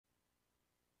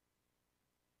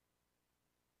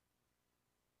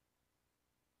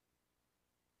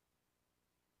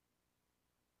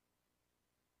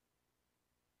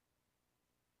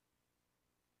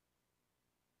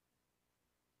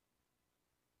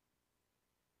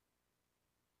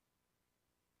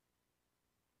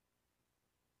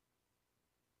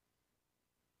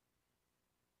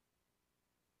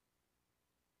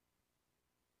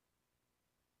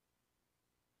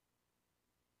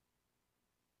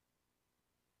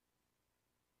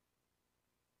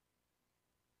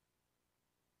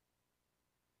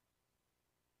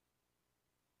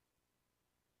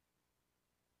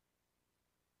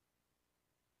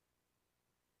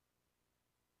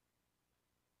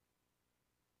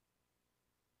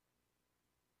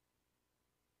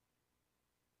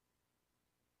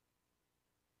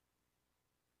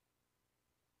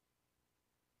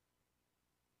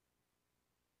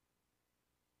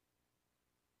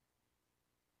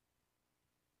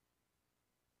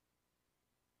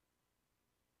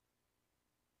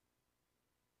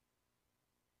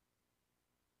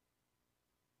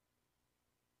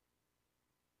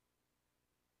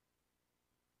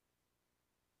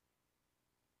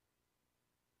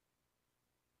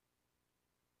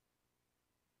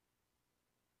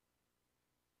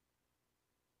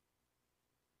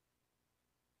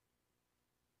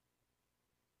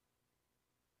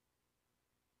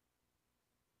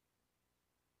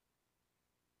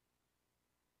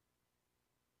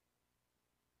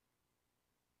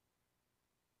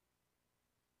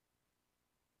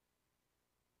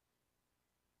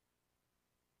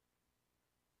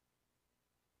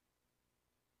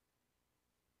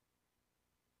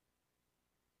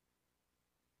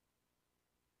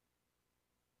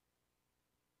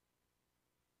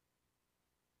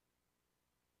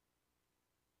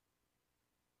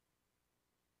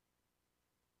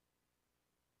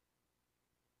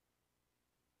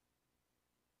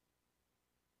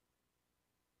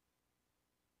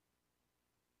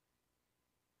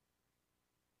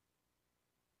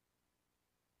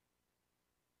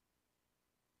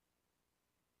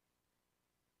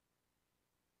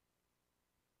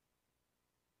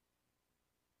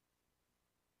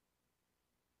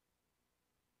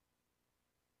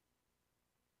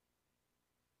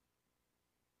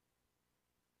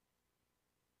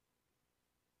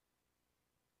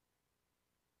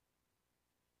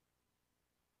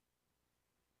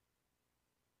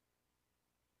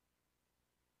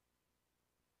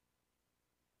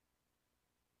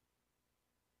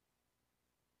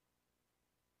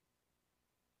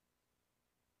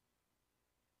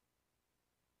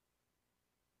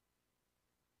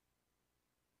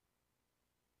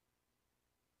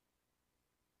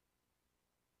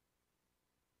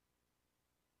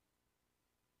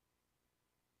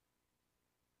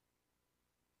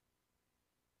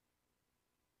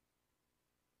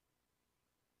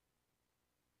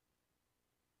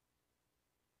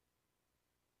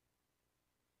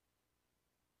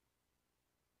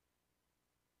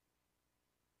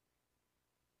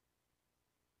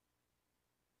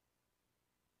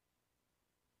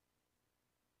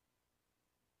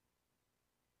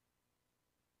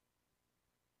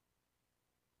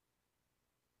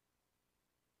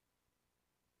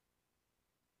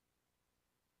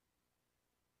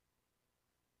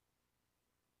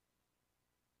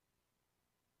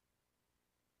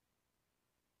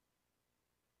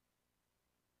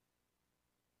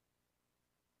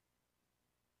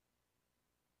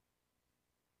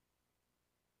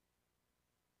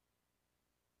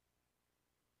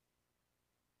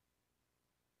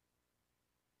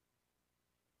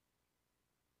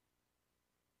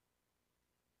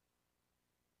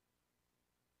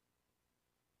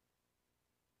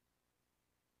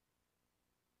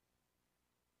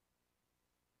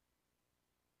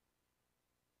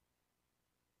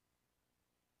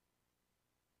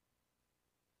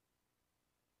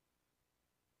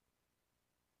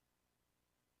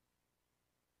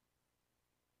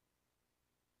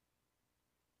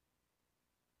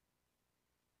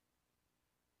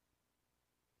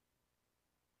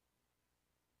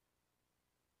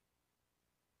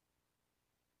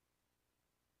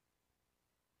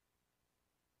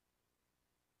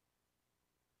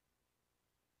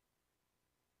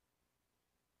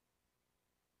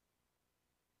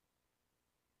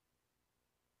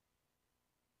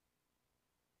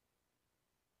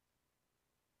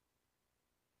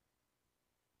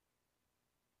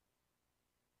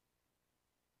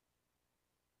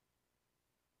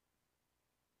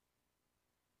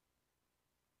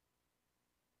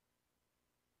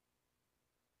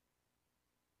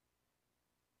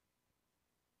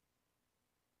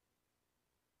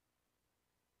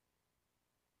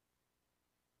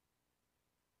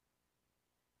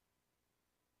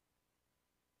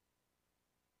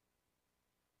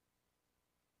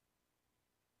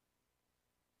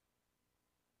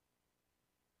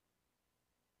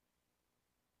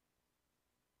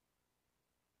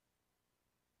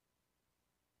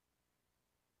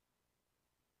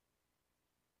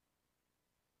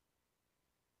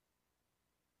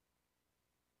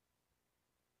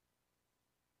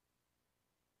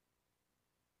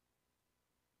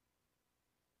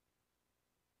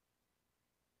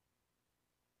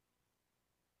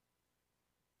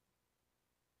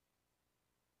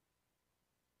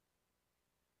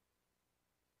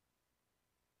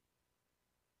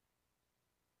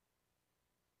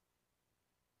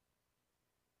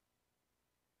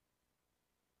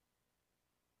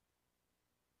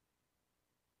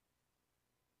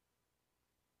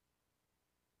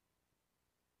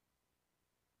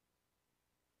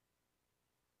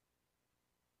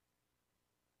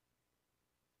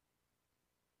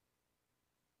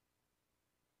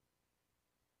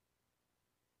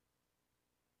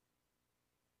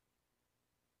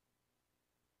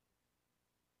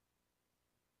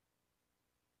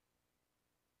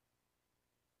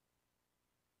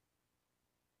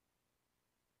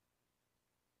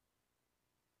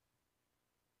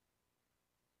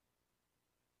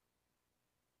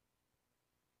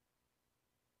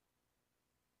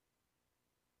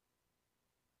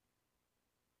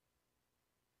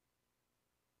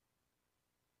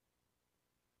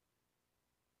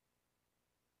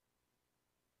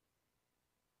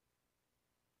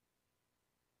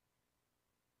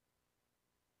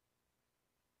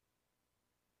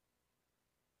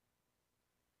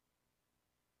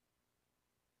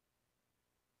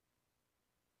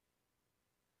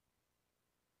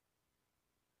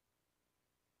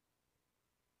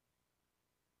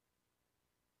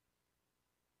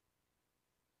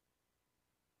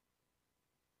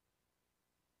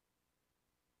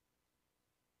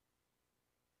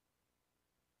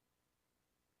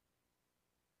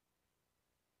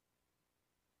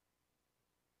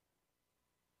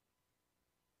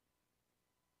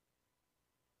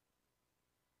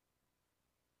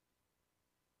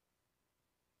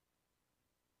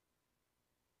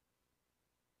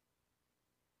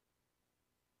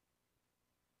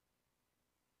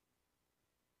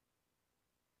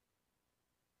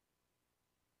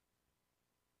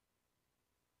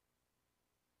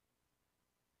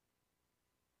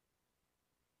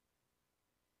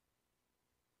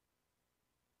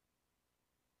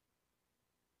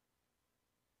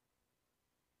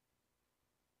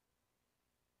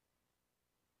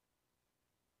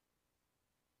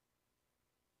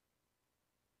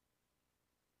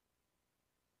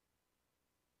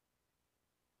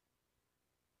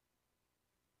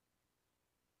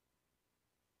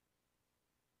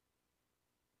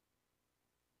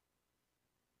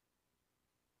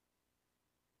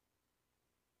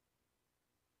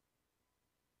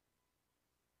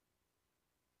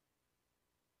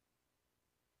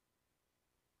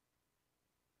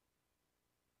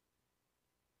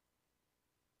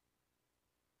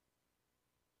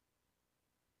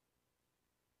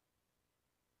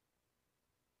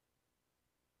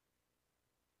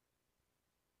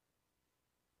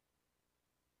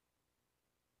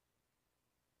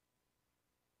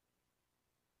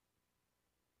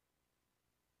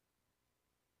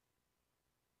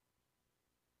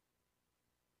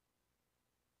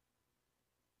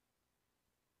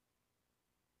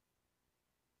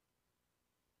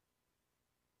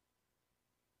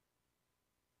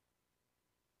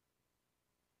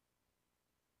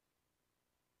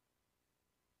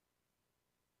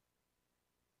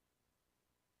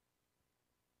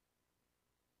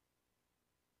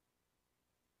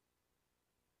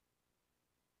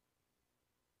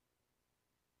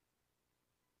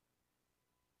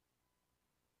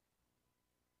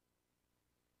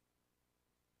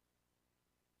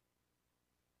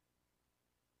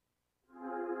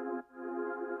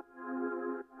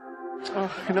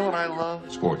Oh, you know what I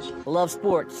love? Sports. Love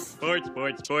sports. Sports.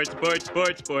 When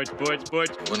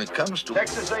it comes to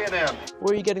Texas A&M.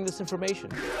 Where are you getting this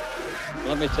information?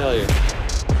 Let me tell you.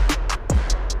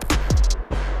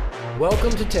 Welcome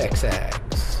to TexAgs.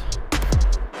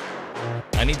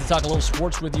 I need to talk a little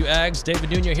sports with you, Ags.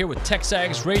 David Nuño here with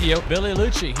TexAgs Radio. Billy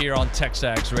Liucci here on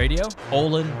TexAgs Radio.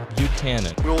 Olin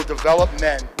Buchanan. We will develop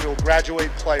men, we will graduate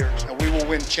players, and we will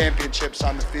win championships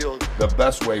on the field. The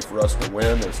best way for us to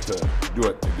win is to do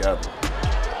it together.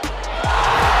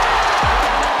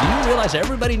 Do you realize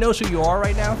everybody knows who you are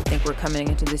right now? I think we're coming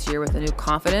into this year with a new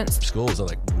confidence. Schools are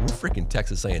like, we're freaking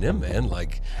Texas A&M, man.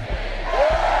 Like,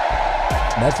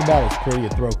 that's about as pretty a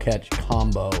throw-catch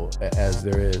combo as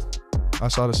there is. I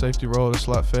saw the safety roll, the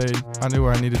slot fade. I knew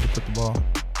where I needed to put the ball.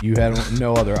 You had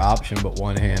no other option but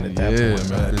one hand at that point.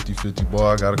 Yeah, man, 50-50 ball,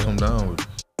 I got to come down with it.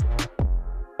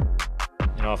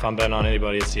 You know, if I'm betting on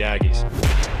anybody, it's the Aggies.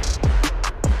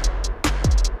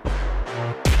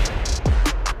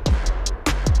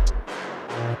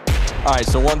 All right,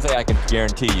 so one thing I can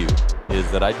guarantee you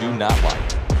is that I do not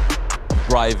like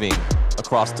driving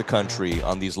across the country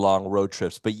on these long road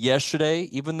trips. But yesterday,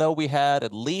 even though we had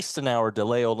at least an hour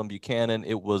delay, Olin Buchanan,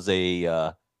 it was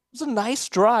a nice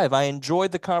drive. I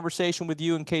enjoyed the conversation with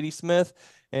you and Katie Smith,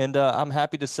 and I'm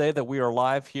happy to say that we are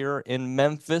live here in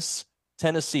Memphis,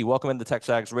 Tennessee. Welcome into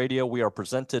TexAgs Radio. We are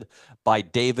presented by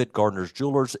David Gardner's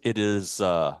Jewelers. It is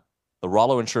the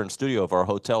Rollo Insurance Studio of our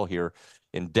hotel here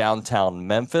in downtown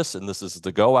Memphis, and this is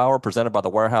the Go Hour presented by the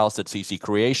Warehouse at CC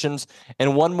Creations.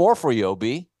 And one more for you, OB.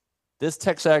 This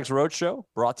TexAgs Roadshow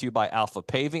brought to you by Alpha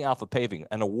Paving. Alpha Paving,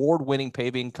 an award-winning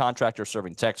paving contractor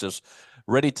serving Texas,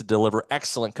 ready to deliver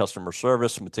excellent customer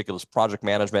service, meticulous project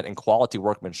management, and quality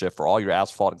workmanship for all your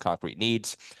asphalt and concrete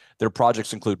needs. Their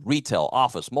projects include retail,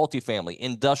 office, multifamily,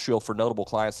 industrial for notable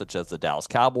clients such as the Dallas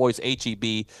Cowboys,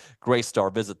 HEB,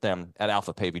 Graystar. Visit them at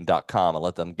alphapaving.com and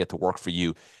let them get to work for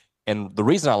you. And the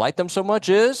reason I like them so much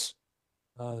is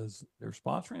they're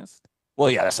sponsoring us. Well,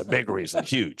 yeah, that's a big reason,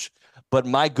 huge. But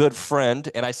my good friend,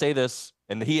 and I say this,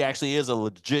 and he actually is a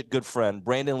legit good friend,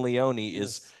 Brandon Leone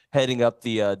is heading up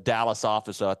the Dallas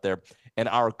office out there. And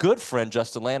our good friend,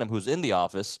 Justin Lanham, who's in the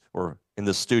office or in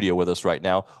the studio with us right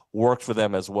now, worked for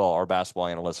them as well, our basketball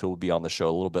analyst who will be on the show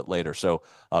a little bit later. So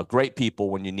great people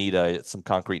when you need some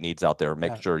concrete needs out there.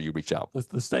 Make sure you reach out.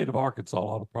 The state of Arkansas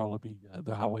ought to probably be,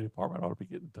 the highway department ought to be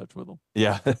getting in touch with them.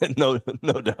 Yeah, no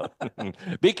doubt.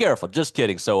 Be careful. Just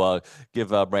kidding. So give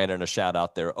Brandon a shout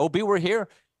out there. OB, we're here.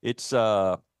 It's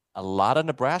a lot of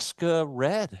Nebraska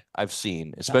red I've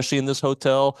seen, especially in this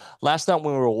hotel. Last night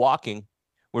when we were walking,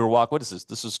 what is this?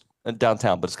 This is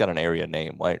downtown, but it's got an area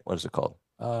name, right? What is it called?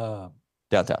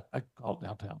 Downtown. I call it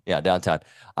downtown. Yeah, downtown.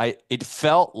 It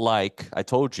felt like, I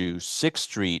told you, 6th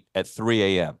Street at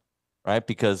 3 a.m., right?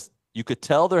 Because you could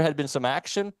tell there had been some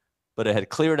action, but it had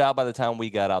cleared out by the time we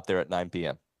got out there at 9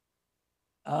 p.m.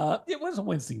 It was a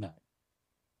Wednesday night.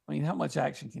 I mean, how much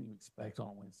action can you expect on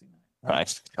a Wednesday night?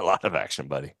 Right. A lot of action,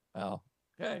 buddy. Well,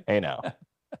 okay. Hey, now.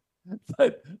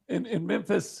 But in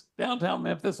Memphis, downtown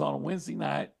Memphis on a Wednesday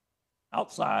night,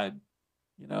 outside,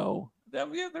 you know, there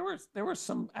was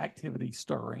some activity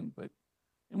stirring,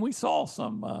 and we saw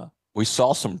some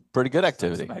pretty good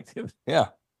activity. Some activity. Yeah,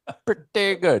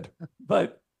 pretty good.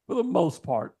 But for the most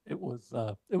part, it was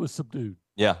subdued.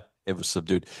 Yeah, it was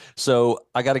subdued. So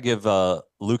I got to give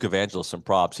Luke Evangelist some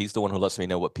props. He's the one who lets me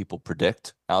know what people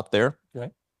predict out there.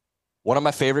 Okay. One of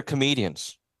my favorite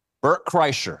comedians, Bert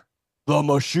Kreischer. The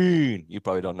Machine. You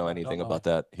probably don't know anything about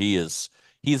that. He's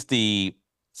the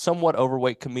somewhat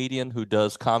overweight comedian who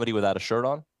does comedy without a shirt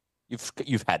on.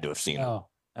 You've had to have seen him. Oh,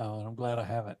 and I'm glad I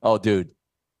haven't. Oh, dude,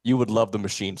 you would love the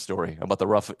Machine story about the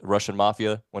Russian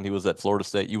mafia when he was at Florida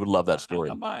State. You would love that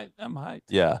story. I might.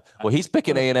 Yeah. Well, he's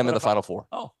picking A&M in the Final Four.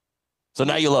 Oh. So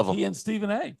now you love him. He and Stephen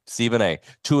A. Stephen A.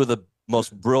 Two of the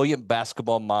most brilliant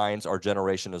basketball minds our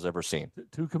generation has ever seen.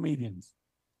 Two comedians.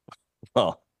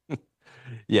 Oh.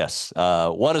 Yes.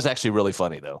 One is actually really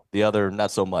funny, though. The other,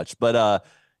 not so much. But,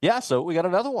 yeah, so we got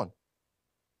another one.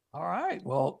 All right.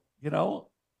 Well, you know,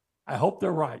 I hope they're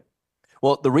right.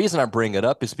 Well, the reason I bring it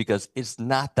up is because it's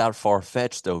not that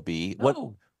far-fetched, OB.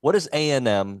 No. What is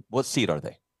A&M? What seed are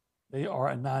they? They are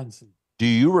a 9 seed. Do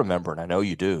you remember, and I know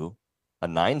you do, a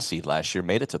 9 seed last year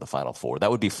made it to the Final Four?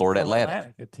 That would be Florida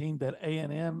Atlantic. A team that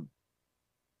A&M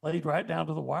played right down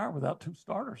to the wire without 2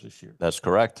 starters this year. That's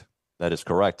correct. That is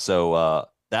correct. So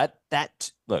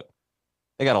that look,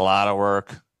 they got a lot of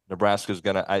work. Nebraska's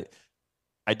gonna.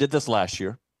 I did this last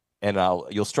year, and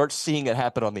you'll start seeing it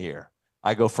happen on the air.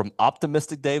 I go from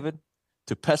optimistic David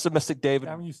to pessimistic David.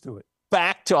 I'm used to it.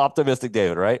 Back to optimistic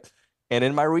David, right? And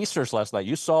in my research last night,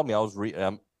 you saw me. I was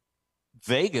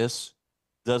Vegas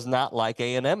does not like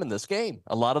A&M in this game.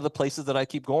 A lot of the places that I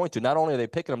keep going to, not only are they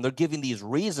picking them, they're giving these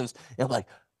reasons. And I'm like,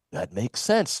 that makes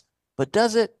sense. But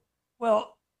does it?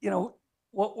 Well,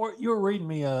 what you were reading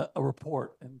me a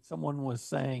report, and someone was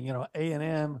saying,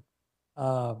 A&M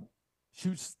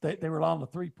shoots, they rely on the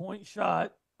 3-point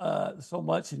shot so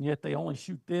much, and yet they only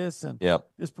shoot this and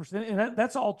this percent. And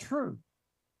that's all true.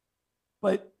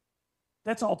 But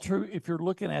that's all true if you're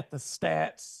looking at the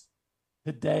stats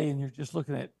today and you're just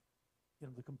looking at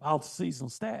the compiled season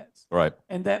stats. Right.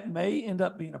 And that may end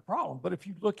up being a problem. But if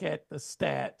you look at the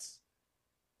stats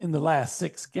in the last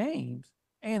 6 games,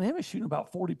 A&M is shooting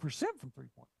about 40% from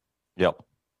 3-point. Yep.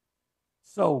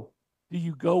 So do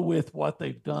you go with what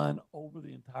they've done over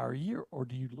the entire year, or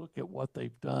do you look at what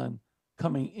they've done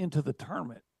coming into the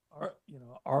tournament?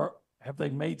 Or have they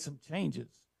made some changes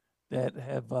that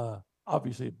have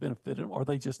obviously benefited them, or are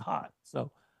they just hot?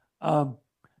 So,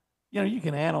 you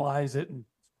can analyze it and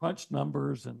crunch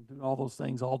numbers and do all those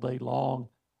things all day long.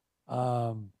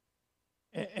 And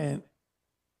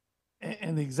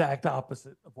the exact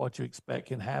opposite of what you expect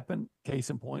can happen. Case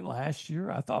in point, last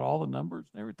year, I thought all the numbers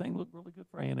and everything looked really good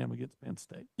for A&M against Penn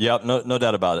State. Yeah, no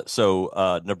doubt about it.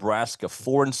 So Nebraska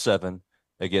 4-7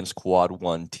 against quad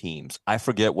 1 teams. I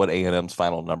forget what A&M's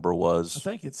final number was. I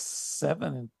think it's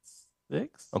 7-6.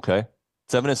 Okay.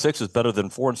 7-6 is better than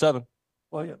 4-7.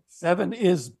 Well, yeah, 7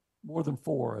 is more than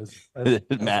 4 as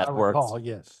math I works. recall,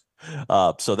 yes.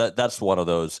 So that's one of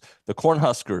those. The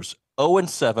Cornhuskers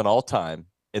 0-7 all time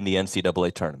in the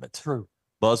NCAA tournament. True.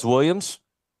 Buzz Williams.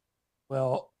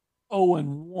 Well,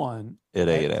 0-1 at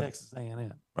A&M. Texas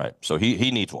A&M. Right. So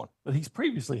he needs one. But he's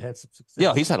previously had some success.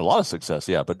 Yeah, he's had a lot of success.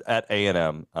 Yeah, but at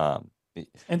A&M.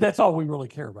 And that's all we really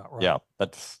care about, right? Yeah,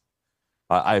 that's.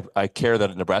 I care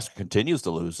that Nebraska continues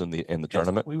to lose in the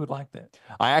tournament. We would like that.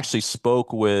 I actually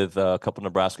spoke with a couple of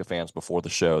Nebraska fans before the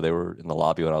show. They were in the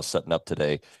lobby when I was setting up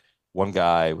today. One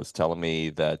guy was telling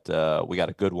me that we got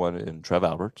a good one in Trev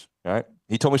Alberts. All right.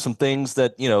 He told me some things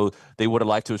that, they would have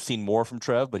liked to have seen more from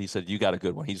Trev, but he said, you got a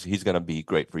good one. He's going to be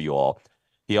great for you all.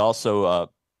 He also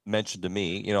mentioned to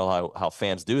me, how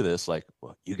fans do this. Like,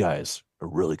 well, you guys are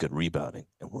really good rebounding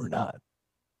and we're not.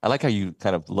 I like how you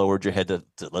kind of lowered your head to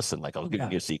listen, like I'll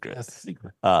give you a secret. That's a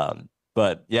secret.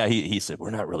 But yeah, he said, we're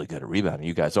not really good at rebounding.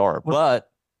 You guys are, but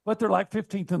they're like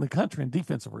 15th in the country in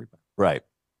defensive rebound. Right.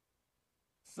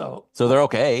 So they're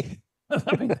okay.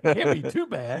 I mean, they can't be too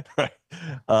bad. Right.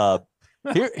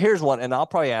 Here's one, and I'll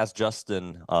probably ask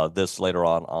Justin this later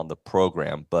on the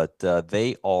program, but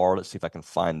they are, let's see if I can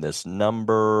find this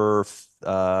number,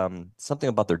 something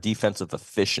about their defensive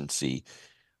efficiency.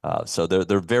 So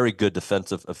they're very good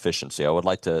defensive efficiency. I would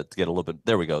like to get a little bit,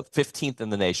 there we go, 15th in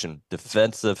the nation,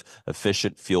 defensive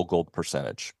efficient field goal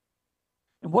percentage.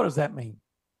 And what does that mean?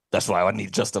 That's why I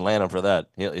need Justin Lanham for that.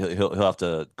 He'll have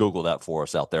to Google that for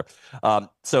us out there.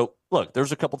 So look,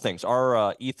 there's a couple things.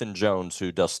 Our Ethan Jones,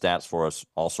 who does stats for us,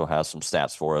 also has some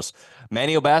stats for us.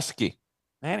 Manny Obaski.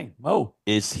 Mo.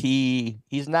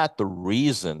 He's not the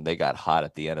reason they got hot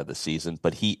at the end of the season,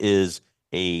 but he is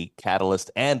a catalyst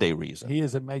and a reason. He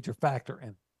is a major factor in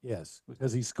it, yes,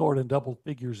 because he scored in double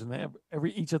figures in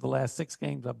each of the last 6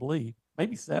 games, I believe,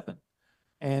 maybe 7.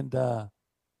 And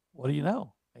what do you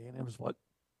know? A&M is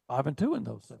 5-2 in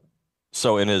those 7.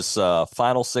 So in his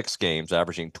final 6 games,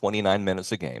 averaging 29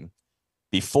 minutes a game.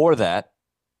 Before that,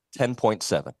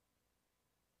 10.7.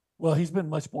 Well, he's been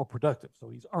much more productive, so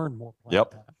he's earned more playing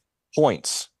time.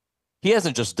 Points. He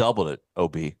hasn't just doubled it,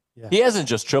 OB. Yeah. He hasn't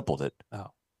just tripled it.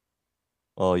 No.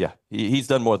 Oh, yeah. He's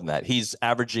done more than that. He's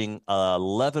averaging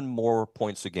 11 more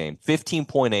points a game,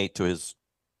 15.8 to his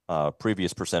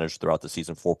previous percentage throughout the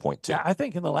season, 4.2. Yeah, I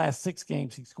think in the last 6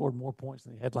 games, he scored more points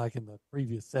than he had in the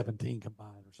previous 17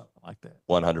 combined or something like that.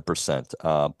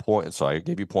 100%. So I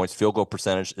gave you points. Field goal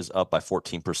percentage is up by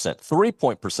 14%.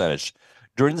 3-point percentage.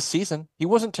 During the season, he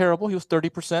wasn't terrible. He was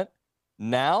 30%.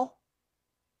 Now,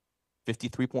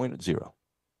 53.0.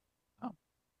 Oh.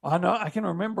 I know. I can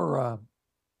remember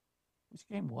which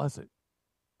game was it?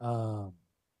 I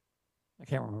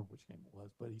can't remember which game it was,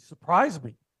 but he surprised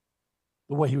me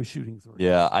the way he was shooting through.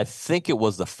 Yeah, I think it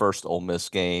was the first Ole Miss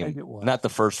game. Maybe it was. Not the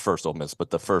first Ole Miss, but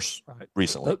the first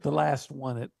recently. The last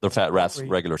one at the Fat Rats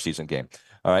regular season game.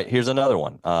 All right, here's another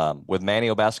one. With Manny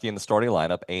Obaski in the starting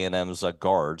lineup, A&M's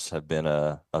guards have been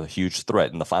a huge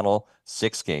threat in the final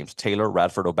 6 games. Taylor,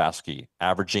 Radford, Obaski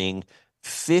averaging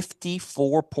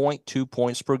 54.2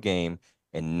 points per game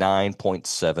and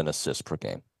 9.7 assists per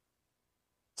game.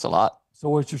 It's a lot. So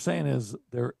what you're saying is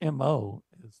their MO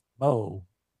is Mo,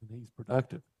 and he's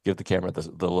productive. Give the camera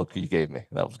the look you gave me.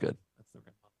 That was good.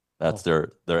 That's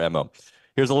their MO.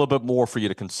 Here's a little bit more for you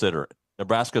to consider.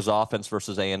 Nebraska's offense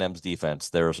versus A&M's defense.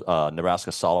 There's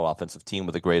Nebraska's solid offensive team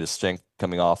with the greatest strength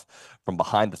coming off from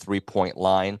behind the three-point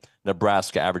line.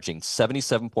 Nebraska averaging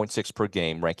 77.6 per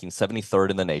game, ranking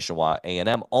 73rd in the nation, while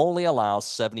A&M only allows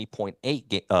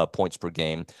 70.8 points per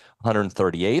game,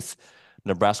 138th.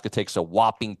 Nebraska takes a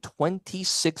whopping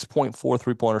 26.4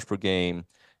 three-pointers per game,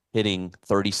 hitting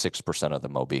 36% of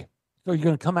them, OB. So you're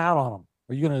going to come out on them?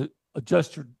 Are you going to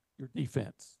adjust your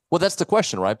defense? Well, that's the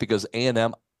question, right? Because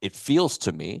A&M, it feels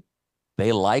to me,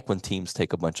 they like when teams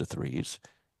take a bunch of threes.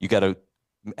 You got to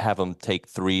have them take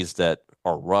threes that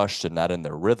are rushed and not in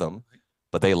their rhythm,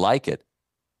 but they like it.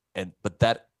 But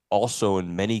that also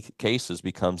in many cases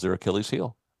becomes their Achilles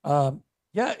heel.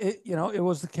 Yeah, it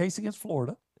was the case against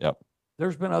Florida. Yep.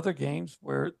 There's been other games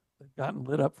where they've gotten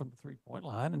lit up from the three-point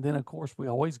line. And then, of course, we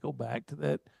always go back to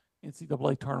that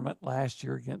NCAA tournament last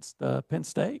year against Penn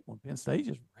State, when Penn State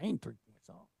just rained 3 points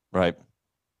on. Right.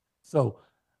 So,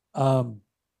 but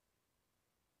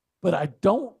I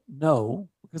don't know,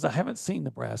 because I haven't seen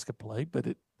Nebraska play, but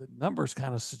the numbers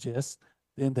kind of suggest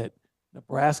then that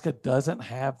Nebraska doesn't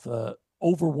have the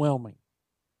overwhelming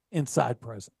inside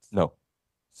presence. No.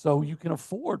 So you can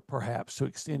afford perhaps to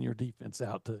extend your defense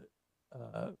out to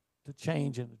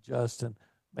change and adjust and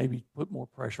maybe put more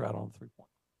pressure out on the three-point.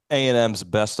 A&M's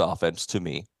best offense to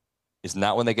me is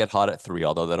not when they get hot at three,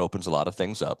 although that opens a lot of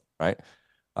things up, right?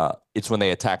 It's when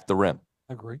they attack the rim.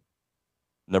 I agree.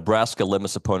 Nebraska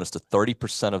limits opponents to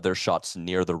 30% of their shots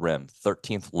near the rim,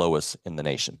 13th lowest in the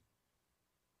nation.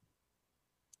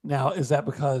 Now, is that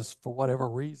because for whatever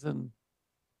reason,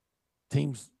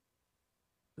 teams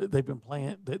they've been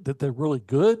playing that they're really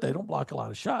good? They don't block a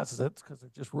lot of shots. Is that because they're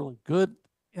just really good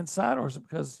inside, or is it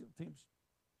because teams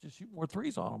just shoot more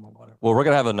threes on them or whatever? Well, we're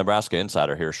going to have a Nebraska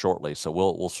insider here shortly, so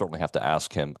we'll certainly have to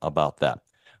ask him about that.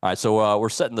 All right, so we're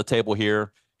setting the table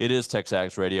here. It is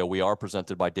TexAgs Radio. We are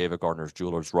presented by David Gardner's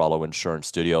Jewelers, Rollo Insurance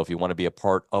Studio. If you want to be a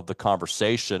part of the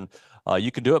conversation,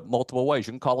 you can do it multiple ways.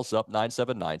 You can call us up,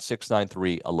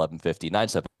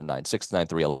 979-693-1150,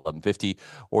 979-693-1150,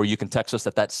 or you can text us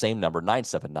at that same number,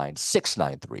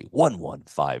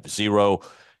 979-693-1150.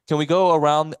 Can we go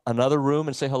around another room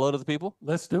and say hello to the people?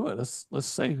 Let's do it. Let's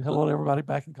say hello to everybody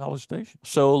back in College Station.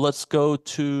 So let's go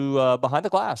to Behind the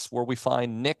Glass, where we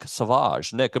find Nick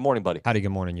Savage. Nick, good morning, buddy. Howdy, good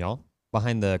morning, y'all.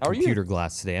 Behind the computer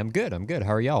glass today. I'm good.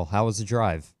 How are y'all? How was the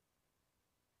drive?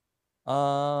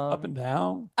 Up and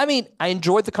down. I mean, I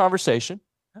enjoyed the conversation.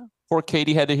 Yeah. Poor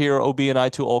Katie had to hear OB and I,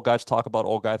 two old guys, talk about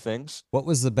old guy things. What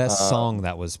was the best song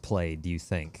that was played, do you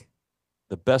think?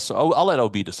 The best? Oh, I'll let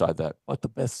OB decide that. What, the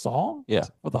best song? Yeah.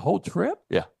 For the whole trip?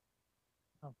 Yeah.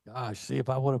 Oh, gosh. See, if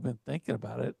I would have been thinking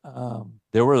about it.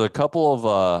 There were a couple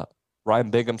of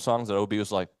Ryan Bigham songs that OB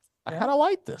was like, I kind of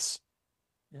like this.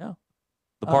 Yeah.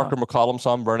 The Parker McCollum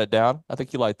song, Burn It Down. I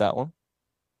think you liked that one.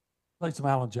 Played some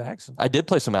Alan Jackson. I did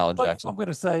play some Alan Jackson. I'm going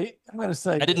to say.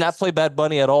 I did not play Bad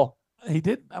Bunny at all. He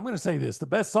did. I'm going to say this. The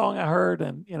best song I heard,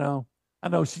 and, I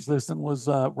know she's listening, was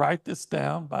Write This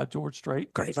Down by George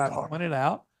Strait. Great I song. pointed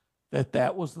out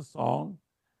that was the song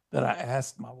that I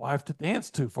asked my wife to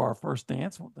dance to for our first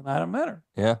dance the night I met her.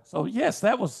 Yeah. So, yes,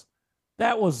 that was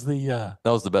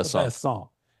the best song.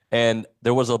 And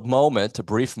there was a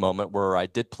brief moment where I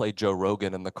did play Joe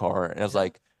Rogan in the car. And I was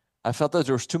like, I felt that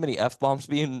there was too many F-bombs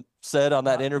being said on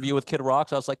that interview with Kid Rock.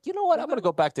 So I was like, you know what? I'm going to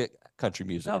go back to country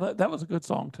music. No, that was a good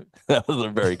song, too. That was a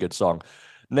very good song.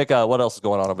 Nick, what else is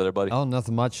going on over there, buddy? Oh,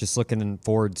 nothing much. Just looking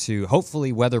forward to,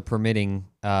 hopefully, weather permitting,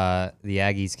 the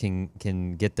Aggies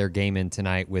can get their game in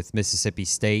tonight with Mississippi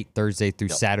State, Thursday through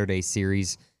Saturday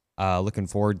series. Looking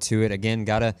forward to it. Again,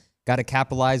 gotta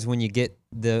capitalize when you get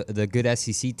the good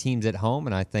SEC teams at home,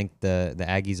 and I think the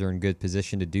Aggies are in good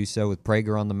position to do so with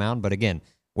Prager on the mound. But again,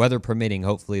 weather permitting,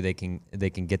 hopefully they can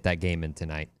get that game in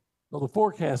tonight. Well, the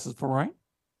forecast is for rain.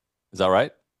 Is that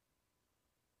right,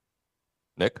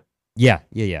 Nick? Yeah.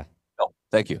 Oh,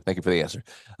 thank you for the answer.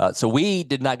 So we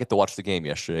did not get to watch the game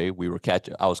yesterday.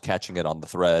 I was catching it on the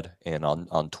thread and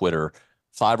on Twitter.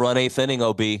 5-run 8th inning,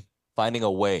 OB, finding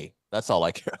a way. That's all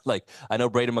I care. Like, I know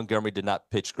Braden Montgomery did not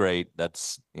pitch great.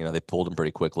 That's, they pulled him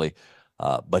pretty quickly.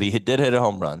 But he did hit a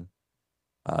home run.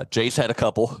 Jace had a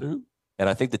couple. And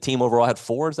I think the team overall had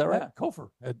 4. Is that right? Yeah, Kofor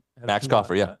had Max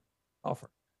Kofor, yeah. Kofor.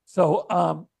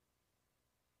 So,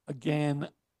 again,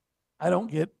 I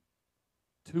don't get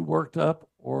too worked up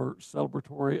or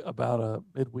celebratory about a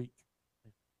midweek.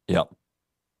 Yep.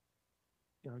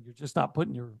 You're just not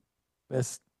putting your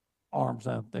best arms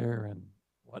out there and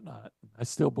whatnot. I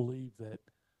still believe that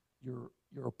your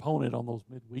opponent on those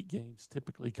midweek games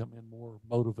typically come in more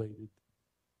motivated.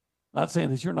 Not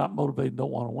saying that you're not motivated and don't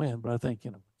want to win, but I think,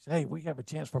 hey, we have a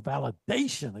chance for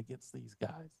validation against these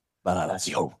guys.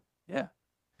 Validación. Yeah.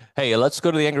 Hey, let's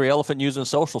go to the Angry Elephant News and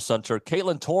Social Center.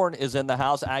 Caitlin Torn is in the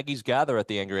house. Aggies gather at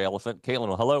the Angry Elephant.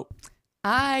 Caitlin, hello.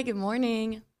 Hi, good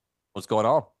morning. What's going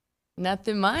on?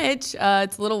 Nothing much.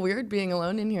 It's a little weird being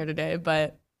alone in here today,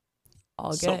 but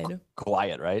all So good.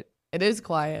 Quiet, right? It is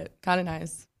quiet. Kind of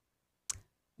nice.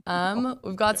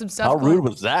 We've got some stuff. How rude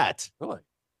was that? Really?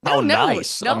 How No,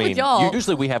 nice. not with y'all.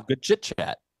 Usually we have good chit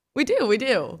chat. We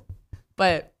do.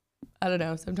 But I don't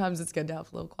know. Sometimes it's good to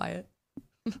have a little quiet.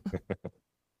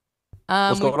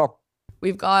 What's going on?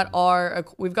 We've got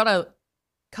a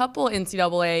couple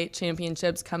NCAA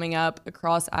championships coming up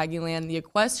across Aggieland. The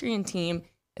equestrian team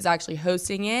is actually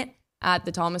hosting it at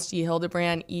the Thomas G.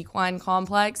 Hildebrand Equine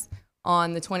Complex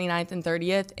on the 29th and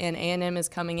 30th, and A&M is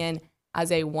coming in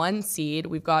as a 1 seed.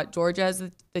 We've got Georgia as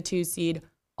the 2 seed,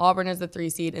 Auburn as the 3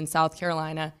 seed, and South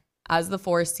Carolina as the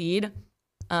 4 seed.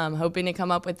 Hoping to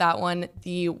come up with that one.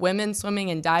 The women's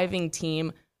swimming and diving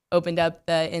team opened up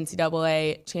the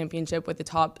NCAA championship with the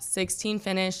top 16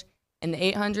 finish in the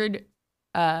 800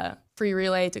 free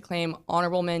relay to claim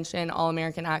honorable mention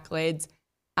All-American accolades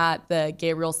at the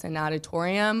Gabrielson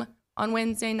Auditorium on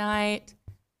Wednesday night.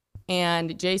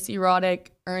 And J.C.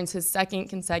 Roddick earns his 2nd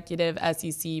consecutive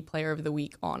SEC Player of the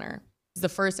Week honor. He's the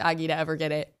first Aggie to ever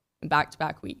get it in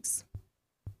back-to-back weeks.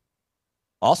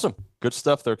 Awesome. Good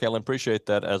stuff there, Caitlin. Appreciate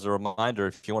that. As a reminder,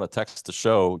 if you want to text the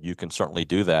show, you can certainly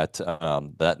do that.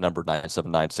 That number,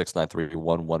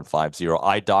 979-693-1150.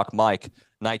 iDoc Mike,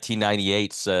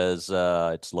 1998 says,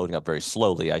 it's loading up very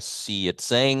slowly. I see it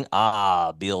saying,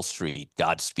 Beale Street.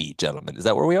 Godspeed, gentlemen. Is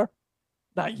that where we are?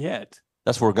 Not yet.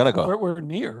 That's where we're going to go. We're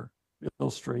near Beale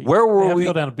Street. Where were we?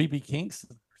 Go down to B.B.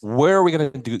 Kingston. Where are we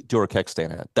going to do our keg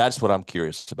stand at? That's what I'm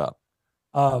curious about.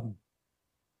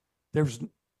 There's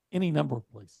any number of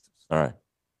places. All right.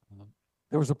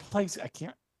 There was a place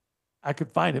I could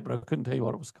find it, but I couldn't tell you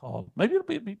what it was called. Maybe it'll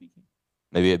be at B.B. King.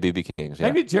 Maybe at B.B. King's. Yeah.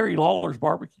 Maybe at Jerry Lawler's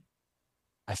Barbecue.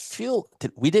 I feel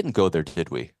we didn't go there, did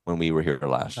we? When we were here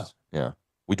last? No. Yeah.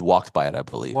 We'd walked by it, I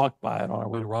believe. Walked by it on our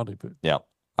way to Rendezvous. Yeah.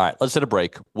 All right. Let's hit a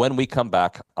break. When we come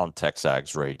back on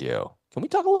TexAgs Radio, can we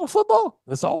talk a little football?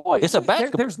 It's always. It's a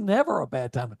basketball. There's never a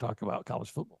bad time to talk about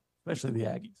college football, especially the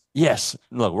Aggies. Yes.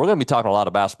 Look, we're going to be talking a lot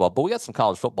of basketball, but we got some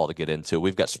college football to get into.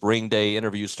 We've got spring day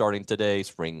interviews starting today,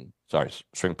 spring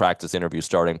practice interviews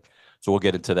starting. So we'll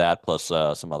get into that, plus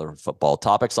some other football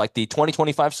topics like the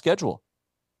 2025 schedule.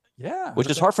 Yeah. Which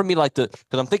is hard for me because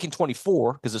I'm thinking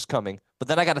 24 because it's coming, but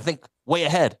then I got to think way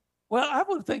ahead. Well, I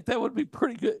would think that would be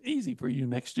pretty good, easy for you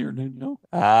next year, Nuño.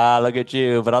 Look at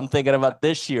you. But I'm thinking about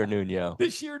this year, Nuño.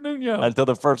 This year, Nuño. Until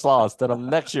the first loss. Then I'm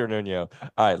next year, Nuño. All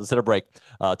right, let's hit a break.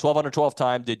 12 under 12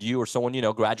 time. Did you or someone you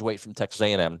know graduate from Texas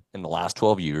A&M in the last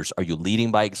 12 years? Are you leading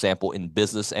by example in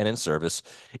business and in service?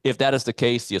 If that is the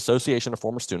case, the Association of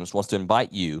Former Students wants to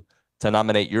invite you to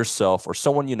nominate yourself or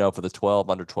someone you know for the 12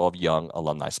 under 12 Young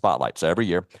Alumni Spotlight. So every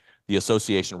year, the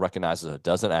association recognizes a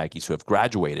dozen Aggies who have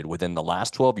graduated within the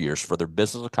last 12 years for their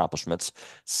business accomplishments,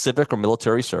 civic or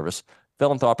military service,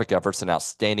 philanthropic efforts, and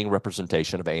outstanding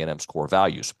representation of A&M's core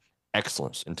values: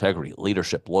 excellence, integrity,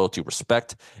 leadership, loyalty,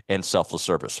 respect, and selfless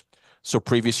service. So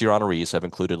previous year honorees have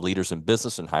included leaders in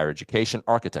business and higher education,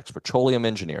 architects, petroleum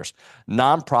engineers,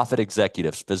 nonprofit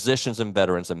executives, physicians and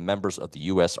veterans, and members of the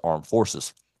U.S. Armed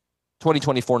Forces.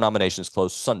 2024 nominations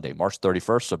close Sunday, March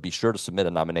 31st, so be sure to submit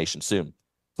a nomination soon.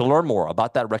 To learn more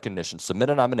about that recognition, submit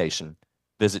a nomination,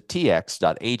 visit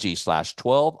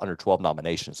tx.ag/12 under 12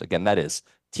 nominations. Again, that is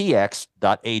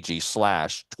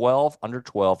tx.ag/12 under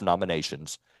 12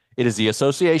 nominations. It is the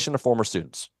Association of Former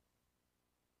Students.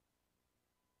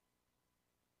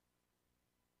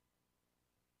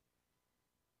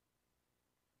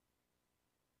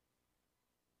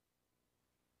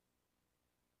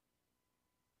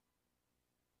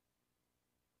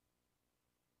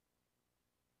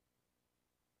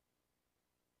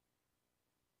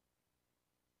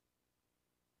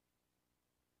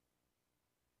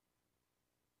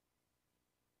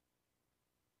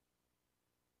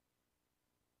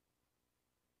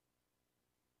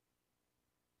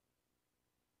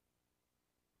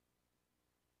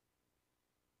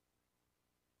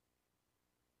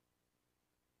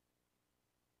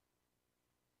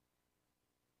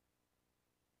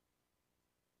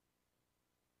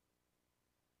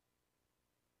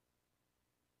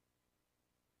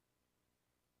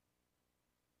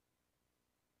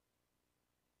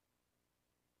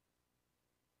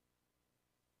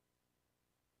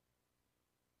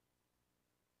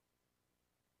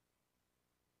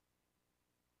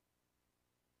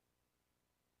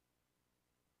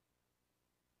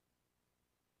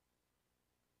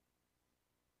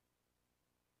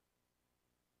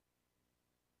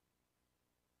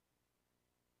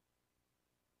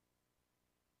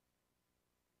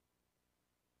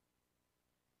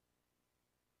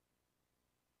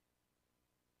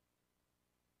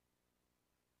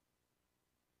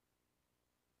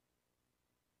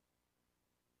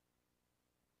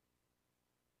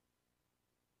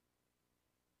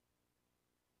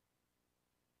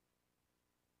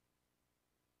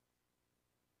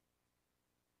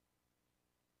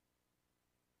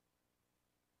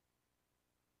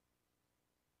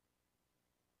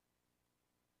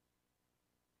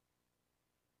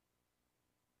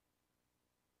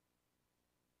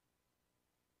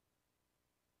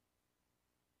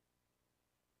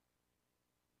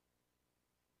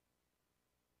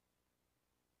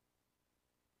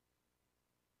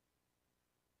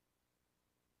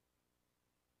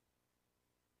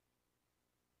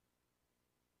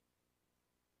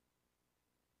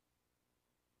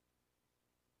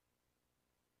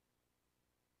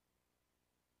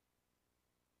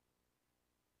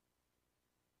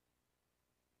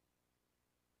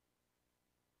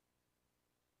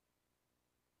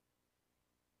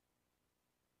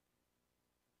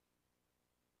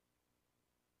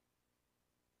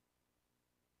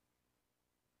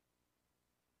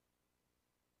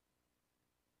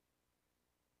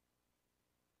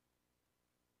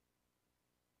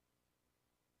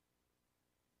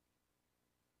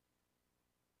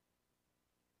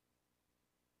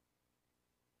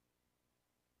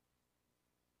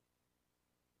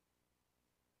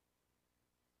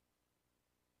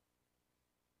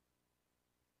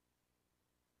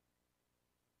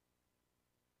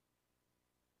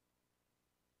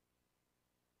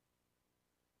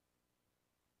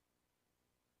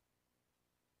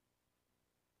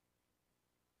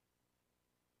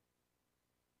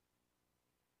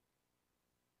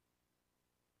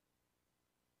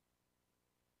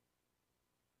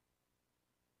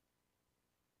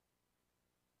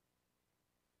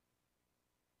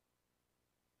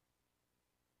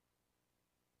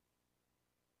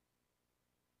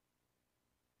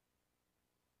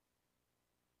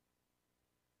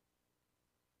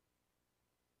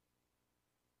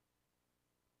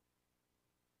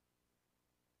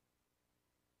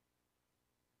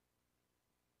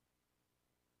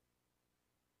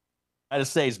 United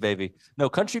States, baby. No,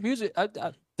 country music.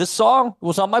 This song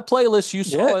was on my playlist. You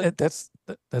saw it. That's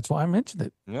why I mentioned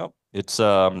it. Yep.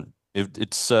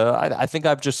 I think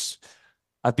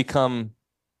I've become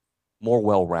more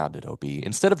well-rounded, OB.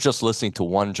 Instead of just listening to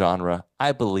one genre,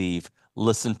 I believe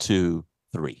listen to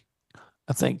 3.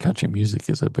 I think country music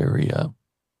is a very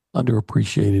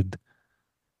underappreciated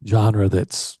genre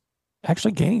that's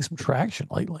actually gaining some traction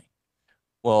lately.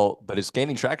 Well, but it's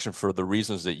gaining traction for the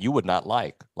reasons that you would not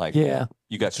like. Like, yeah,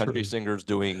 you got country singers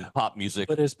doing pop music.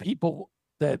 But as people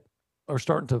that are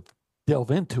starting to delve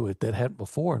into it that hadn't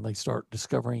before, and they start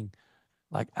discovering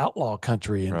like outlaw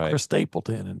country and Chris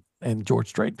Stapleton and George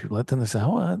Strait, people let them, they say,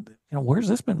 where's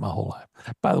this been my whole life?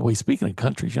 By the way, speaking of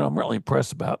countries, I'm really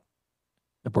impressed about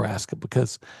Nebraska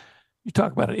because you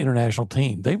talk about an international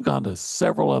team. They've gone to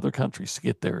several other countries to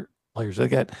get their players. They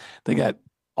got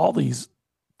all these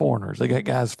foreigners. They got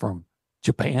guys from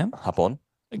Japan. Hop on.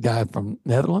 A guy from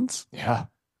Netherlands. Yeah.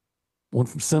 One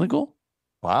from Senegal.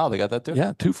 Wow, they got that too?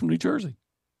 Yeah, 2 from New Jersey.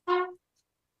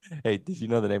 Hey, did you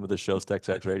know the name of the show's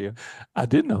TexAgs Radio? I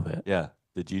did know that. Yeah.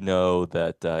 Did you know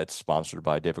that it's sponsored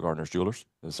by David Gardner's Jewelers?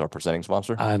 It's our presenting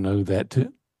sponsor. I know that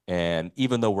too. And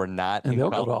even though we're not and they'll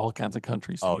go to all kinds of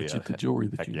countries to get you the jewelry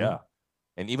that you need.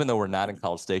 And even though we're not in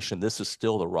College Station, this is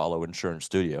still the Rollo Insurance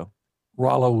Studio.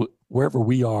 Rollo, wherever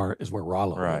we are is where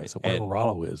Rollo is. So wherever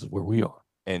Rollo is where we are.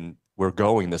 And we're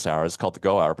going this hour. It's called the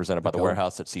Go Hour, presented by the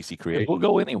Warehouse at CC Creation. We'll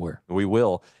go anywhere. We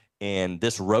will. And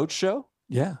this road show,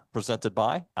 presented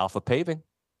by Alpha Paving.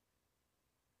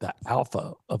 The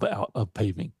alpha of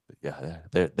paving. Yeah,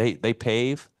 they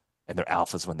pave, and they're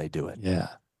alphas when they do it. Yeah.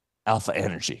 Alpha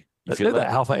energy. They're the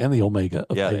alpha and the omega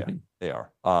of paving. They are.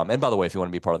 And by the way, if you want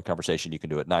to be part of the conversation, you can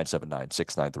do it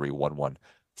 979-693-1150.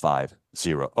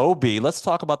 OB, let's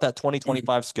talk about that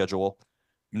 2025 schedule.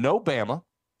 No Bama,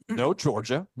 no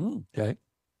Georgia. Okay.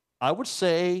 I would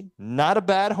say not a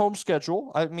bad home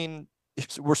schedule. I mean,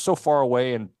 we're so far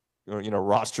away, and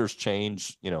rosters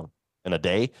change, in a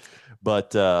day.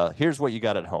 But here's what you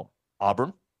got at home: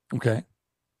 Auburn. Okay.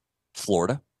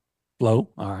 Florida. All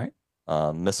right.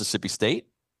 Mississippi State.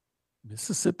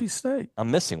 Mississippi State.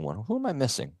 I'm missing one. Who am I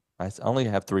missing? I only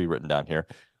have 3 written down here.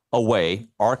 Away,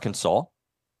 Arkansas.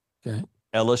 Okay.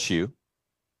 LSU,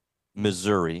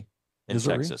 Missouri, and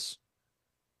Texas.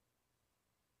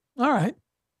 All right.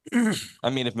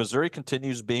 I mean, if Missouri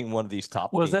continues being one of these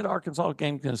top teams, is that Arkansas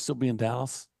game going to still be in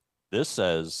Dallas? This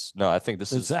says no. I think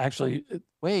this is actually.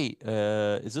 Wait,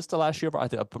 is this the last year?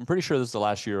 I'm pretty sure this is the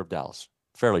last year of Dallas.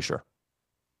 Fairly sure.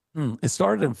 It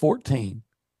started in 2014.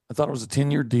 I thought it was a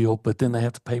 10-year deal, but then they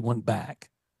have to pay one back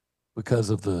because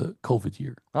of the COVID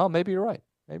year. Oh, maybe you're right.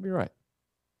 Maybe you're right.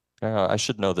 I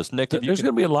should know this, Nick. There's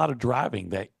going to be a lot of driving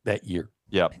that year.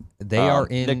 Yeah, they are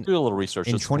in. Nick, do a little research.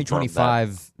 In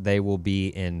 2025, they will be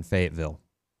in Fayetteville.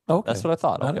 Okay, that's what I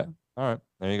thought. Okay, all right,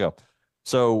 there you go.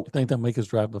 So, you think they'll make us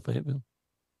drive to Fayetteville?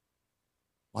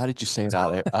 Why did you say it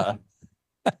out there,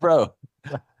 bro?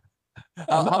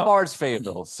 How far is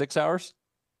Fayetteville? 6 hours?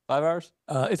 5 hours?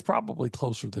 It's probably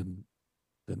closer than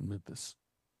Memphis.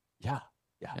 Yeah.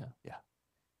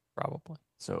 Probably.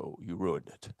 So you ruined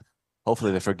it.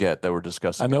 Hopefully they forget that we're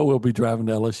discussing. I know we'll be driving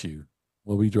to LSU.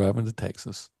 We'll be driving to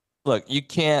Texas. Look, you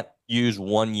can't use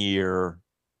 1 year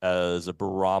as a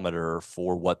barometer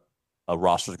for what a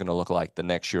roster is going to look like the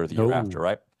next year or the year after,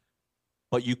 right?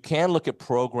 But you can look at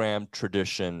program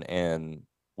tradition and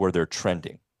where they're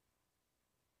trending.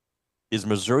 Is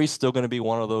Missouri still going to be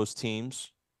one of those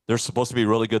teams? They're supposed to be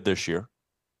really good this year.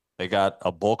 They got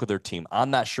a bulk of their team. I'm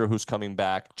not sure who's coming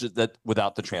back just that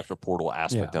without the transfer portal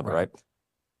aspect of it, right?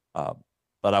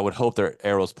 But I would hope their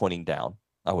arrow's pointing down.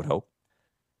 I would hope.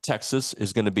 Texas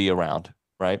is going to be around,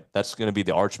 right? That's going to be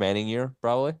the Arch Manning year,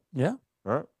 probably. Yeah.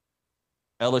 All right.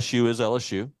 LSU is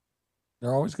LSU.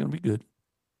 They're always going to be good.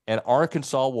 And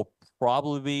Arkansas will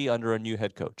probably be under a new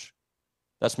head coach.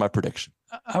 That's my prediction.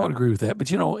 I would agree with that. But,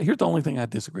 here's the only thing I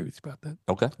disagree with you about that.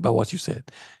 Okay. About what you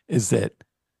said is that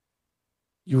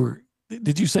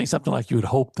did you say something like you would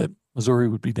hope that Missouri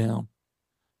would be down?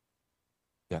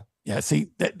 Yeah. Yeah. See,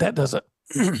 that doesn't,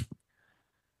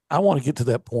 I want to get to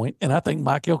that point, and I think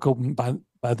Mike Elko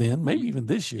by then, maybe even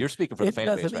this year. You're speaking for the fan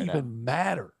base right now. It doesn't even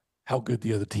matter how good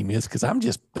the other team is because I'm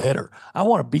just better. I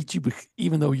want to beat you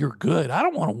even though you're good. I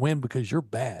don't want to win because you're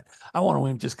bad. I want to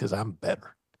win just because I'm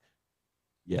better.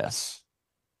 Yes.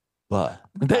 But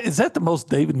is that the most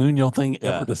David Nuño thing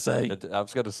ever to say? I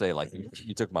was going to say, like,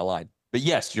 you took my line. But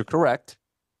yes, you're correct.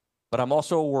 But I'm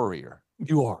also a worrier.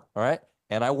 You are. All right?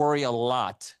 And I worry a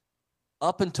lot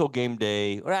up until game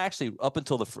day, or actually up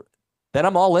until then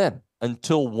I'm all in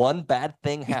until one bad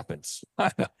thing happens.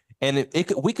 And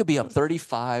we could be up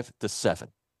 35-7.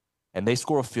 and they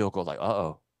score a field goal, like,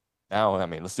 uh-oh. Now, I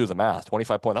mean, let's do the math.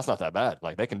 25 points, that's not that bad.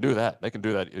 Like, they can do that. They can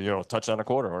do that, touchdown a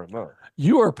quarter or no.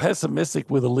 You are pessimistic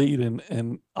with a lead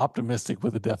and optimistic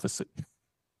with a deficit.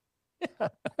 Yeah.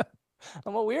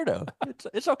 I'm a weirdo.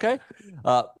 It's okay.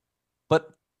 But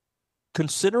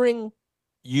considering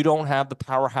you don't have the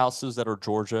powerhouses that are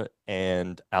Georgia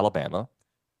and Alabama,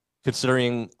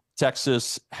 considering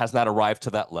Texas has not arrived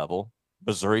to that level,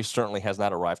 Missouri certainly has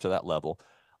not arrived to that level.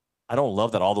 I don't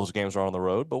love that all those games are on the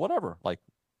road, but whatever. Like,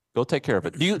 go take care of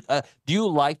it. Do you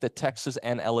like that Texas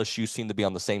and LSU seem to be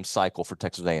on the same cycle for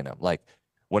Texas A&M? Like,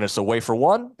 when it's away for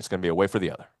one, it's going to be away for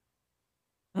the other.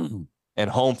 Mm-hmm. And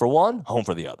home for one, home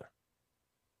for the other.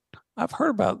 I've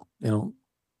heard about,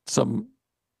 some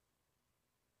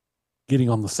getting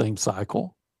on the same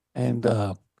cycle. And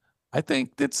I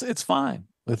think it's fine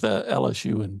with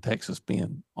LSU and Texas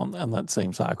being on that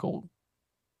same cycle.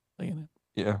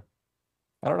 Yeah.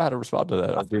 I don't know how to respond to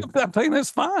that. I'm thinking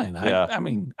that's fine. Yeah. I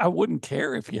mean, I wouldn't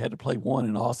care if you had to play one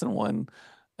in Austin, one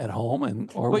at home,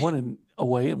 one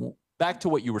away. And back to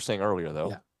what you were saying earlier, though.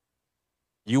 Yeah.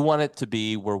 You want it to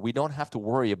be where we don't have to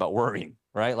worry about worrying,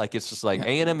 right? Like, it's just like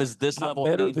A&M is this level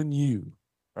better than you,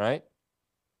 right?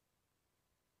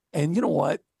 And you know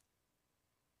what?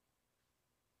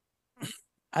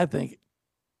 I think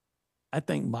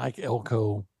Mike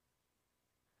Elko,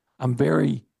 I'm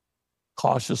very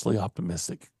cautiously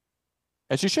optimistic.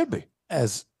 As you should be.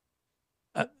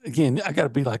 Again, I got to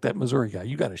be like that Missouri guy.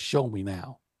 You got to show me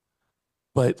now.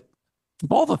 But from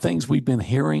all the things we've been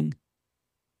hearing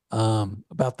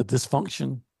about the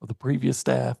dysfunction of the previous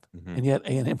staff, and yet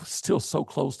A&M was still so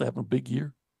close to having a big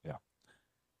year. Yeah.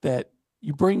 That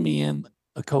you bring me in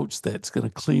a coach that's going to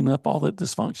clean up all that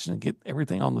dysfunction and get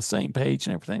everything on the same page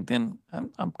and everything, then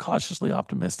I'm cautiously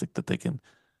optimistic that they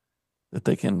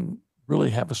can really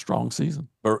have a strong season.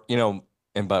 But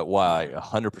but why I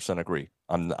 100% agree.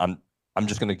 I'm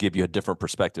just going to give you a different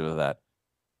perspective of that.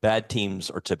 Bad teams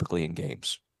are typically in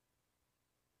games.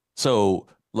 So,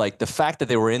 like, the fact that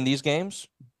they were in these games,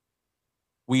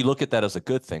 we look at that as a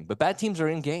good thing. But bad teams are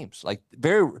in games. Like,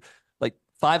 5-7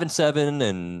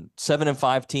 and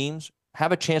 7-5 teams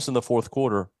have a chance in the fourth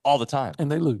quarter all the time, and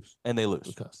they lose.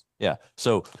 Because yeah.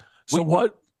 So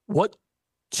what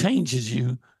changes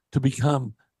you to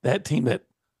become that team that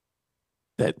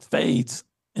fades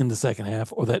in the second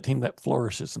half, or that team that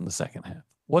flourishes in the second half?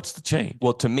 What's the change?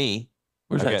 Well, to me,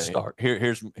 where's that start?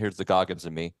 Here's the Goggins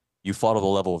in me. You follow the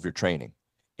level of your training.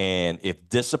 And if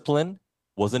discipline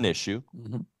was an issue,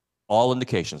 all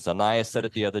indications. Anaya said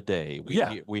it the other day.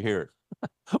 We hear it.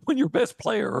 When your best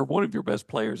player or one of your best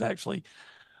players actually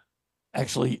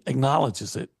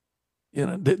acknowledges it,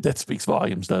 that speaks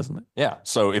volumes, doesn't it? Yeah.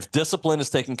 So if discipline is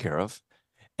taken care of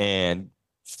and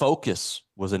focus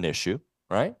was an issue,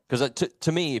 right? Because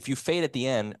to me, if you fade at the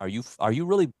end, are you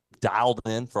really dialed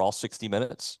in for all 60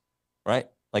 minutes, right?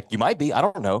 Like, you might be. I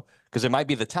don't know, because it might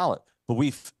be the talent. But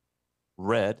we've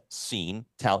read, seen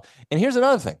talent. And here's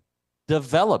another thing.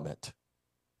 Development.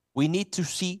 We need to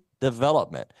see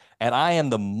development. And I am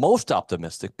the most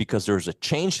optimistic because there's a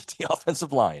change at the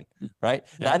offensive line, right?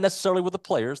 Yeah. Not necessarily with the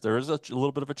players. There is a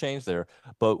little bit of a change there,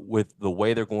 but with the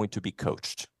way they're going to be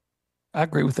coached. I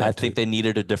agree with that. I think they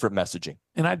needed a different messaging.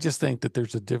 And I just think that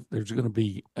there's going to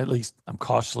be, at least I'm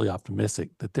cautiously optimistic,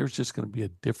 that there's just going to be a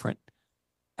different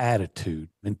attitude,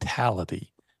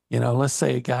 mentality. Let's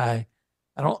say a guy,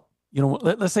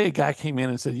 let's say a guy came in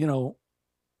and said,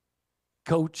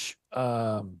 Coach,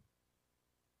 I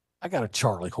got a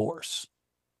Charlie horse,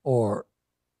 and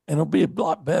it'll be a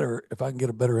lot better if I can get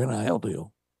a better NIL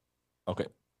deal. Okay.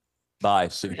 Bye.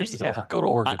 So go to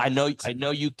Oregon. I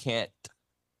know you can't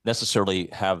necessarily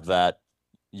have that.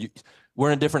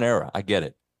 We're in a different era. I get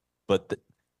it. But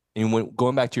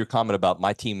going back to your comment about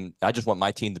my team, I just want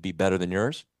my team to be better than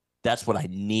yours. That's what I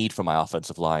need from my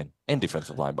offensive line and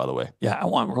defensive line, by the way. Yeah, I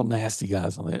want real nasty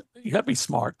guys on it. You got to be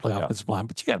smart, play offensive line,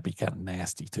 but you got to be kind of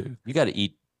nasty too. You got to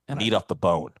eat meat off the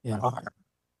bone. Yeah.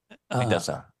 Make that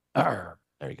sound. There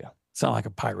you go. Sound like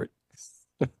a pirate.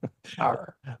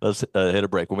 Let's hit a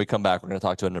break. When we come back, we're going to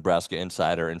talk to a Nebraska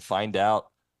insider and find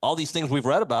out all these things we've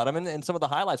read about him and some of the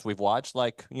highlights we've watched.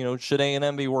 Like, should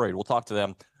A&M be worried? We'll talk to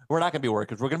them. We're not going to be worried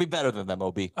because we're going to be better than them,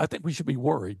 OB. I think we should be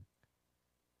worried.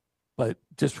 But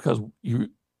just because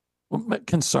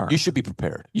concerned. You should be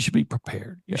prepared. You should be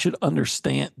prepared. You should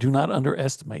understand. Do not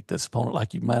underestimate this opponent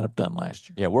like you might have done last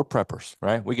year. Yeah, we're preppers,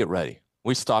 right? We get ready.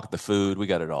 We stock the food. We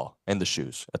got it all. And the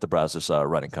shoes at the Brazos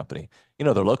Running Company.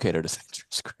 They're located at Century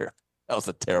Square. That was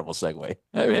a terrible segue.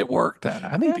 It worked.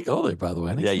 I need to go there, by the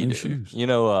way. I need You some new do. shoes. You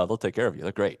know, they'll take care of you.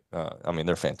 They're great. I mean,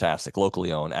 they're fantastic.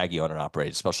 Locally owned, Aggie owned and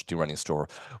operated specialty running store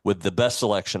with the best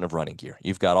selection of running gear.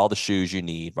 You've got all the shoes you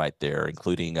need right there,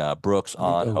 including Brooks,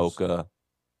 On, Hoka.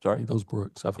 Sorry? Those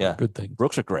Brooks. I've heard good things.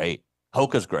 Brooks are great.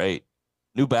 Hoka's great.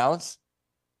 New Balance.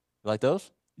 You like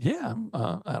those? Yeah.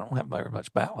 I don't have very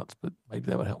much balance, but maybe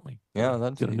that would help me. Yeah,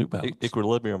 that's get a New Balance.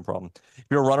 Equilibrium problem. If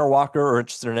you're a runner, walker, or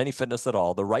interested in any fitness at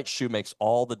all, the right shoe makes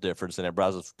all the difference. And at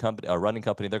Brazos company, a running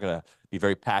company, they're going to be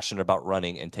very passionate about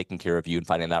running and taking care of you and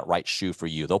finding that right shoe for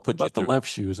you. They'll put you through. The left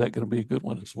shoe, is that going to be a good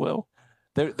one as well?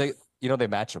 They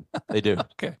match them. They do.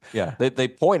 Okay. Yeah, they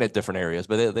point at different areas,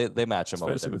 but they match them.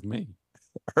 Especially with me.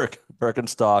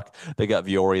 Birkenstock. They got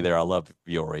Viore there. I love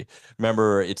Viore.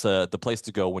 Remember, it's the place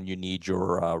to go when you need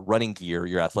your running gear,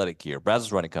 your athletic gear.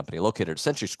 Brazos Running Company, located at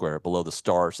Century Square below the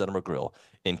Star Cinema Grill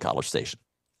in College Station.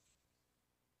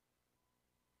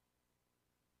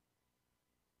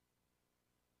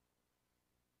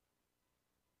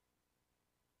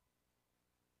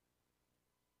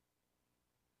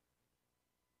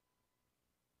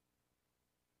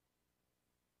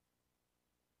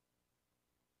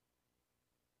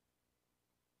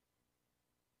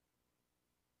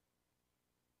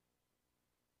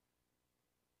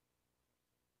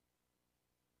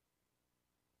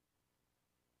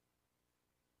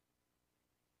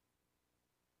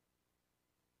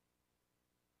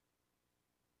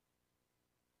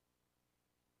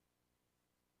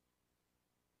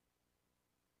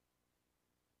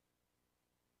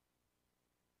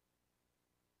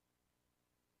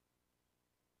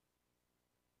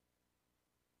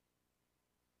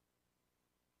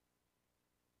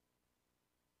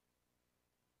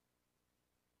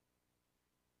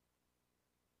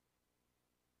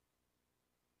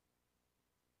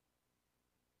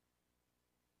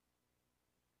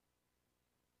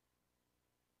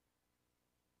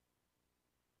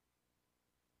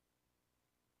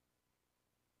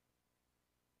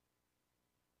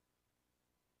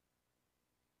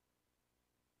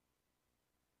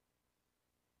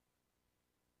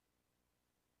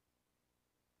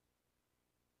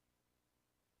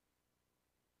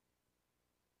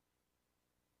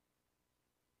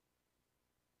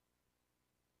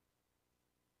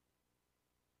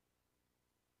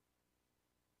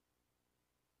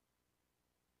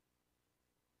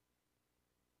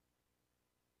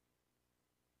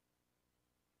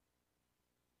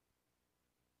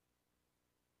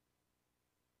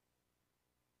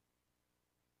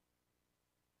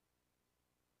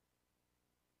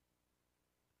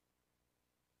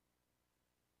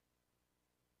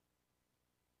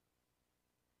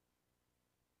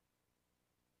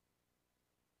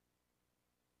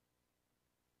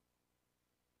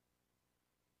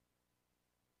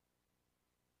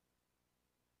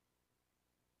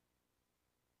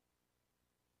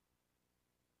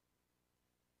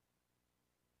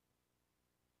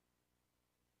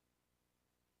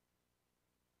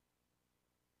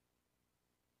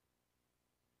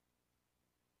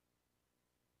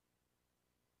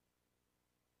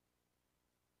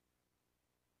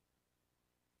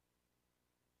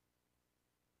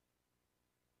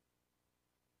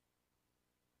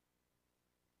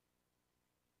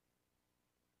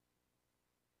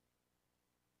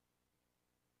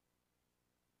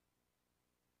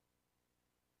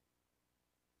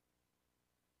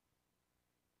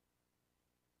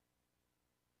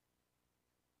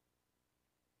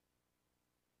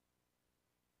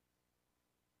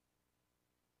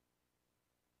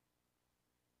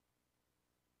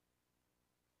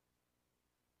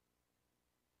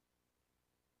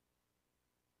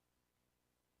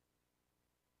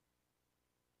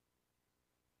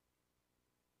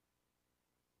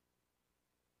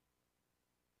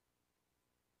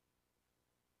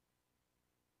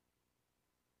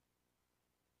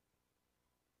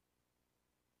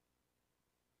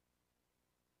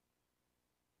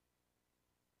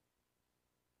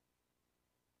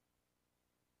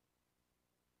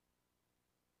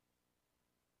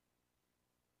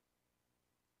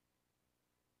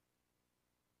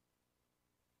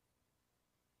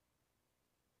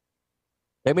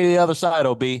 Take me to the other side,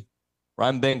 OB.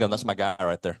 Ryan Bingham, that's my guy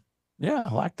right there. Yeah,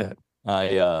 I like that.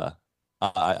 I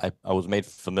was made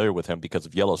familiar with him because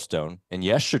of Yellowstone. And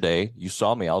yesterday, you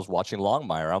saw me. I was watching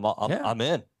Longmire. I'm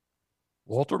in.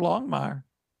 Walter Longmire,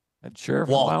 and Sheriff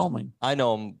of Wyoming. I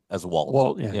know him as Walt.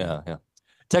 Walt, yeah.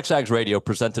 TexAgs Radio,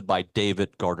 presented by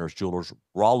David Gardner's Jewelers,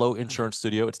 Rollo Insurance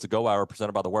Studio. It's the Go Hour,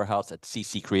 presented by the Warehouse at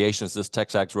CC Creations. This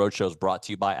TexAgs Roadshow is brought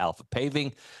to you by Alpha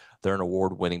Paving. They're an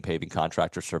award-winning paving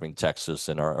contractor serving Texas,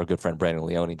 and our good friend Brandon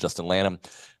Leone, Justin Lanham,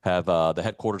 have the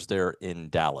headquarters there in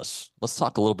Dallas. Let's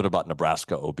talk a little bit about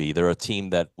Nebraska, OB. They're a team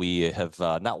that we have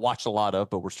not watched a lot of,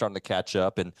 but we're starting to catch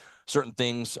up, and certain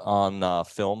things on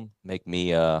film make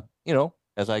me,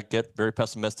 as I get very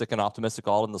pessimistic and optimistic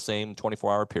all in the same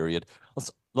 24-hour period.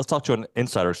 Let's talk to an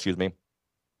insider,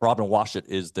 Robin Washut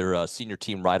is their senior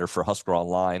team writer for Husker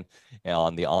Online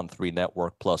on the On3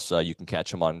 network. Plus, you can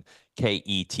catch him on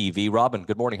KETV. Robin,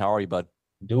 good morning. How are you, bud?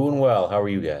 Doing well. How are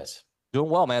you guys?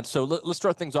 Doing well, man. So let's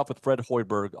start things off with Fred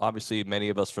Hoiberg. Obviously, many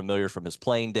of us familiar from his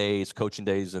playing days, coaching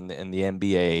days in the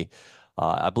NBA.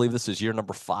 I believe this is year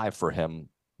number 5 for him.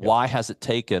 Yep. Why has it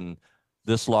taken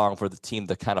this long for the team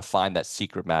to kind of find that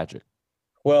secret magic?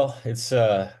 Well, it's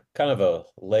kind of a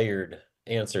layered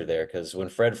answer there, because when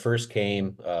Fred first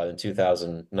came in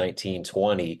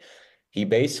 2019-20, he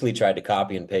basically tried to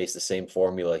copy and paste the same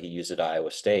formula he used at Iowa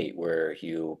State, where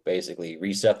you basically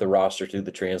reset the roster through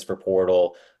the transfer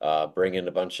portal, bring in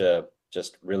a bunch of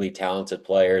just really talented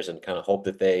players and kind of hope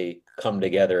that they come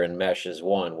together and mesh as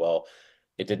one. Well,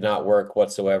 it did not work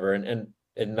whatsoever. And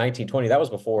in 1920, that was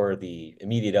before the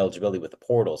immediate eligibility with the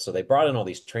portal. So they brought in all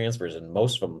these transfers, and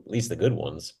most of them, at least the good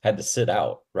ones, had to sit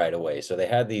out right away. So they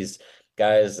had these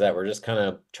guys that were just kind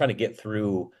of trying to get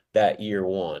through that year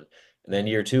one. And then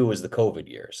year 2 was the COVID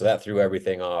year. So that threw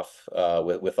everything off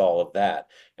with all of that.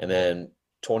 And then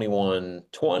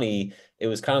 21-20, it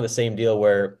was kind of the same deal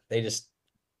where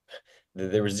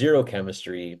there was zero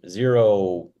chemistry,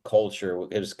 zero culture.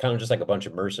 It was kind of just like a bunch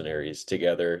of mercenaries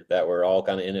together that were all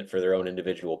kind of in it for their own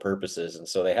individual purposes. And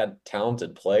so they had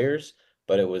talented players,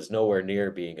 but it was nowhere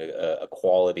near being a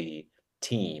quality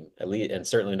team, at least, and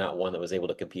certainly not one that was able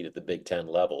to compete at the Big Ten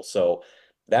level. So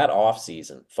that off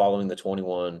season, following the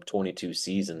 21-22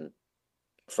 season,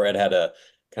 Fred had a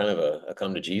kind of a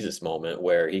come to Jesus moment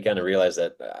where he kind of realized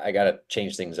that I got to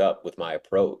change things up with my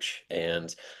approach.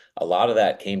 And a lot of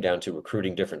that came down to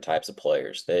recruiting different types of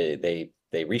players. They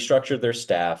restructured their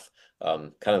staff.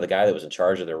 Kind of the guy that was in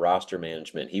charge of their roster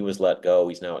management, he was let go.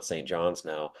 He's now at St. John's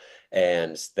now.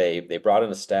 And they brought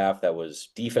in a staff that was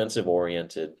defensive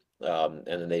oriented. And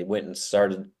then they went and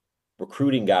started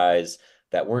recruiting guys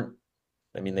that weren't,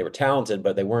 they were talented,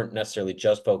 but they weren't necessarily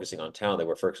just focusing on talent. They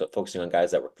were focusing on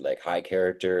guys that were like high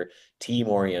character,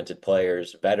 team-oriented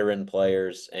players, veteran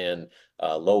players, and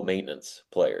low maintenance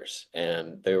players.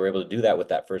 And they were able to do that with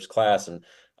that first class. And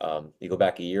you go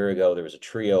back a year ago, there was a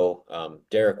trio,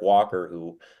 Derek Walker,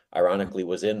 who ironically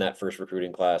was in that first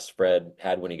recruiting class Fred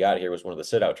had when he got here, was one of the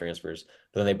sit-out transfers.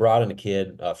 But then they brought in a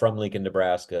kid from Lincoln,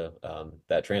 Nebraska,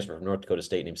 that transfer from North Dakota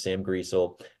State named Sam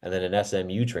Griesel, and then an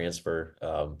SMU transfer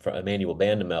from Emmanuel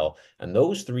Bandamel. And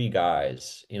those 3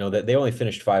 guys, they only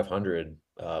finished 500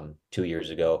 2 years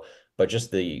ago, but just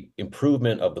the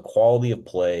improvement of the quality of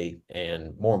play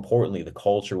and, more importantly, the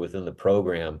culture within the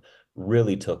program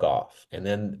really took off. And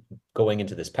then going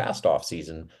into this past off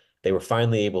season, they were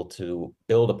finally able to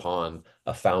build upon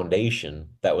a foundation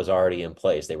that was already in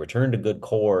place. They returned a good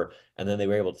core, and then they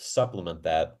were able to supplement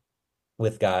that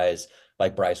with guys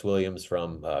like Bryce Williams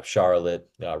from Charlotte,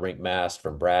 Rink Mast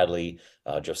from Bradley,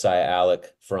 Josiah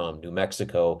Alec from New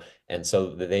Mexico. And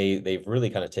so they've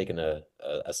really kind of taken a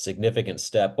significant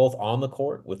step, both on the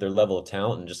court with their level of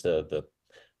talent and just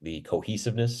the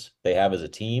cohesiveness they have as a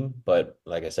team. But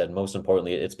like I said, most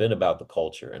importantly, it's been about the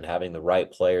culture and having the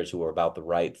right players who are about the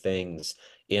right things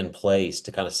in place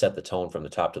to kind of set the tone from the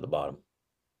top to the bottom.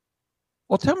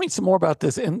 Well, tell me some more about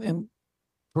this, and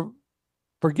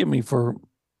forgive me for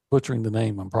butchering the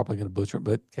name. I'm probably going to butcher it,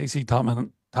 but Casey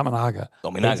Tominaga.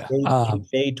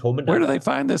 Where do they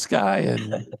find this guy,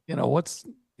 and what's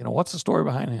the story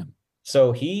behind him?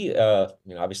 So he,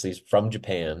 obviously he's from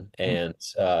Japan, and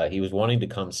he was wanting to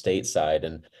come stateside.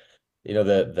 And,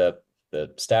 the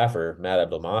staffer, Matt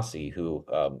Abdelmassi, who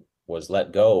was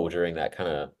let go during that kind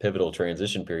of pivotal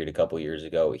transition period a couple years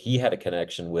ago, he had a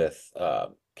connection with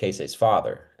Casey's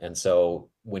father. And so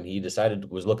when he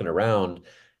was looking around,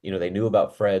 they knew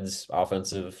about Fred's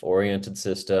offensive-oriented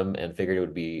system and figured it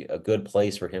would be a good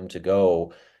place for him to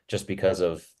go just because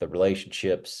of the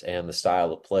relationships and the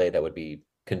style of play that would be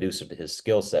conducive to his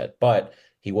skill set. But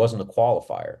he wasn't a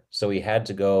qualifier, so he had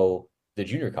to go the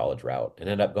junior college route and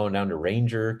ended up going down to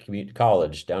Ranger Community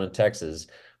College down in Texas,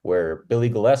 where Billy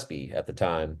Gillespie at the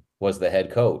time was the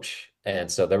head coach. And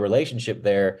so the relationship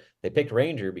there, they picked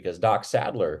Ranger because Doc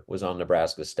Sadler was on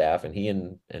Nebraska's staff, and he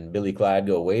and Billy Clyde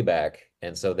go way back.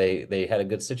 And so they had a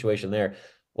good situation there.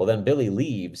 Well, then Billy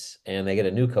leaves and they get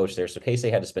a new coach there. So Casey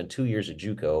had to spend 2 years at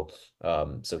JUCO.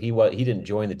 So he didn't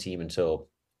join the team until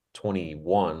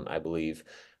 21, I believe.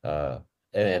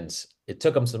 And it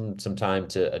took him some time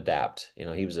to adapt.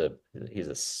 He's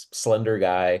a slender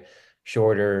guy,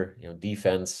 shorter,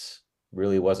 defense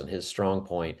really wasn't his strong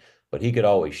point, but he could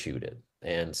always shoot it.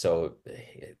 And so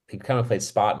he kind of played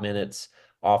spot minutes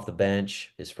off the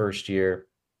bench his first year.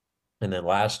 And then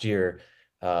last year,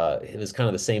 it was kind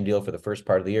of the same deal for the first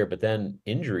part of the year, but then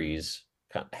injuries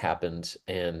happened,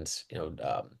 and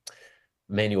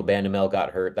Manuel Bandamel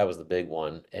got hurt. That was the big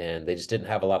one, and they just didn't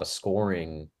have a lot of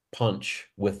scoring punch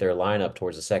with their lineup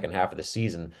towards the second half of the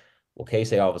season. Well,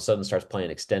 Casey all of a sudden starts playing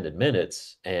extended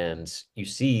minutes, and you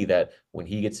see that when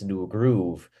he gets into a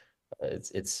groove,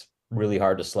 it's really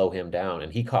hard to slow him down.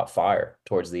 And he caught fire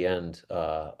towards the end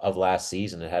of last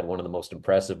season. It had one of the most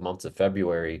impressive months of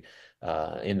February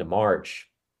into March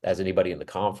as anybody in the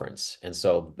conference. And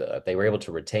so they were able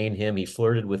to retain him. He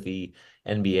flirted with the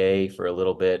NBA for a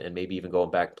little bit, and maybe even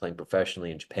going back and playing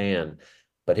professionally in Japan.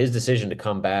 But his decision to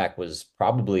come back was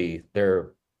probably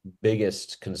their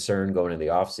biggest concern going into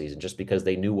the offseason, just because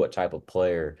they knew what type of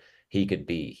player he could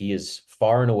be. He is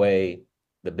far and away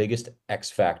the biggest X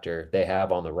factor they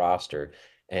have on the roster.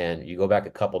 And you go back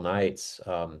a couple nights,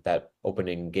 that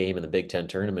opening game in the Big Ten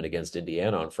tournament against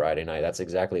Indiana on Friday night, that's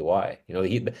exactly why.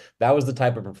 That was the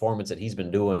type of performance that he's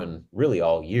been doing really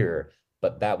all year,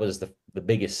 but that was the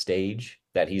biggest stage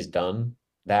that he's done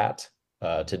that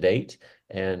to date.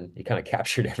 And he kind of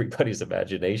captured everybody's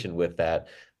imagination with that,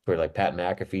 where like Pat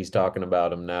McAfee's talking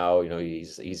about him now.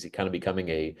 He's kind of becoming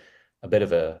a bit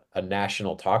of a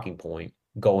national talking point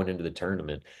going into the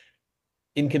tournament.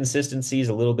 Inconsistency is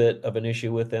a little bit of an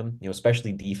issue with him,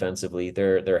 especially defensively.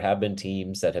 There have been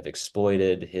teams that have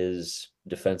exploited his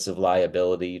defensive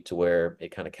liability to where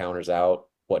it kind of counters out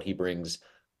what he brings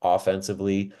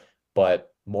offensively.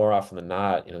 But more often than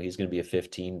not, he's going to be a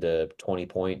 15 to 20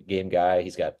 point game guy.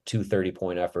 He's got 2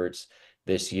 30-point efforts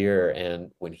this year.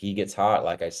 And when he gets hot,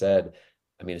 like I said,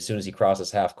 as soon as he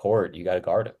crosses half court, you got to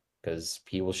guard him, because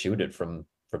he will shoot it from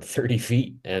 30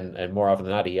 feet. And more often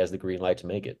than not, he has the green light to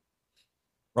make it.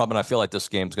 Robin, I feel like this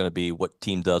game's going to be what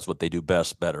team does what they do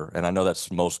best better. And I know that's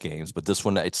most games, but this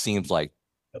one, it seems like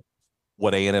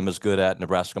what A&M is good at,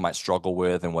 Nebraska might struggle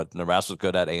with, and what Nebraska's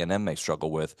good at, A&M may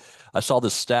struggle with. I saw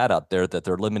this stat out there that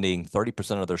they're limiting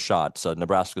 30% of their shots,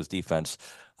 Nebraska's defense,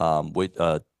 by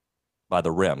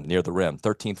the rim, near the rim,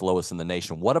 13th lowest in the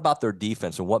nation. What about their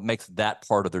defense, and what makes that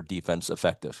part of their defense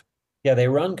effective? Yeah, they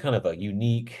run kind of a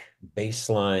unique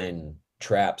baseline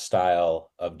trap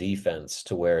style of defense,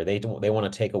 to where they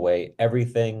want to take away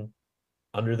everything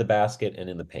under the basket and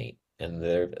in the paint. And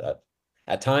they're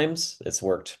at times it's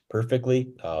worked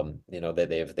perfectly.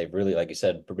 They've really, like you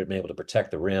said, been able to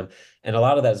protect the rim, and a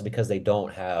lot of that is because they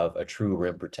don't have a true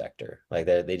rim protector. Like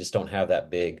they just don't have that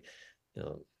big,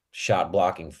 shot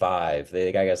blocking five.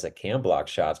 They got guys that can block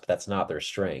shots, but that's not their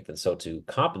strength. And so to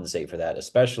compensate for that,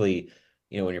 especially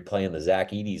when you're playing the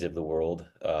Zach Edey's of the world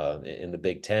in the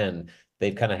Big Ten,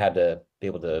 they've kind of had to be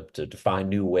able to find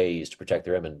new ways to protect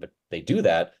their rim. But they do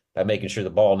that by making sure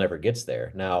the ball never gets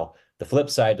there. Now, the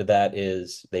flip side to that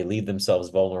is they leave themselves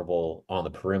vulnerable on the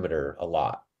perimeter a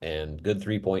lot. And good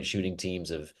 3-point shooting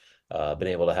teams have been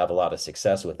able to have a lot of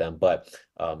success with them. But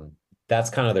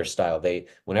that's kind of their style.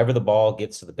 Whenever the ball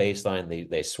gets to the baseline,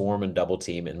 they swarm and double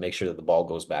team and make sure that the ball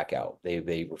goes back out.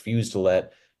 They refuse to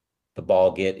let the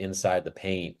ball get inside the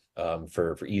paint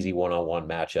for easy one-on-one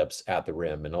matchups at the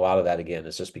rim. And a lot of that, again,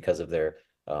 is just because of their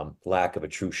lack of a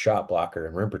true shot blocker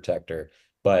and rim protector.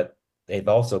 But they've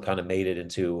also kind of made it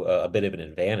into a bit of an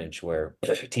advantage where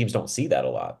teams don't see that a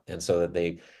lot. And so that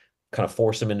they kind of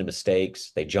force them into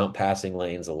mistakes. They jump passing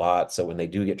lanes a lot. So when they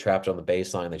do get trapped on the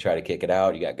baseline, they try to kick it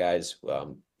out. You got guys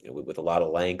with a lot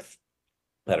of length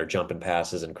that are jumping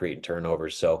passes and creating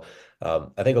turnovers. So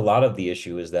I think a lot of the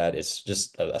issue is that it's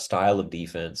just a style of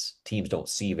defense teams don't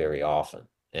see very often.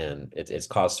 And it's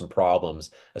caused some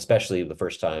problems, especially the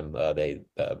first time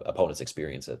opponents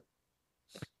experience it.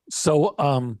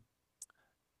 So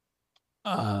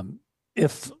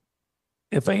if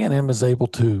A&M is able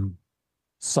to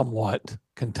somewhat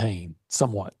contain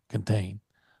what do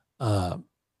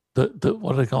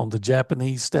they call them, the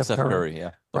Japanese Steph Curry?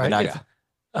 Yeah, right.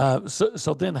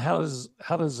 So then how does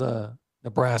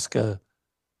Nebraska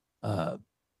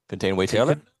contain Wade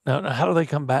Taylor? No, how do they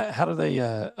come back? How do they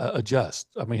adjust?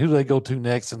 Who do they go to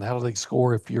next, and how do they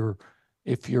score if you're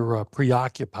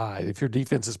preoccupied? If your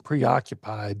defense is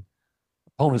preoccupied,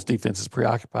 opponent's defense is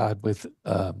preoccupied with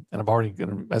and I'm already going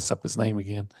to mess up his name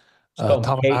again.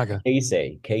 Tamanaga.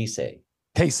 Casey.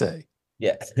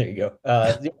 Yeah, there you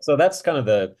go. So that's kind of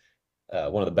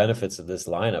one of the benefits of this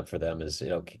lineup for them is,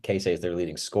 Casey is their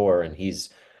leading scorer, and he's,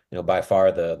 by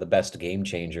far the best game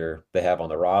changer they have on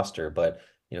the roster. But,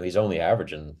 he's only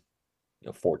averaging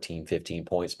 14, 15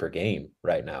 points per game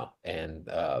right now. And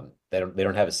they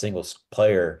don't have a single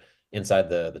player inside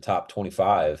the top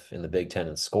 25 in the Big Ten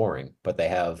in scoring, but they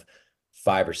have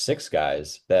 5 or 6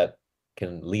 guys that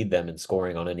can lead them in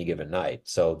scoring on any given night.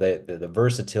 So the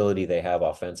versatility they have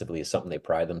offensively is something they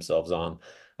pride themselves on.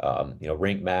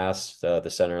 Rink Mass, the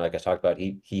center, like I talked about,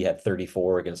 he had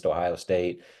 34 against Ohio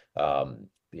State.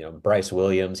 Bryce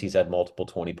Williams, he's had multiple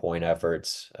 20-point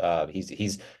efforts.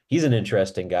 He's an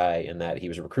interesting guy in that he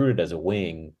was recruited as a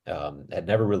wing, had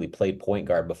never really played point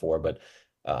guard before, but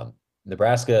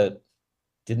Nebraska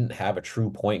didn't have a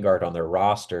true point guard on their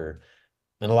roster.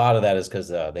 And a lot of that is because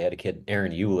they had a kid,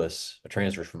 Aaron Eulis, a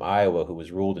transfer from Iowa, who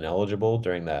was ruled ineligible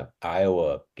during that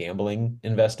Iowa gambling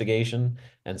investigation.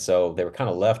 And so they were kind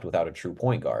of left without a true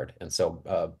point guard. And so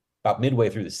about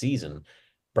midway through the season,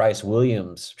 Bryce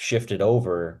Williams shifted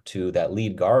over to that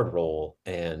lead guard role,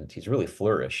 and he's really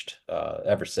flourished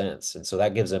ever since. And so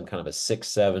that gives them kind of a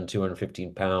 6'7",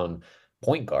 215-pound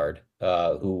point guard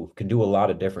who can do a lot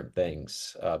of different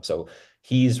things. So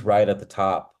he's right at the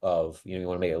top of, you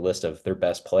want to make a list of their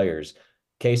best players.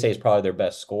 Casey is probably their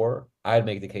best scorer. I'd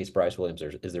make the case Bryce Williams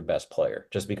is their best player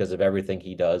just because of everything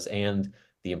he does and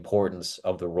the importance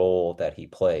of the role that he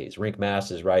plays. Rink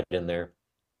Mass is right in there,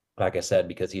 like I said,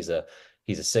 because he's a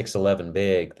 6'11"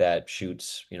 big that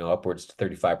shoots, upwards to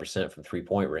 35% from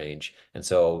 3-point range. And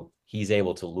so he's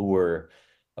able to lure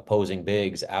opposing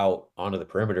bigs out onto the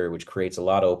perimeter, which creates a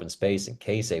lot of open space. And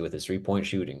Casey, with his 3-point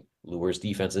shooting, lures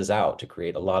defenses out to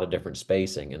create a lot of different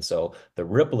spacing. And so the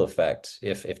ripple effect,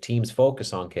 if teams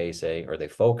focus on Casey or they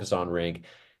focus on Rink,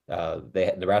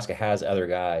 Nebraska has other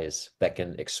guys that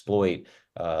can exploit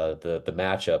the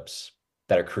matchups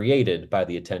that are created by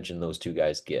the attention those two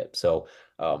guys get. So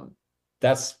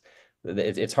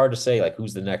it's hard to say like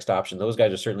who's the next option. Those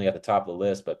guys are certainly at the top of the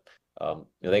list, but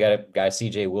they got a guy,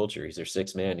 CJ Wilcher. He's their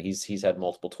 6th man. He's had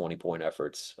multiple 20-point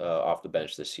efforts off the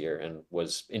bench this year and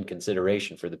was in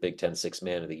consideration for the Big Ten 6th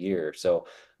man of the year. So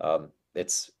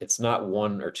it's not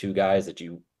 1 or 2 guys that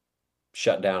you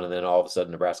shut down and then all of a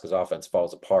sudden Nebraska's offense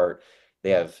falls apart.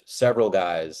 They have several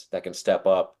guys that can step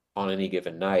up on any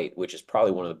given night, which is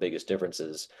probably one of the biggest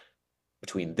differences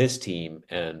between this team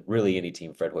and really any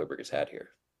team Fred Hoiberg has had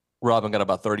here. Robin, got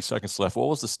about 30 seconds left. What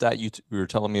was the stat you were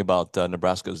telling me about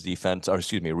Nebraska's defense, or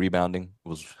excuse me, rebounding?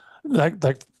 Was I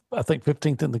think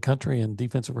 15th in the country in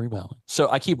defensive rebounding. So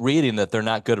I keep reading that they're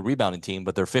not good at rebounding team,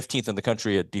 but they're 15th in the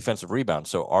country at defensive rebound.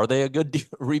 So are they a good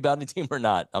rebounding team or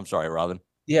not? I'm sorry, Robin.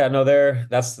 Yeah, no,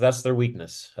 that's their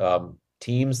weakness.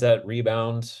 Teams that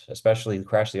rebound, especially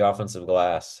crash the offensive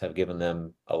glass, have given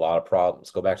them a lot of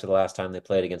problems. Go back to the last time they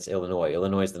played against Illinois.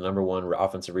 Illinois is the #1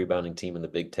 offensive rebounding team in the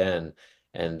Big Ten,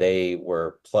 and they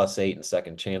were +8 in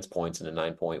second chance points in a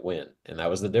 9-point win. And that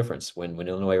was the difference. When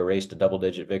Illinois erased a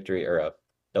double-digit victory or a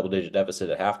double-digit deficit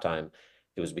at halftime,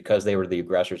 it was because they were the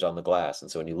aggressors on the glass.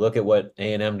 And so when you look at what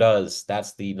A&M does,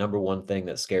 that's the #1 thing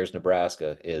that scares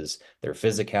Nebraska is their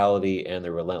physicality and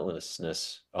their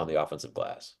relentlessness on the offensive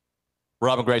glass.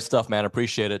 Robin, great stuff, man.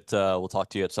 Appreciate it. We'll talk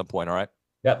to you at some point, all right?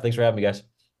 Yeah, thanks for having me, guys.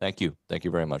 Thank you. Thank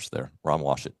you very much there. Robin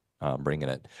Washut, bringing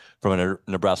it from a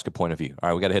Nebraska point of view. All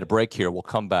right, we got to hit a break here. We'll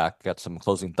come back. Got some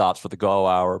closing thoughts for the Go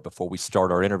Hour before we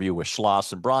start our interview with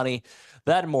Schloss and Bronny.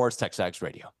 That and more is TexAgs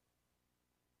Radio.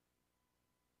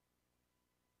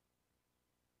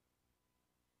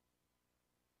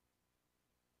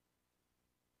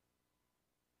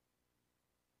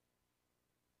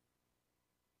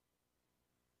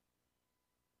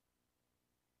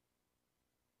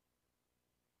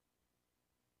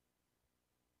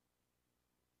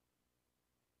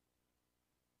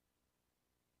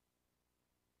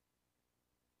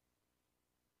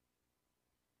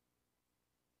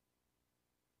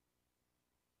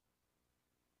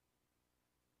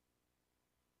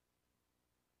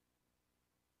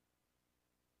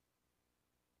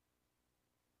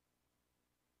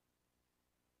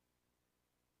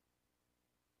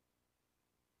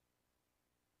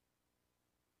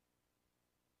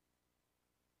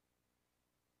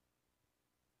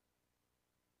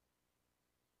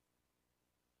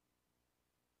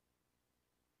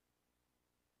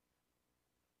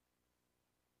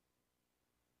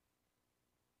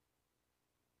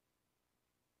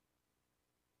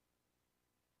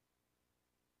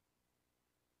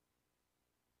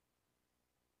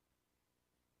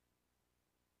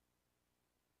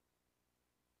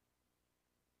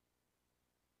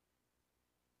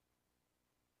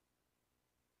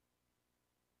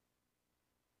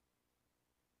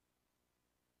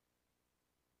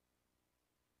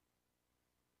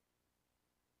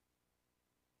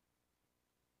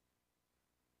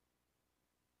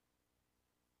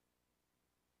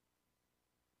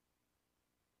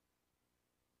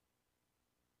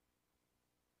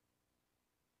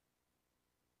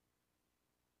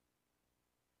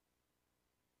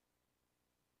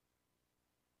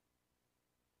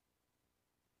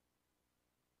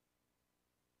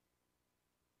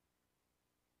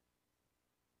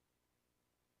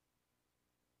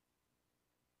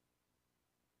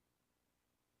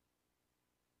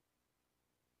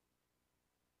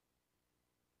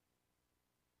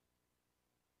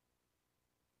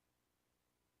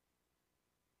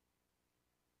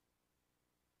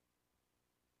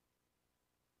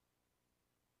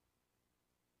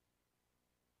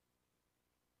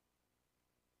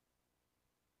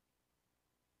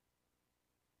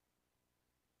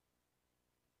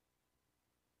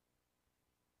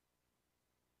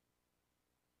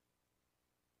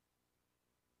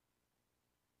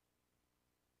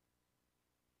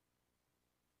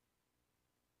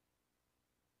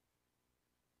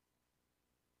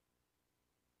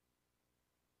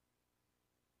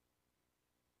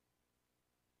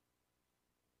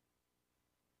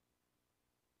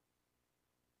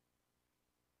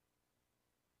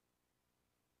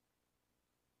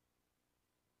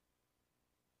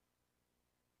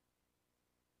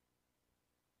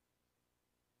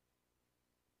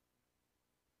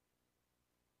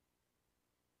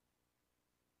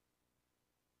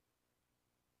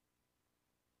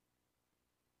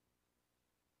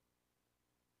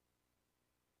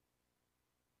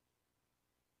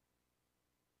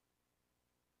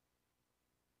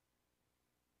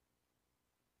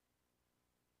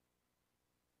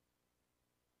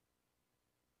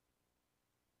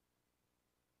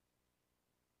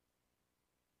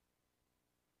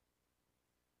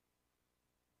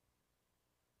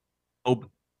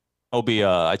 Obi,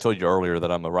 I told you earlier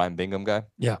that I'm a Ryan Bingham guy.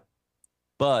 Yeah.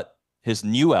 But his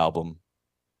new album,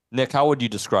 Nick, how would you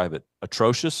describe it?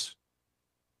 Atrocious?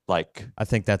 Like, I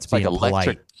think that's it's like being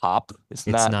electric polite. pop. It's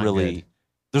not really. good.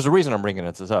 There's a reason I'm bringing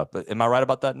this up. But am I right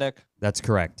about that, Nick? That's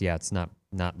correct. Yeah, it's not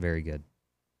very good.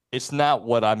 It's not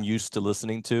what I'm used to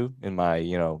listening to in my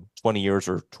 20 years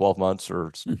or 12 months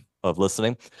of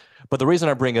listening. But the reason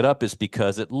I bring it up is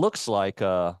because it looks like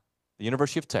the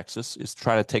University of Texas is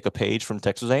trying to take a page from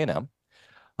Texas A&M.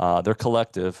 Their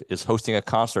collective is hosting a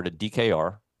concert at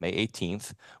DKR May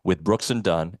 18th with Brooks and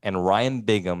Dunn and Ryan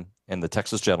Bingham and the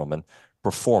Texas Gentlemen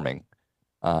performing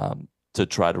to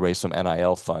try to raise some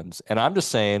NIL funds. And I'm just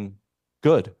saying,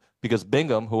 good, because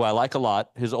Bingham, who I like a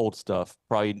lot, his old stuff,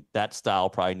 probably that style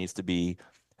probably needs to be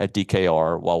at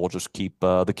DKR while we'll just keep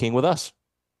the king with us.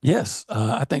 Yes,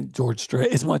 I think George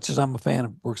Strait, as much as I'm a fan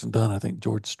of Brooks and Dunn, I think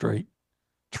George Strait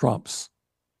trumps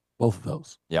both of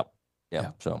those. Yep.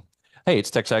 Yeah. So, hey, it's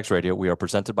TexAgs Radio. We are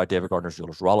presented by David Gardner's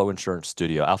Jewelers, Rollo Insurance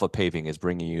Studio. Alpha Paving is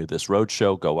bringing you this road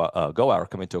show, Go Hour,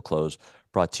 coming to a close,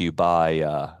 brought to you by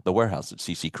The Warehouse at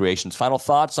CC Creations. Final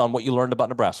thoughts on what you learned about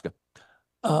Nebraska?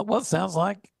 Well, it sounds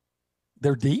like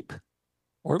they're deep,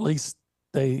 or at least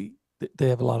they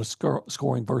have a lot of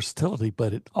scoring versatility,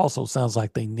 but it also sounds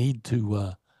like they need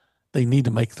to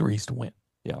make threes to win.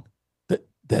 Yeah.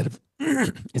 That if,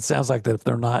 it sounds like that if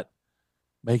they're not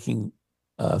making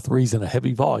threes in a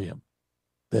heavy volume,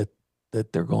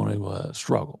 that they're going to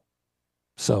struggle.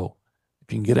 So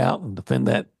if you can get out and defend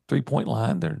that 3-point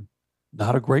line, they're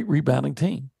not a great rebounding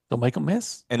team. They'll make them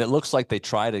miss. And it looks like they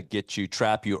try to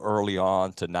trap you early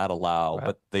on to not allow,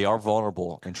 but they are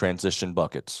vulnerable in transition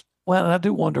buckets. Well, and I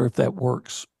do wonder if that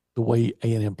works the way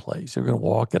A&M plays. They're going to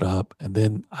walk it up and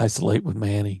then isolate with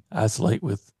Manny, isolate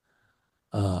with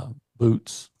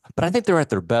Boots. But I think they're at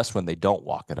their best when they don't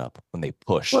walk it up, when they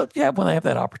push. Well, yeah, when they have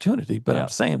that opportunity. But I'm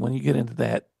saying when you get into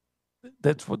that,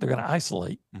 that's what they're going to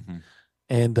isolate. Mm-hmm.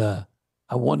 And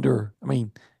I wonder, I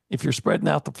mean, if you're spreading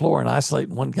out the floor and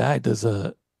isolating one guy, does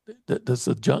the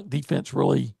junk defense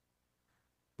really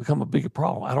become a bigger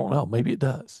problem? I don't know. Maybe it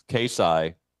does.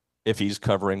 KSI, if he's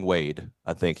covering Wade,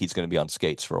 I think he's going to be on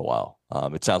skates for a while.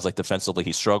 It sounds like defensively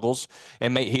he struggles,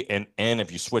 and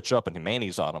if you switch up and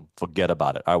Manny's on him, forget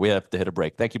about it. All right, we have to hit a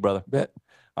break. Thank you, brother. Bet.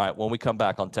 All right, when we come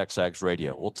back on TexAgs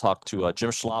Radio, we'll talk to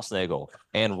Jim Schlossnagle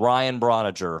and Ryan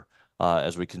Broniger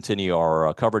as we continue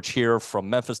our coverage here from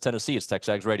Memphis, Tennessee. It's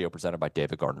TexAgs Radio presented by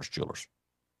David Gardner's Jewelers.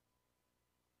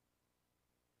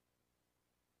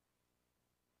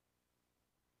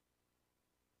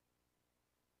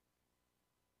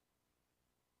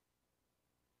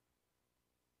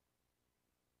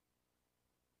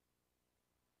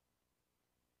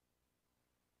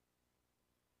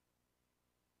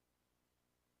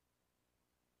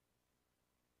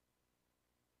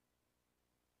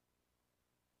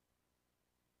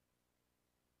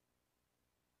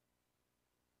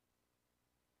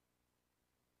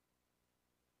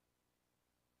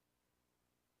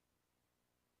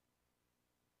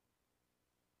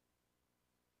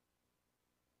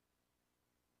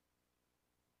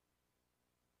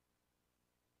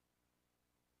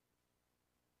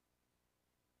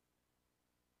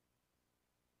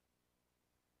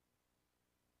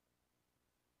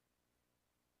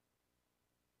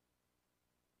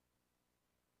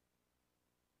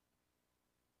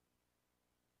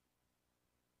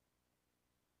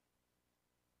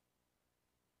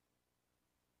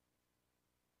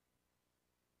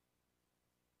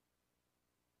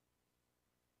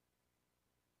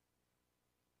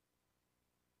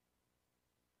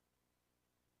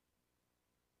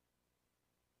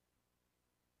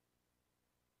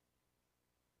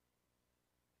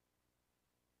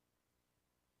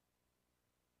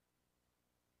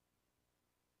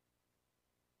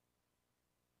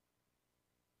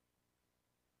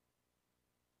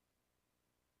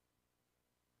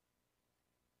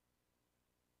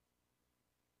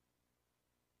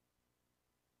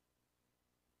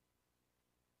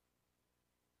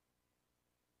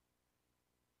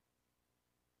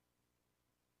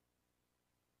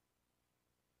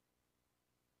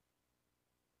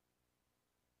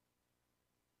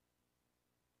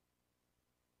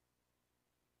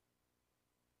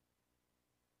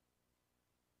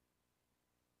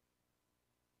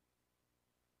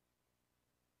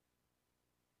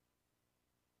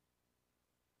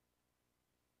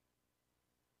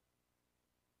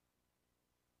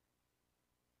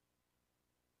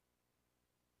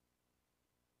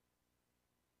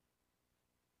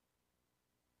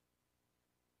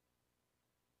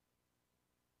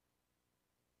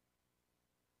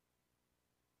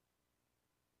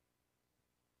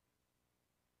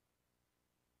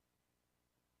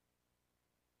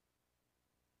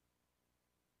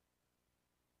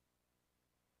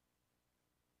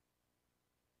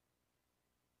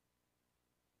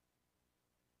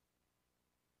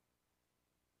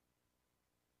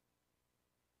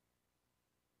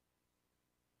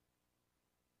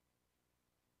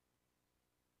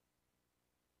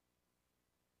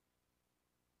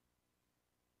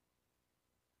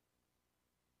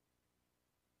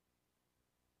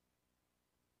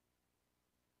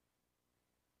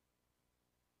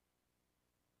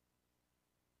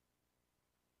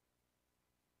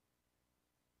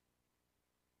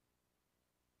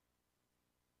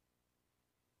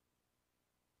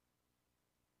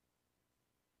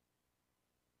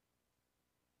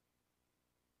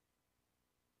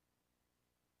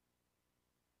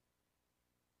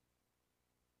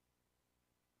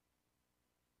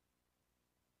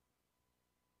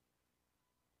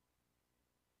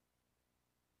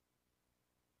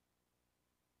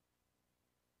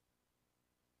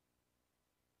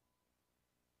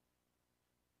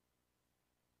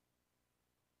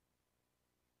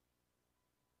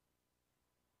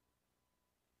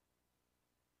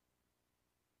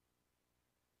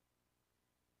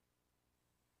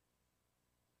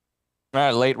 All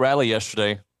right, late rally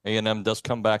yesterday. A&M does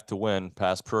come back to win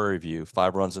past Prairie View.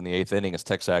 5 runs in the 8th inning as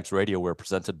TexAgs Radio. We're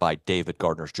presented by David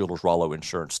Gardner's Jewelers Rollo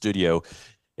Insurance Studio.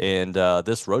 And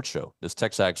this roadshow, this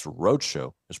TexAgs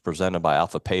Roadshow, is presented by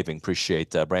Alpha Paving.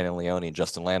 Appreciate Brandon Leone and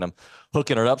Justin Lanham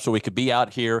hooking it up so we could be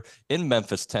out here in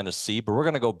Memphis, Tennessee. But we're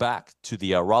going to go back to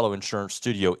the Rollo Insurance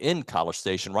Studio in College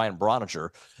Station. Ryan Broniger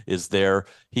is there.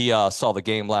 He saw the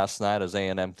game last night as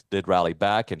A&M did rally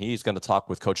back, and he's going to talk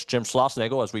with Coach Jim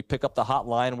Schlossnagle as we pick up the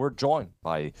hotline. We're joined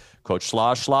by Coach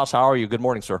Schloss. Schloss, how are you? Good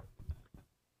morning, sir.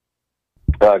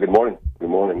 Good morning. Good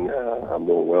morning. I'm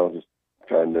doing well, just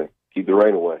trying to keep the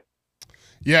rain away.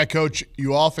 Yeah, Coach,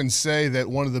 you often say that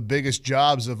one of the biggest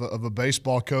jobs of a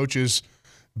baseball coach is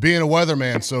being a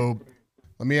weatherman. So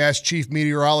let me ask Chief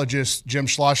Meteorologist Jim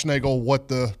Schlossnagle what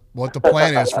the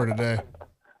plan is for today.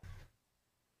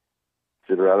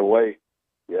 Sit around and wait.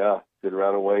 Yeah, sit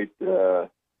around and wait.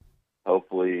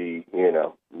 Hopefully,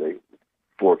 the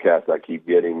forecast I keep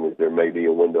getting is there may be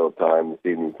a window of time this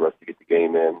evening for us to get the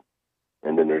game in,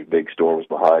 and then there's big storms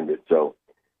behind it. So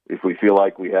if we feel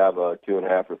like we have a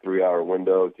 2.5 or 3 hour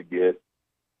window to get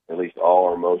at least all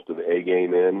or most of the A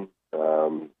game in,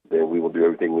 then we will do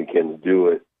everything we can to do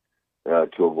it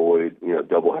to avoid,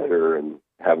 doubleheader and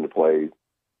having to play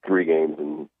 3 games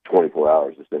in 24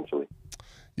 hours, essentially.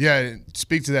 Yeah,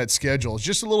 speak to that schedule. It's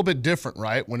just a little bit different,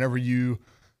 right? Whenever you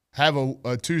have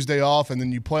a Tuesday off and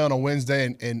then you play on a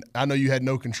Wednesday, and I know you had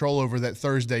no control over that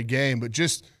Thursday game, but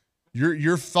just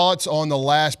your thoughts on the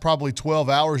last probably 12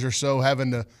 hours or so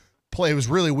having to play. It was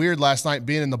really weird last night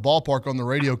being in the ballpark on the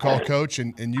radio call, Coach,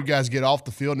 and you guys get off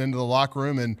the field and into the locker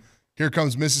room, and here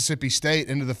comes Mississippi State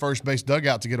into the first base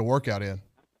dugout to get a workout in.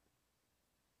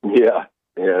 Yeah,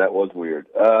 that was weird.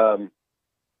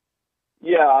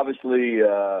 Yeah, obviously,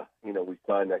 we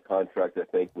signed that contract, I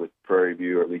think, with Prairie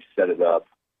View, or at least set it up.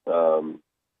 And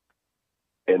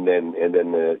then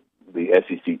the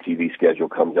SEC TV schedule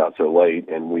comes out so late,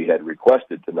 and we had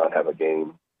requested to not have a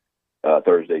game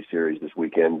Thursday series this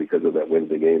weekend because of that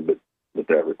Wednesday game, but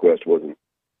that request wasn't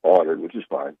honored, which is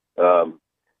fine.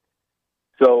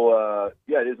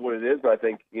 It is what it is. But I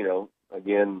think,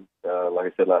 again, like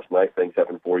I said last night, things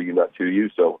happen for you, not to you.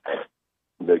 So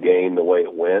the game, the way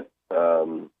it went,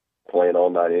 playing all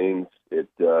 9 innings, it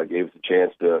gave us a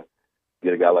chance to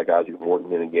get a guy like Isaac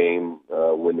Morton in a game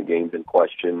when the game's in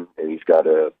question, and he's got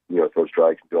to, throw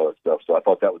strikes and do all that stuff. So I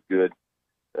thought that was good.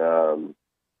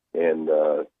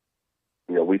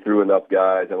 We threw enough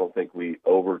guys. I don't think we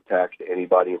overtaxed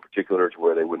anybody in particular to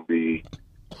where they wouldn't be.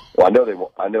 Well, I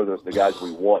know that the guys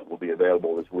we want will be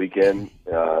available this weekend,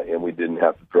 and we didn't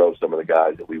have to throw some of the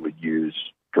guys that we would use,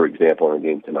 for example, in a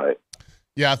game tonight.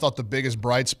 Yeah, I thought the biggest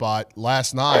bright spot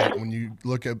last night, when you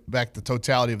look at back the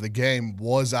totality of the game,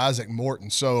 was Isaac Morton.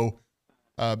 So,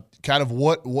 kind of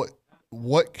what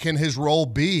can his role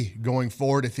be going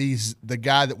forward if he's the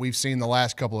guy that we've seen the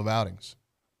last couple of outings?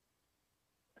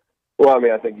 Well,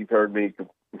 I think you've heard me,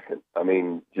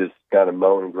 just kind of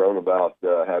moan and groan about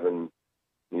having,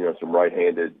 some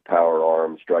right-handed power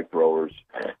arm strike throwers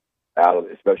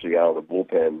especially out of the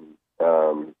bullpen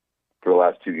for the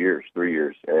last 3 years.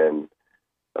 And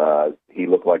he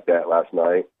looked like that last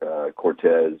night.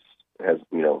 Cortez has,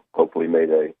 hopefully made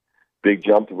a big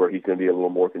jump to where he's going to be a little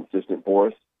more consistent for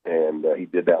us. And he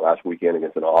did that last weekend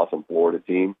against an awesome Florida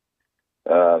team.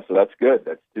 So that's good.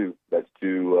 That's two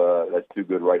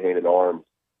good right-handed arms.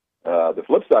 The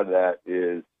flip side of that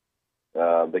is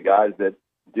the guys that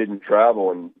didn't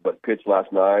travel but pitched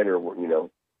last night, or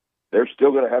they're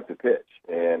still going to have to pitch,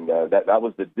 and that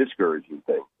was the discouraging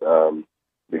thing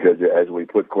because as we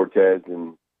put Cortez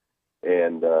and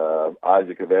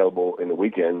Isaac available in the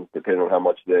weekend, depending on how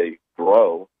much they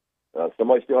throw,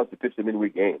 somebody still has to pitch the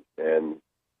midweek games, and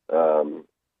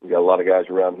we got a lot of guys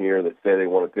around here that say they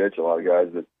want to pitch, a lot of guys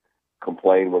that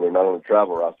complain when they're not on the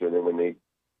travel roster, and then when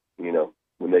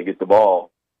they get the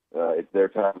ball, it's their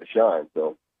time to shine.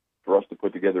 So for us to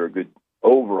put together a good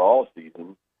overall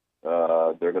season,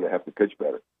 they're going to have to pitch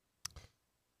better.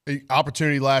 The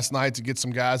opportunity last night to get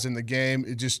some guys in the game.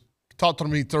 It just talked to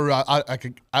me through. I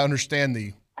understand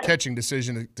the catching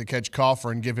decision to catch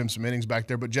Coffer and give him some innings back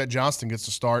there, but Jet Johnston gets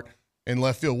to start in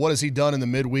left field. What has he done in the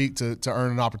midweek to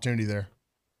earn an opportunity there?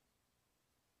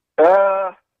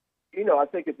 I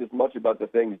think it's as much about the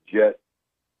things Jet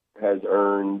has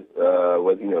earned.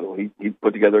 He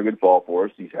put together a good fall for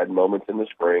us. He's had moments in the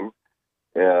spring.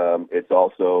 It's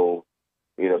also,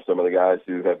 some of the guys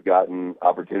who have gotten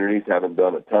opportunities haven't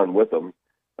done a ton with them.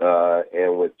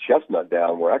 And with Chestnut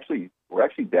down, we're actually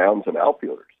down some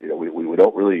outfielders. We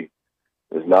don't really.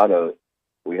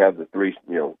 We have the 3,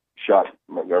 Schott,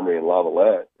 Montgomery, and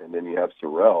Lavalette, and then you have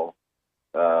Sorrell.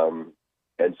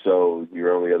 and so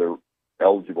your only other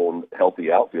eligible and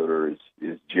healthy outfielder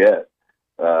is Jet.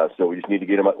 So we just need to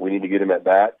get him. We need to get him at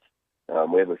bats.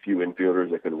 We have a few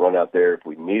infielders that could run out there if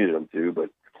we needed them to, but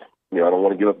I don't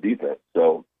want to give up defense.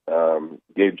 So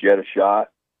gave Jet a shot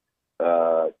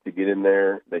to get in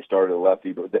there. They started a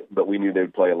lefty, but we knew they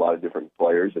would play a lot of different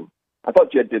players, and I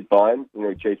thought Jet did fine.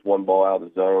 He chased one ball out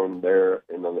of the zone there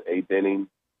in the 8th inning,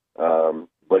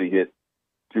 but he hit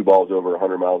 2 balls over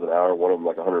 100 miles an hour. One of them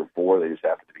like 104. They just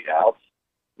happened to be outs.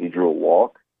 He drew a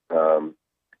walk, and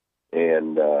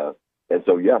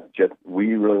so yeah, Jet.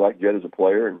 We really like Jet as a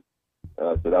player, and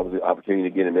so that was the opportunity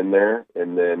to get him in there,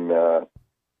 and then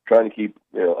trying to keep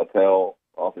Appel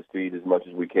off his feet as much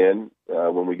as we can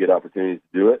when we get opportunities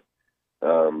to do it.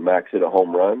 Max hit a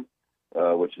home run,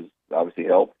 which has obviously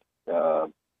helped,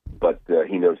 but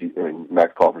he knows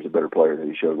Max Coffer's a better player than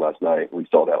he showed last night. We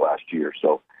saw that last year.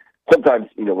 So sometimes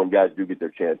when guys do get their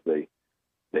chance, they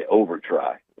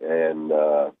over-try, and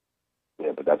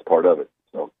but that's part of it.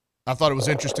 So I thought it was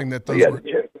interesting that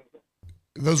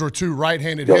those were 2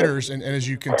 right-handed hitters, and as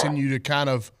you continue to kind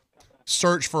of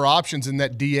search for options in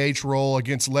that DH role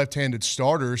against left-handed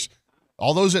starters,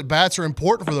 all those at-bats are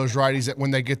important for those righties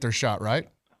when they get their shot, right?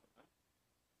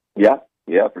 Yeah,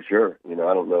 for sure. I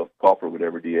don't know if Coffer would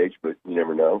ever DH, but you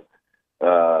never know.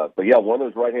 But yeah, one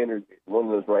of those right-handed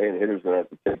hitters going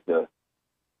to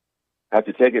have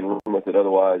to take it and run with it.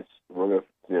 Otherwise, we're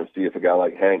going to see if a guy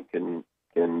like Hank can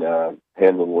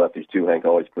handle the lefties too. Hank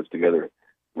always puts together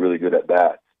really good at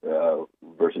bats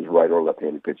versus right or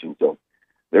left-handed pitching. So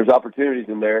there's opportunities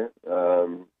in there.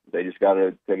 They just got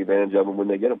to take advantage of them when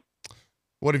they get them.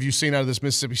 What have you seen out of this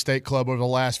Mississippi State club over the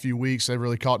last few weeks? They've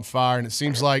really caught fire, and it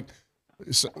seems like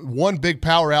one big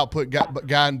power output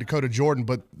guy in Dakota Jordan,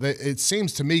 but it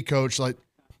seems to me, Coach, like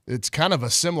it's kind of a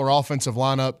similar offensive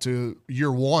lineup to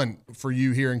year one for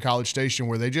you here in College Station,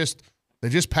 where they just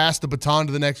pass the baton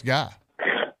to the next guy.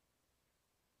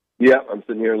 Yeah, I'm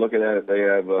sitting here looking at it.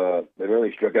 They've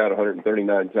only struck out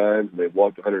 139 times. They've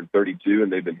walked 132,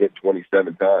 and they've been hit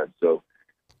 27 times. So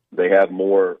they have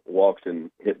more walks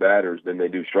and hit batters than they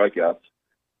do strikeouts.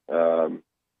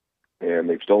 And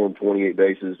they've stolen 28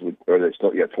 bases,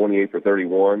 28 for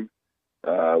 31,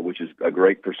 which is a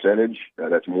great percentage.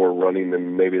 That's more running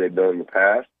than maybe they've done in the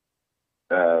past.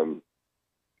 And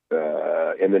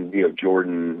then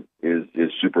Jordan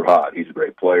is super hot. He's a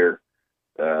great player.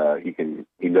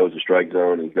 He knows the strike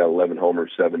zone. He's got 11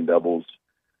 homers, 7 doubles.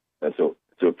 So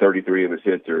 33 of his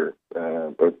hits or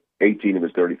 18 of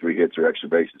his 33 hits are extra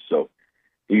bases. So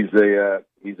he's a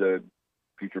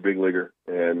future big leaguer,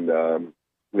 and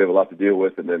we have a lot to deal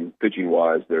with. And then pitching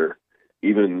wise, they're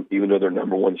even though their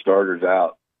number one starter's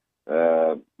out,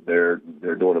 they're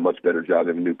doing a much better job.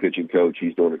 They have a new pitching coach.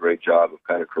 He's doing a great job of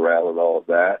kind of corralling all of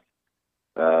that.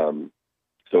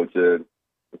 So it's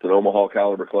an Omaha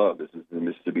caliber club. This is the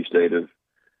Mississippi State of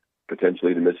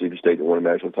potentially the Mississippi State that won a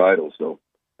national title. So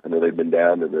I know they've been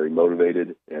down. They're very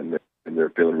motivated, and they're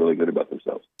feeling really good about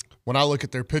themselves. When I look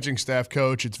at their pitching staff,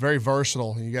 Coach, it's very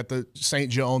versatile. You got the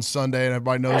St. Jones Sunday, and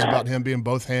everybody knows about him being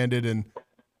both-handed,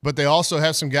 but they also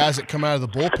have some guys that come out of the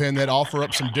bullpen that offer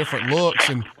up some different looks.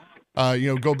 And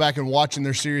go back and watching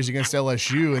their series against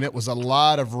LSU, and it was a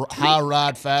lot of high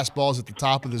ride fastballs at the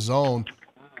top of the zone.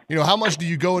 How much do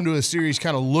you go into a series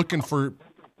kind of looking for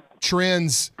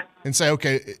trends and say,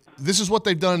 okay, this is what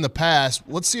they've done in the past.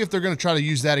 Let's see if they're going to try to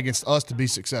use that against us to be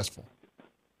successful.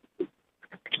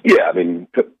 Yeah, I mean,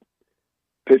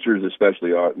 pitchers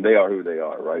especially are who they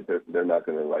are, right? They're not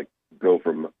going to go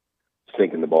from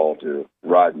sinking the ball to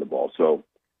riding the ball. So,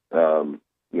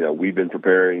 we've been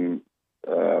preparing.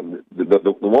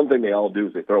 The one thing they all do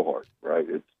is they throw hard, right?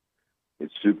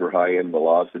 It's super high end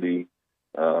velocity.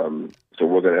 So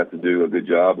we're going to have to do a good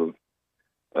job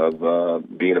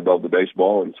of being above the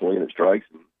baseball and swinging at strikes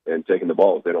and taking the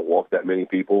ball. If they don't walk that many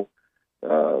people,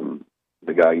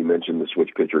 the guy you mentioned, the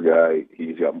switch pitcher guy,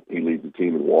 he leads the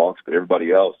team in walks, but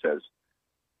everybody else has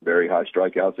very high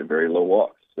strikeouts and very low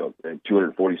walks. So, and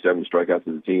 247 strikeouts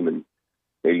as a team and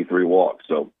 83 walks.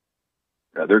 So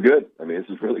they're good. I mean, this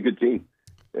is a really good team,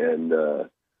 and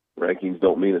rankings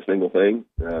don't mean a single thing.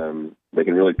 They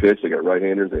can really pitch. They got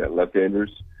right-handers. They got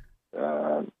left-handers.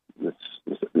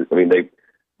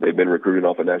 They've been recruiting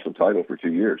off a national title for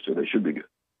 2 years, so they should be good.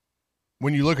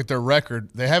 When you look at their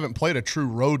record, they haven't played a true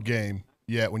road game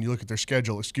yet. When you look at their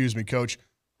schedule, excuse me, Coach,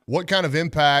 what kind of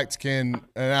impact and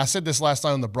I said this last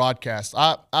night on the broadcast,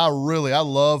 I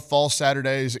love fall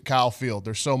Saturdays at Kyle Field.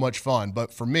 They're so much fun.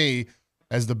 But for me,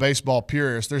 as the baseball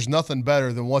purist, there's nothing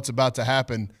better than what's about to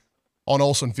happen on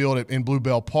Olsen Field in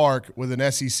Bluebell Park with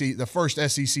the first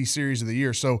SEC series of the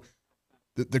year. So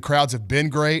the crowds have been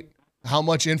great. how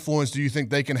much influence do you think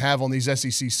they can have on these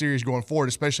SEC series going forward,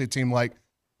 especially a team like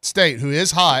State, who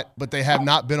is hot, but they have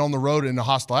not been on the road in a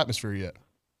hostile atmosphere yet?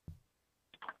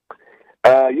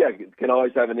 Yeah, it can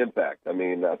always have an impact. I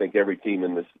mean, I think every team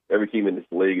in this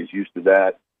league is used to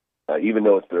that. Even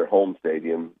though it's their home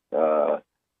stadium,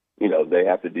 they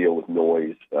have to deal with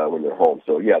noise when they're home.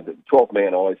 So yeah, the 12th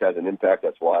man always has an impact.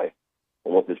 That's why I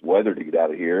want this weather to get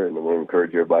out of here, and I want to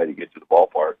encourage everybody to get to the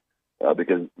ballpark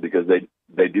because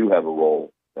they do have a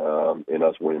role in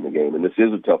us winning the game. And this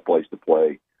is a tough place to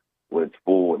play when it's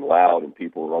full and loud and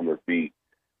people are on their feet.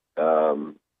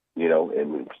 And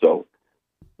so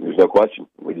there's no question.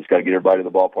 We just got to get everybody to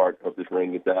the ballpark, hope this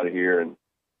rain gets out of here, and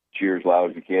cheer as loud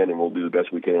as we can, and we'll do the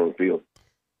best we can on the field.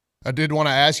 I did want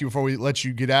to ask you before we let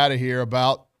you get out of here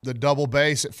about the double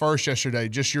base at first yesterday.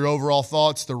 Just your overall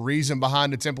thoughts, the reason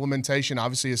behind its implementation,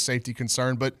 obviously a safety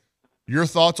concern, but your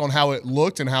thoughts on how it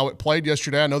looked and how it played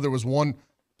yesterday. I know there was one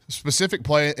specific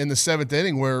play in the 7th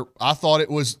inning where I thought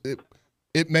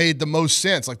it made the most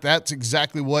sense. Like, that's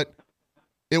exactly what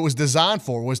it was designed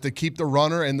for, was to keep the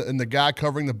runner and the guy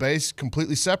covering the base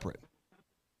completely separate.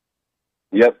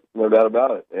 Yep, no doubt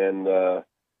about it. And,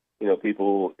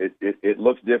 people, it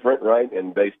looks different, right?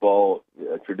 And baseball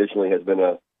traditionally has been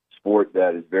a sport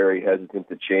that is very hesitant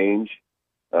to change.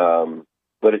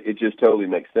 But it just totally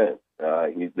makes sense.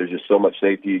 There's just so much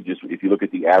safety. Just if you look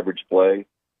at the average play,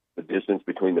 the distance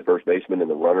between the first baseman and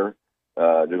the runner,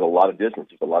 there's a lot of distance.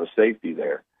 There's a lot of safety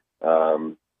there.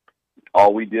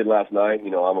 All we did last night, I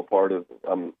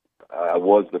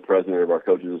was the president of our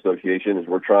Coaches Association, is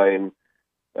we're trying,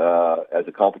 as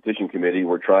a competition committee,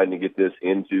 we're trying to get this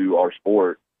into our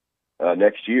sport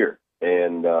next year.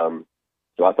 And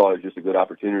so I thought it was just a good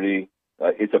opportunity.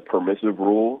 It's a permissive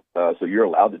rule, so you're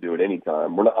allowed to do it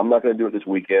anytime. I'm not going to do it this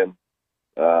weekend,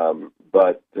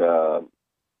 but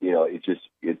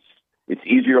it's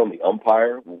easier on the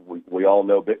umpire. We all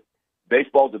know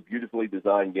baseball is a beautifully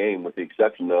designed game, with the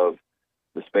exception of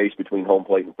the space between home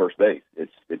plate and first base.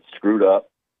 It's screwed up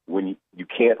when you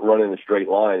can't run in a straight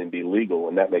line and be legal,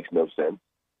 and that makes no sense.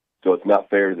 So it's not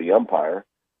fair to the umpire.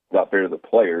 It's not fair to the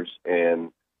players.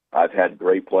 And I've had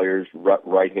great players,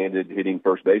 right-handed hitting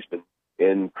first baseman,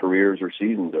 in careers or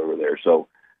seasons over there. So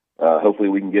hopefully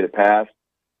we can get it passed.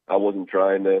 I wasn't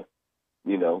trying to,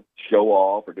 show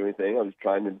off or do anything. I was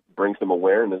trying to bring some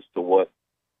awareness to what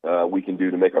we can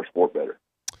do to make our sport better.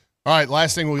 All right,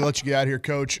 last thing, we'll let you get out of here,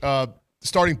 Coach.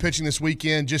 Starting pitching this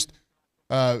weekend, just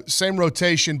same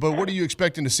rotation, but what are you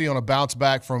expecting to see on a bounce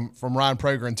back from Ryan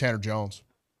Prager and Tanner Jones?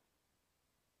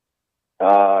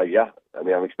 Yeah,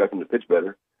 I'm expecting to pitch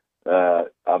better,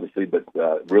 obviously, but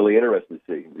really interested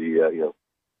to see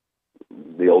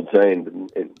the old saying,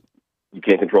 you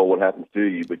can't control what happens to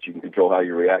you, but you can control how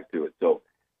you react to it. So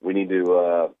we need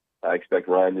to. I expect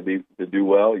Ryan to do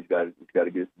well. He's got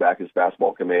to get back his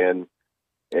fastball command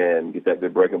and get that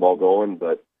good breaking ball going.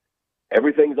 But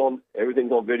everything's on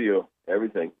video. Every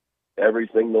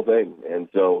single thing. And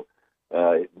so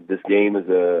this game is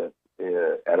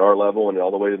at our level and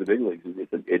all the way to the big leagues.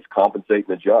 It's compensate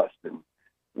and adjust, and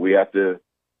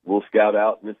we'll scout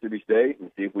out Mississippi State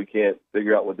and see if we can't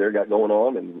figure out what they've got going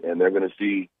on, and they're going to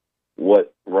see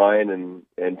what Ryan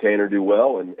and Tanner do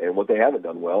well and what they haven't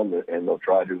done well, and they'll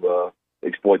try to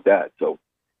exploit that. So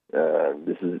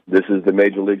this is the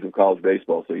major leagues of college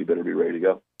baseball, so you better be ready to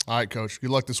go. All right, Coach. Good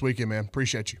luck this weekend, man.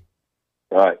 Appreciate you.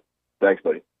 All right. Thanks,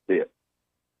 buddy. See ya.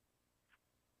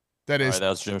 That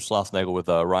was Jim Schlossnagle with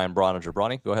Ryan Broniger.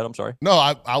 Bronny, go ahead. I'm sorry. No,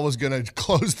 I was going to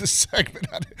close the segment.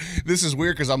 This is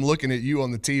weird because I'm looking at you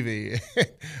on the TV.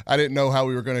 I didn't know how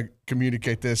we were going to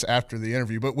communicate this after the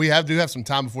interview, but we do have some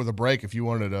time before the break if you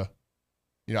wanted to.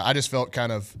 I just felt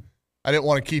I didn't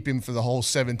want to keep him for the whole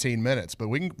 17 minutes, but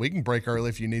we can break early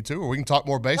if you need to, or we can talk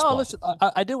more baseball. No, listen,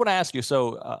 I did want to ask you.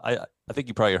 So I think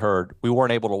you probably heard we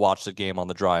weren't able to watch the game on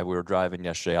the drive. We were driving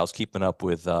yesterday. I was keeping up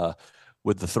with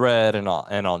the thread and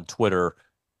on Twitter.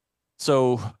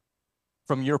 So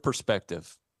from your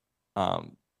perspective,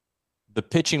 the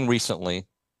pitching recently,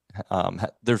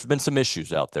 there's been some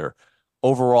issues out there.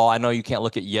 Overall, I know you can't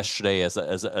look at yesterday as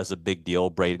a big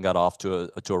deal. Braden got off to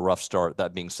a rough start.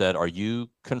 That being said, are you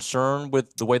concerned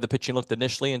with the way the pitching looked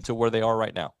initially and to where they are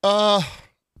right now?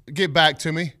 Get back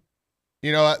to me.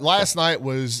 Last night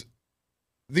was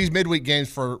these midweek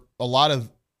games for a lot of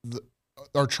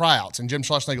our tryouts, and Jim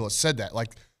Schlossnagle has said that.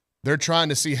 Like, they're trying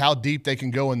to see how deep they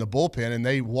can go in the bullpen, and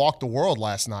they walked the world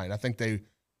last night. I think they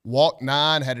walked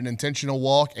 9, had an intentional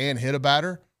walk, and hit a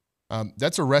batter.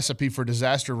 That's a recipe for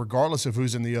disaster regardless of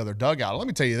who's in the other dugout. Let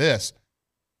me tell you this.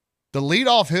 The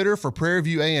leadoff hitter for Prairie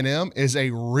View A&M is a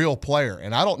real player,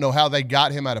 and I don't know how they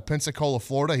got him out of Pensacola,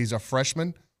 Florida. He's a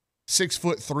freshman,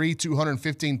 6'3",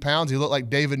 215 pounds. He looked like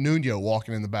David Nuño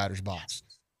walking in the batter's box.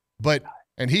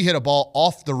 And he hit a ball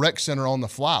off the rec center on the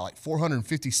fly, like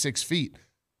 456 feet.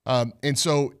 And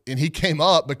he came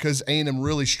up because A&M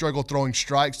really struggled throwing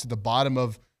strikes to the bottom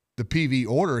of the PV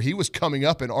order. He was coming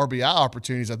up in RBI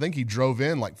opportunities. I think he drove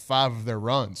in like 5 of their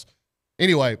runs.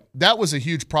 Anyway, that was a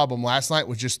huge problem last night,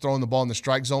 was just throwing the ball in the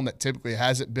strike zone. That typically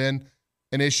hasn't been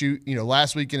an issue.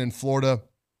 Last weekend in Florida,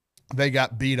 they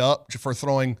got beat up for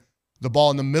throwing the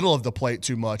ball in the middle of the plate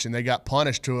too much, and they got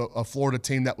punished to a Florida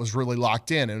team that was really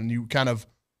locked in. And you kind of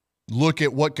look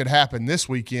at what could happen this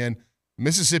weekend.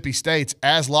 Mississippi State's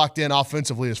as locked in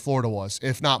offensively as Florida was,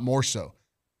 if not more so.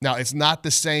 Now, it's not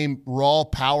the same raw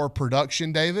power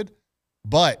production, David,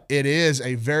 but it is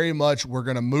a very much, we're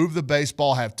going to move the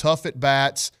baseball, have tough at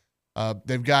bats.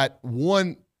 They've got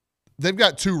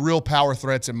 2 real power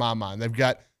threats in my mind. They've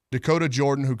got Dakota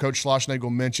Jordan, who Coach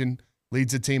Schlossnagle mentioned,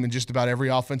 leads the team in just about every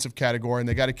offensive category. And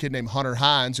they got a kid named Hunter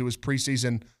Hines, who was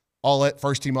preseason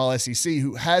first team All-SEC,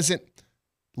 who hasn't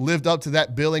lived up to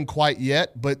that billing quite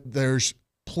yet, but there's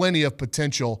plenty of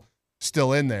potential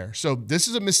still in there. So this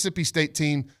is a Mississippi State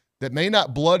team that may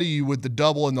not bloody you with the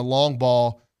double and the long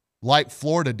ball like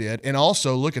Florida did. And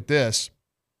also, look at this.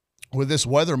 With this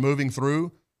weather moving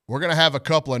through, we're going to have a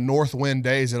couple of north wind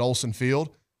days at Olsen Field.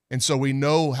 And so we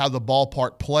know how the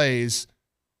ballpark plays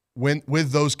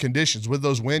with those conditions, with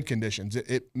those wind conditions.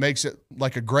 It makes it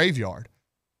like a graveyard.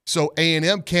 So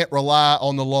A&M can't rely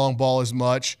on the long ball as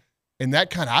much. And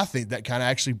I think that kind of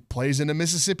actually plays into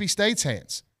Mississippi State's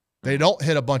hands. They don't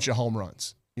hit a bunch of home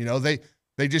runs.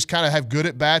 They just kind of have good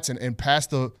at bats and pass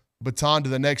the baton to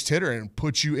the next hitter and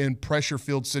put you in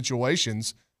pressure-filled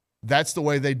situations. That's the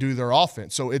way they do their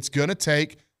offense. So it's going to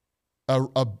take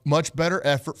a much better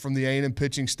effort from the A&M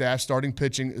pitching staff, starting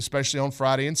pitching, especially on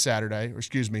Friday and Saturday,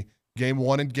 game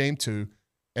 1 and game 2.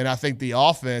 And I think the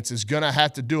offense is going to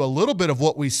have to do a little bit of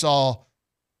what we saw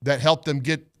that helped them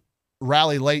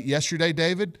rally late yesterday,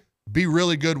 David, be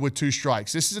really good with 2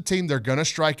 strikes. This is a team, they're going to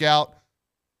strike out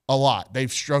a lot.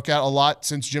 They've struck out a lot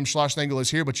since Jim Schlossnagle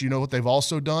is here, but you know what they've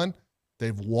also done?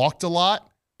 They've walked a lot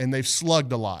and they've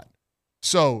slugged a lot.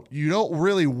 So you don't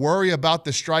really worry about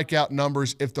the strikeout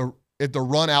numbers if the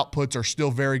run outputs are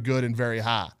still very good and very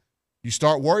high. You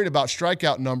start worrying about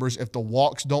strikeout numbers if the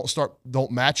walks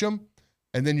don't match them,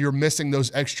 and then you're missing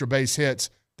those extra base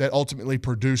hits that ultimately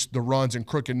produce the runs in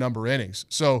crooked number innings.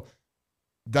 So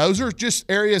those are just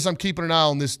areas I'm keeping an eye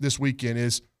on this weekend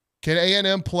is, can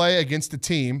A&M play against a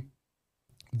team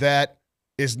that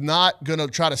is not going to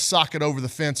try to sock it over the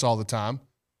fence all the time?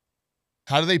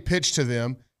 How do they pitch to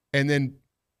them? And then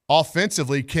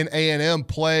offensively, can A&M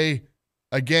play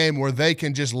a game where they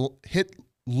can just hit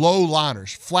low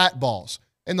liners, flat balls,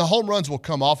 and the home runs will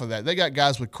come off of that? They got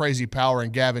guys with crazy power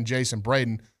in Gavin, Jason,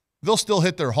 Braden. They'll still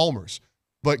hit their homers.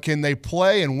 But can they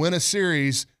play and win a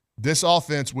series, this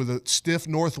offense, with a stiff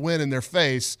north wind in their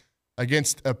face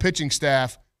against a pitching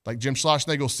staff, like Jim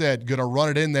Schlossnagle said, going to run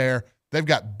it in there? They've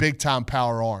got big-time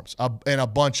power arms, and a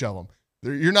bunch of them.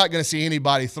 You're not going to see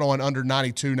anybody throwing under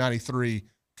 92, 93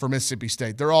 for Mississippi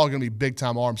State. They're all going to be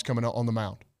big-time arms coming out on the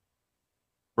mound.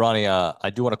 Ronnie, I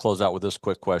do want to close out with this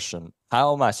quick question.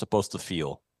 How am I supposed to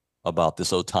feel about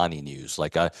this Ohtani news?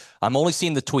 Like, I'm only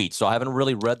seeing the tweet, so I haven't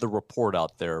really read the report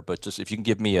out there, but just if you can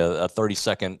give me a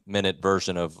 30-second minute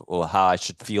version of how I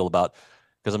should feel about,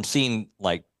 because I'm seeing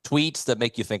like tweets that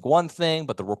make you think one thing,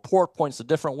 but the report points a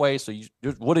different way. So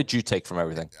what did you take from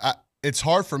everything? It's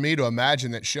hard for me to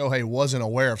imagine that Shohei wasn't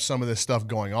aware of some of this stuff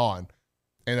going on.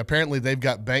 And apparently they've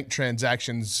got bank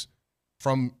transactions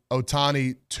from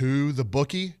Ohtani to the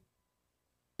bookie.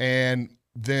 And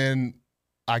then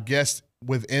I guess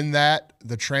within that,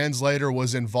 the translator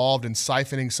was involved in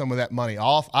siphoning some of that money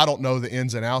off. I don't know the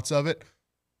ins and outs of it,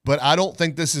 but I don't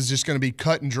think this is just going to be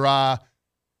cut and dry.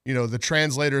 The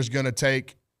translator is going to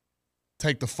take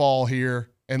the fall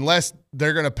here, unless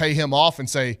they're going to pay him off and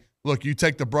say, look, you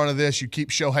take the brunt of this, you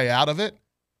keep Shohei out of it,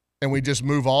 and we just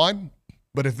move on.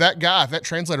 But if that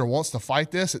translator wants to fight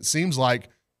this, it seems like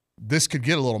this could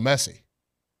get a little messy.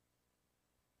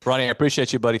 Ronnie, I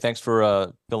appreciate you, buddy. Thanks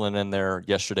for filling in there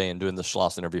yesterday and doing the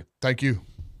Schloss interview. Thank you.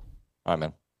 All right,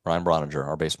 man. Ryan Broninger,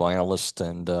 our baseball analyst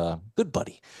and good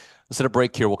buddy. Let's hit a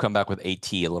break here. We'll come back with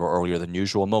AT a little earlier than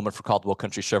usual. A moment for Caldwell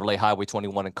Country Chevrolet, Highway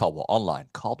 21 in Caldwell. Online,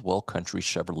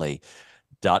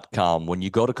 CaldwellCountryChevrolet.com. When you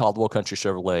go to Caldwell Country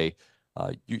Chevrolet,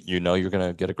 you know you're going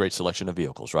to get a great selection of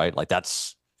vehicles, right? Like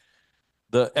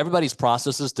everybody's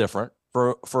process is different.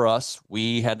 For us,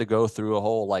 we had to go through a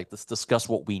whole, let's discuss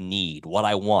what we need, what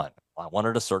I want. I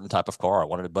wanted a certain type of car.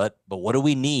 But what do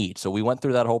we need? So we went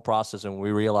through that whole process, and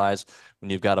we realized when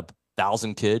you've got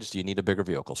 1,000 kids, you need a bigger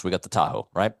vehicle. So we got the Tahoe,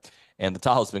 right? And the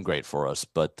Tahoe's been great for us,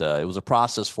 but it was a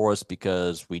process for us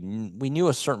because we knew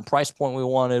a certain price point we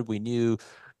wanted. We knew,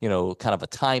 kind of a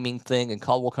timing thing, and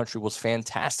Caldwell Country was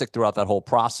fantastic throughout that whole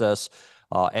process.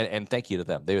 And thank you to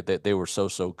them. They were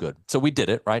so good. So we did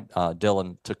it, right?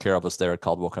 Dylan took care of us there at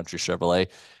Caldwell Country Chevrolet.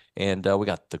 And we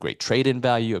got the great trade-in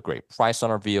value, a great price on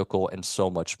our vehicle, and so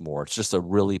much more. It's just a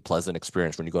really pleasant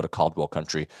experience when you go to Caldwell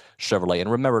Country Chevrolet.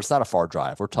 And remember, it's not a far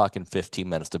drive. We're talking 15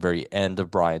 minutes, the very end of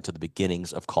Bryan to the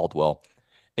beginnings of Caldwell.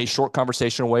 A short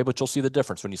conversation away, but you'll see the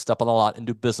difference when you step on the lot and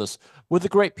do business with the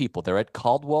great people there at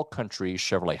Caldwell Country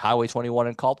Chevrolet. Highway 21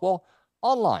 in Caldwell.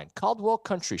 Online,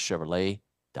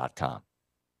 CaldwellCountryChevrolet.com.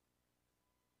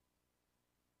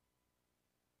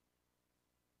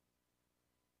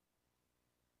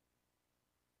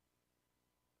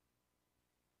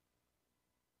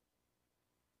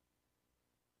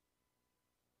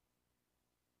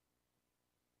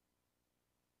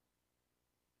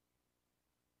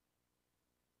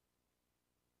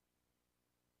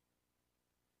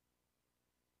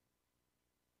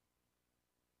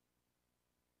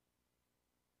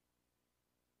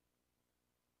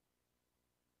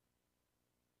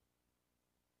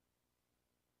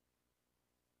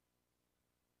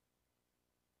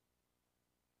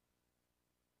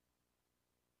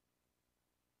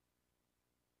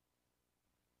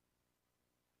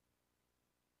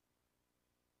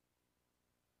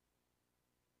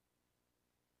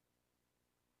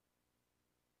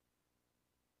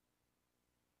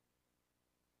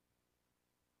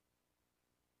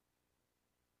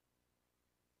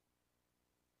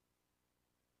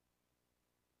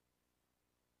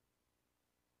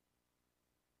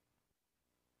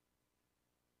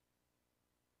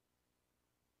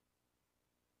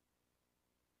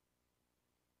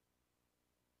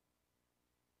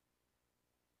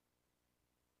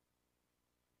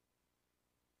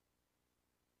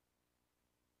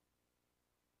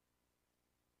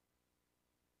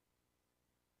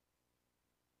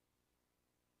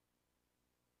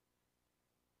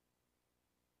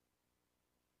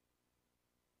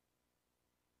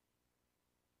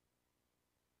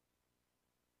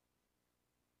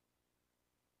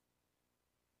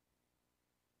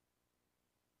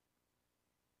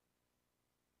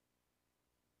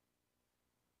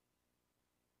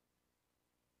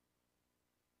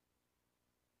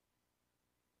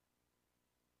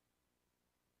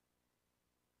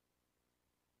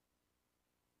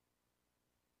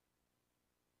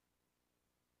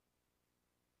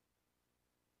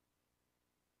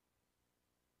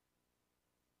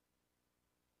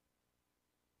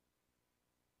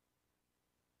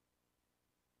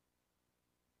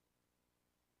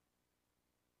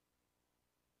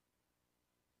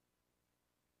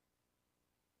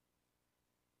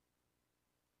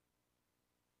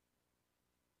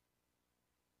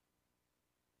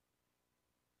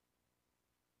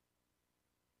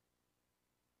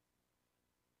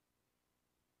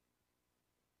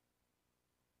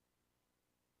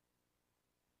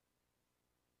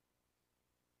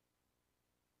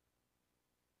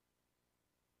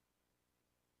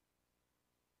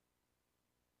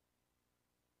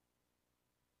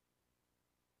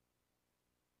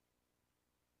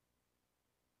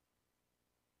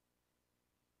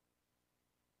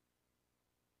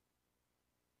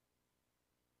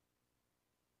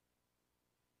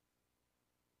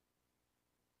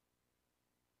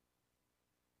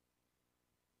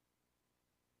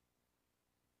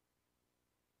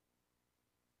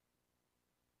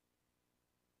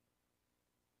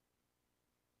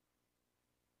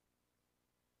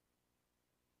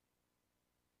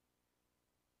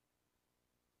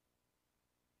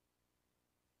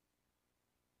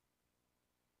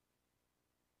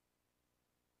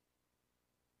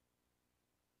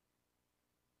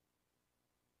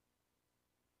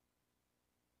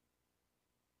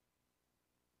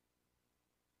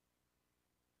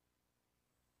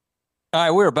 All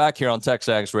right, we're back here on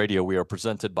TexAgs Radio. We are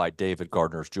presented by David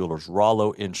Gardner's Jewelers,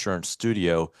 Rollo Insurance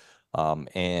Studio.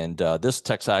 This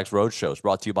TexAgs Roadshow is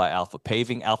brought to you by Alpha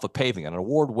Paving. Alpha Paving, an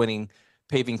award-winning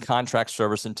paving contract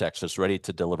service in Texas, ready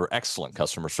to deliver excellent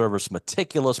customer service,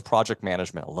 meticulous project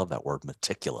management. I love that word,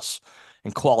 meticulous,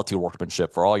 and quality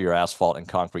workmanship for all your asphalt and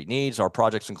concrete needs. Our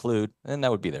projects include, and that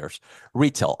would be theirs,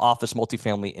 retail, office,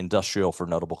 multifamily, industrial for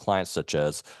notable clients such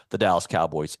as the Dallas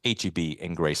Cowboys, HEB,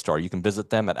 and Graystar. You can visit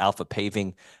them at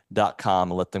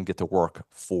alphapaving.com and let them get to work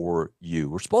for you.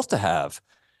 We're supposed to have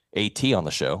AT on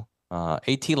the show.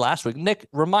 AT last week. Nick,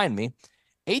 remind me.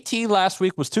 AT last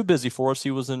week was too busy for us.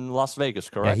 He was in Las Vegas,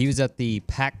 correct? Yeah, he was at the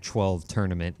Pac-12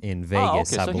 tournament in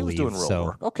Vegas, I believe. He was doing real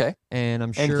work. Okay. And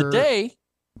I'm sure. And today,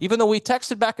 even though we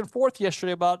texted back and forth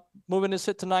yesterday about moving his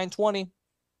hit to 920,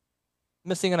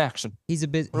 missing in action. He's a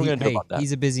busy. What are we gonna do about that?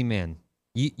 He's a busy man.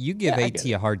 You give Yeah, I AT get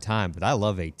it. a hard time, but I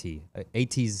love AT.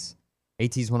 AT's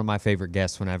one of my favorite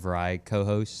guests whenever I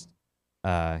co-host.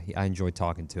 I enjoy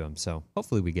talking to him, so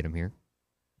hopefully we get him here.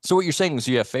 So what you're saying is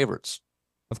you have favorites?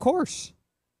 Of course.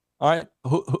 All right.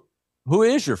 Who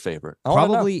is your favorite? I wanna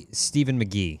know. Probably Stephen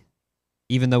McGee,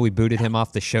 even though we booted him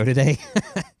off the show today.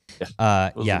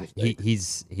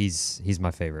 He's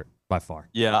my favorite by far.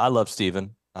 Yeah, I love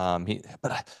Steven.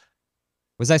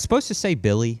 Was I supposed to say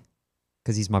Billy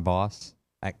because he's my boss?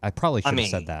 I probably should have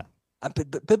said that.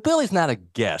 But Billy's not a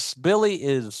guest. Billy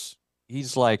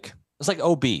he's like, it's like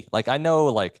OB. Like, I know,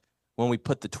 like, when we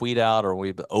put the tweet out or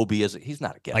OB he's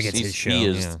not a guest. Like, it's his show. He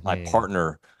is my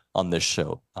partner on this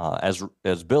show.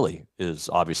 As Billy is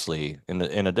obviously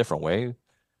in a different way.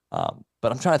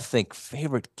 But I'm trying to think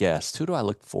favorite guest. Who do I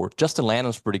look for? Justin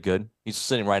Lanham's pretty good. He's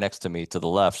sitting right next to me to the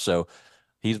left, so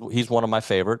he's one of my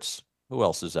favorites. Who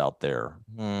else is out there?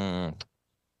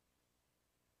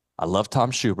 I love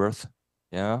Tom Schuberth.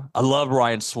 Yeah, I love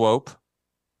Ryan Swope.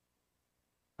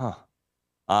 You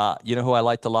know who I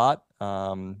liked a lot?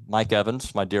 Mike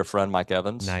Evans, my dear friend Mike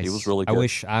Evans. Nice. He was really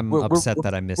good. I'm upset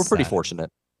that I missed. We're pretty that. fortunate.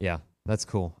 Yeah, that's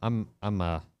cool. I'm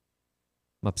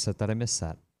upset that I missed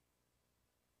that.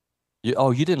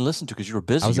 You didn't listen to because you were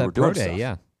busy. I was you at were doing Pro Day. stuff.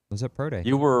 Yeah, I was at Pro Day.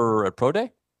 You were at Pro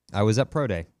Day? I was at Pro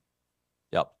Day.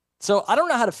 Yep. So I don't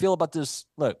know how to feel about this.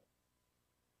 Look,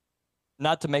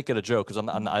 not to make it a joke, because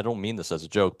I don't mean this as a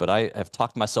joke, but I have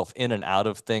talked myself in and out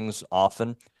of things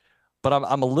often. But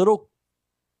I'm a little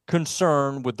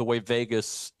concerned with the way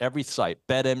Vegas, every site,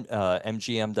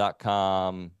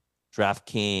 MGM.com,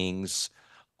 DraftKings,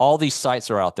 all these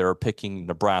sites are out there are picking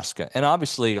Nebraska. And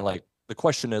obviously, like, the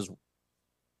question is,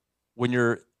 when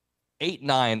you're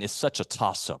 8-9 is such a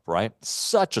toss-up, right?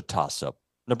 Such a toss-up.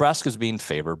 Nebraska's being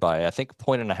favored by, I think,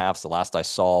 1.5 is the last I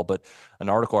saw, but an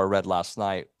article I read last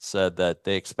night said that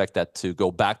they expect that to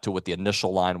go back to what the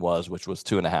initial line was, which was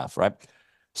 2.5, right?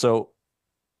 So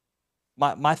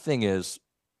my thing is,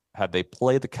 have they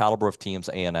played the caliber of teams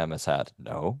A&M has had?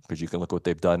 No, because you can look what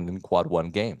they've done in quad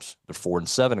 1 games. They're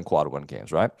 4-7 in quad 1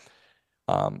 games, right?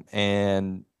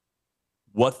 And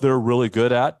what they're really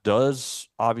good at does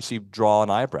obviously draw an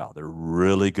eyebrow. They're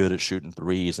really good at shooting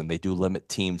threes, and they do limit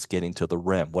teams getting to the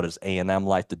rim. What does A&M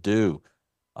like to do?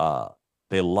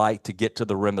 They like to get to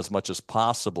the rim as much as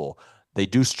possible. They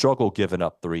do struggle giving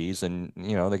up threes, and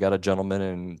they got a gentleman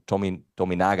in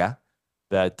Tominaga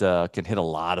that can hit a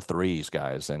lot of threes,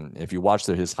 guys. And if you watch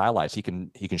his highlights, he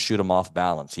can shoot them off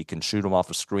balance. He can shoot them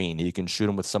off a screen. He can shoot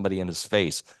them with somebody in his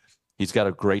face. He's got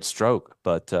a great stroke,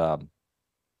 but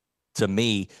to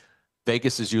me,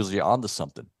 Vegas is usually onto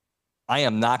something. I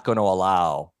am not going to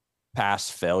allow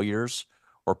past failures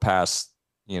or past,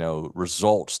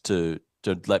 results to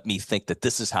let me think that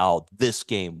this is how this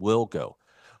game will go.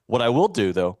 What I will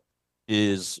do, though,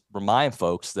 is remind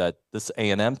folks that this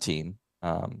A&M team,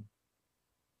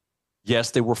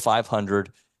 yes, they were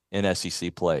 500 in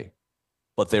SEC play,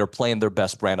 but they were playing their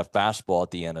best brand of basketball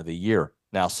at the end of the year.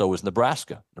 Now, so is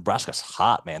Nebraska. Nebraska's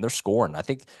hot, man. They're scoring. I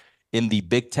think in the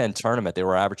Big Ten tournament, they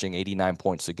were averaging 89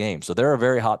 points a game. So they're a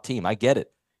very hot team. I get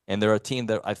it. And they're a team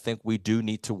that I think we do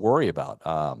need to worry about.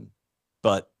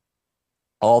 But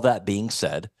all that being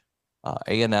said,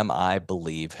 A&M, I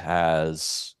believe,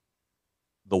 has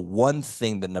the one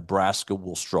thing that Nebraska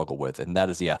will struggle with, and that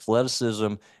is the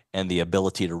athleticism and the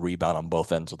ability to rebound on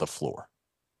both ends of the floor.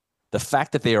 The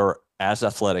fact that they are as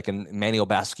athletic, and Manny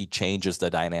Obaski changes the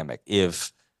dynamic.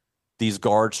 If these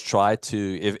guards try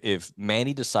to, if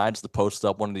Manny decides to post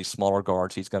up one of these smaller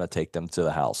guards, he's going to take them to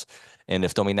the house. And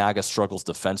if Tominaga struggles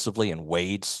defensively and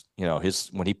wades,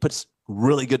 when he puts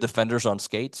really good defenders on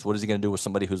skates, what is he going to do with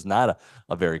somebody who's not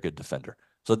a very good defender?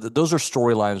 So those are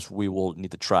storylines we will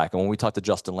need to track. And when we talk to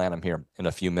Justin Lanham here in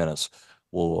a few minutes,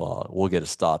 we'll get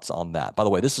his thoughts on that. By the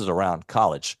way, this is around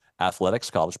college athletics,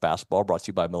 college basketball, brought to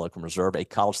you by Milliken Reserve, a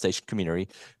College Station community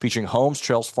featuring homes,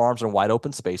 trails, farms, and wide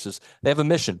open spaces. They have a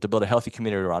mission to build a healthy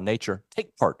community around nature.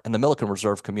 Take part in the Milliken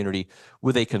Reserve community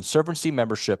with a Conservancy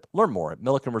membership. Learn more at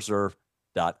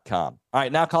millikenreserve.com. All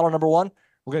right, now caller number 1.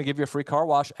 We're going to give you a free car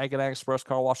wash. Aggie Express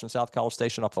Car Wash in South College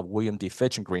Station off of William D.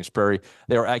 Fitch in Greens Prairie.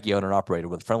 They are Aggie owned and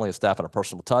operated with friendly staff and a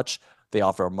personal touch. They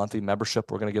offer a monthly membership.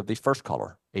 We're going to give the first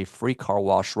caller a free car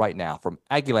wash right now from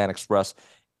Aggie Express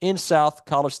in South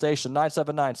College Station,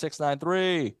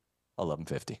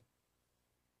 979-693-1150.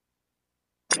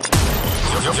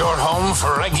 Your home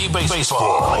for Aggie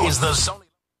baseball is the Sony.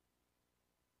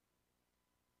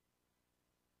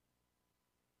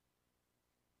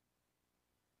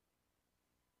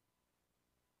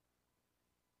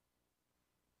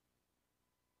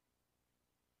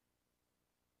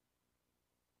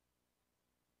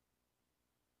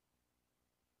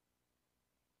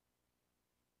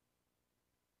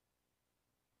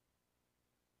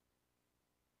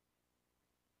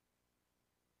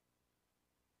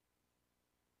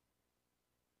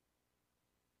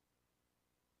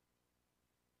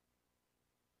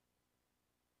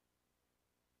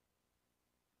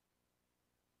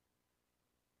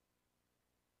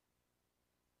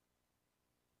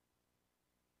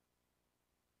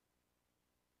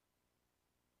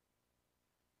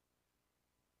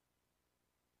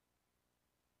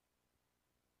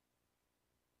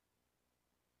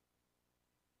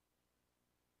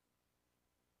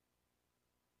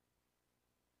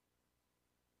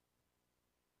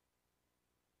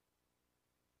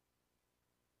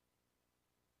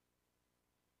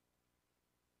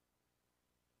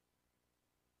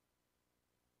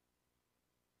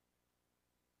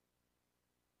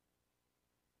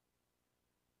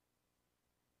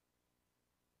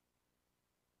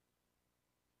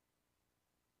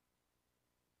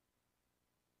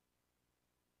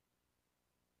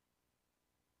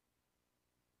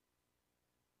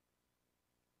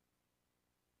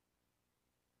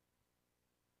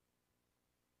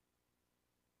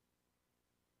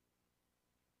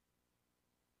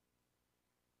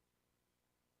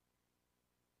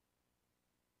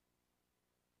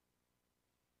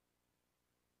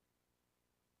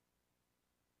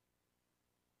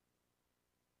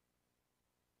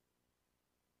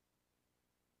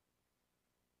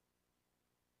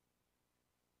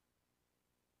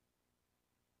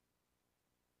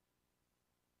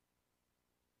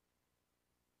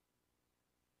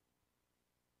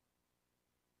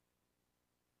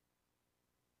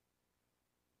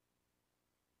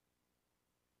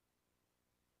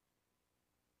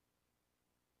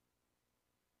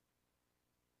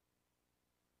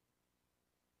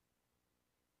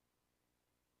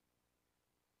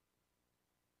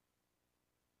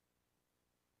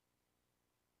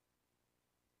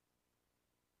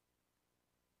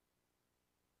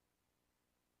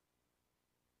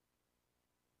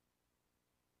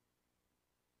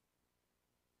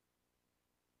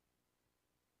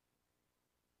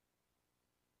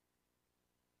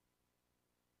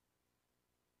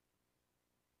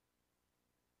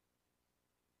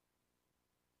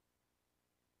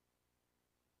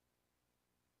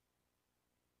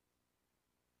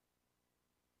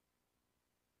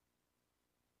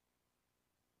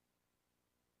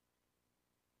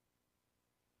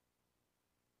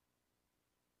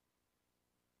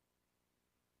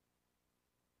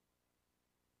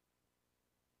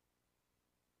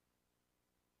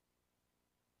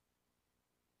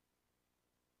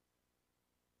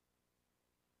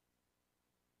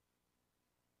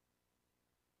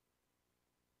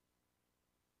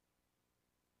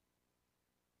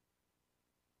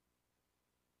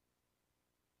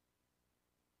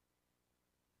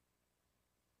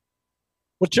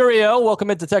 Well, cheerio. Welcome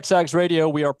into TexAgs Radio.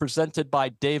 We are presented by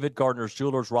David Gardner's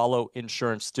Jewelers, Rollo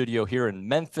Insurance Studio here in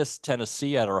Memphis,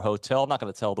 Tennessee at our hotel. I'm not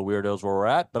going to tell the weirdos where we're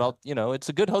at, but it's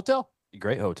a good hotel.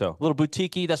 Great hotel. A little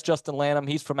boutique-y. That's Justin Lanham.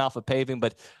 He's from Alpha Paving,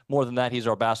 but more than that, he's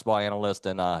our basketball analyst,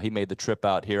 and he made the trip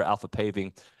out here. Alpha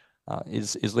Paving.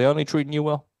 Is Leone treating you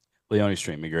well? Leone's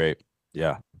treating me great.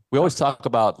 Yeah. We always talk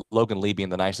about Logan Lee being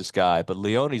the nicest guy, but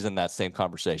Leone's in that same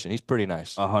conversation. He's pretty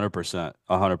nice. 100%.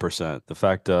 100%. The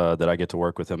fact that I get to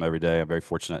work with him every day, I'm very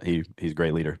fortunate. He's a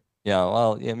great leader. Yeah,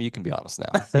 well, you can be honest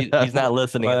now. He's not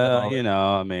listening.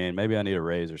 Well, maybe I need a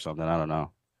raise or something. I don't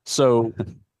know. So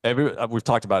we've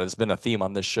talked about it. It's been a theme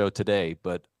on this show today,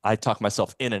 but I talk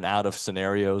myself in and out of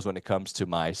scenarios when it comes to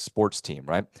my sports team,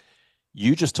 right?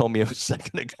 You just told me a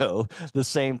second ago the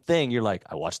same thing. You're like,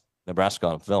 I watched Nebraska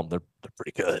on film. They're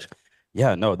pretty good.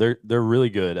 Yeah, no, they're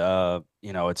really good.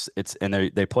 And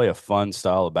they play a fun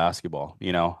style of basketball,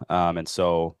 and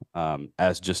so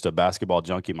as just a basketball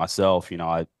junkie myself,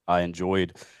 I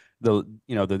enjoyed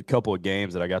the couple of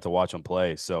games that I got to watch them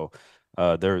play. So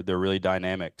they're really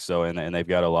dynamic. So and they've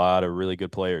got a lot of really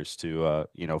good players to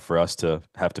for us to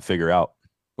have to figure out.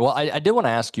 Well, I did want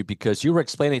to ask you because you were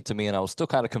explaining it to me and I was still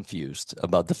kind of confused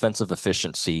about defensive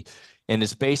efficiency. And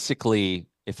it's basically,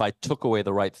 if I took away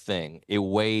the right thing, it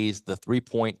weighs the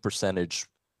 3-point percentage,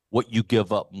 what you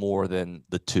give up more than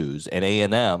the twos. And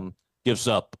A&M gives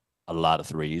up a lot of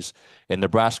threes and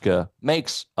Nebraska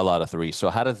makes a lot of threes. So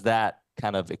how does that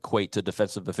kind of equate to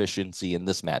defensive efficiency in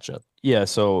this matchup? Yeah.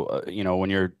 So, when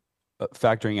you're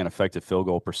factoring in effective field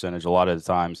goal percentage, a lot of the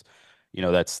times,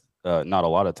 that's not a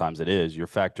lot of times it is. You're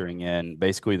factoring in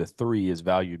basically the 3 is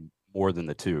valued more than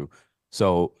the 2.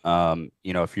 So,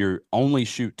 if you're only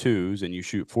shoot 2s and you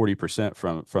shoot 40%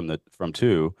 from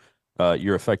 2,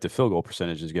 your effective field goal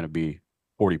percentage is going to be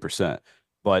 40%.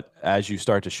 But as you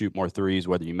start to shoot more 3s,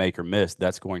 whether you make or miss,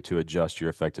 that's going to adjust your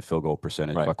effective field goal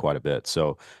percentage by quite a bit.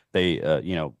 So they,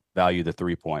 value the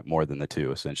 3-point more than the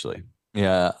 2, essentially.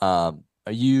 Yeah. Are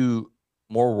you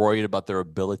more worried about their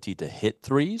ability to hit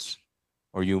 3s?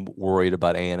 Or are you worried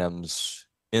about A&M's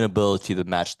inability to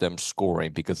match them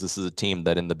scoring? Because this is a team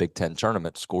that in the Big Ten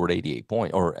tournament scored 88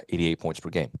 points per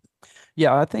game.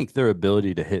 Yeah, I think their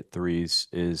ability to hit 3s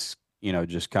is,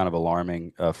 just kind of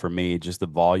alarming for me. Just the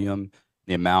volume,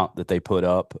 the amount that they put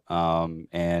up,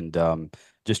 and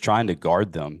just trying to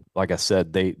guard them. Like I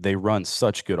said, they run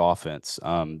such good offense.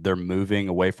 They're moving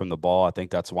away from the ball. I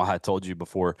think that's why I told you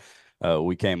before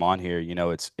we came on here.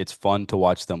 It's fun to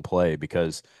watch them play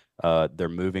because they're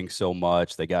moving so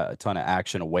much. They got a ton of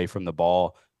action away from the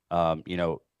ball.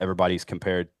 Everybody's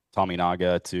compared Tommy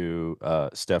Naga to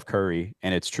Steph Curry,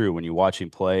 and it's true when you watch him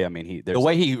play. I mean, the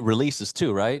way he releases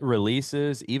too, right?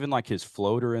 Releases, even like his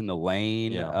floater in the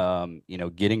lane,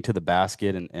 getting to the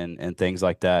basket and things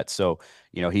like that. So,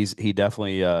 he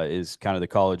definitely is kind of the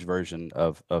college version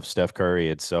of Steph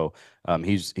Curry, and so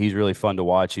he's really fun to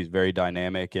watch. He's very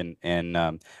dynamic,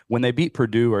 and when they beat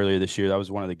Purdue earlier this year, that was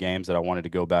one of the games that I wanted to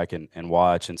go back and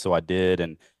watch, and so I did,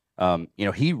 and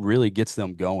he really gets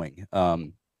them going.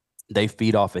 They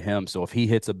feed off of him. So if he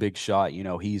hits a big shot,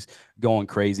 he's going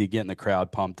crazy, getting the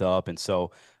crowd pumped up. And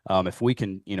so if we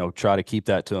can, try to keep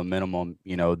that to a minimum,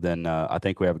 then I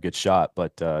think we have a good shot.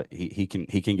 But he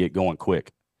can get going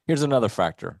quick. Here's another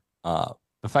factor. The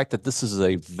fact that this is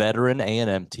a veteran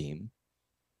A&M team.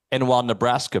 And while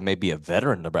Nebraska may be a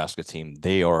veteran Nebraska team,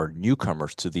 they are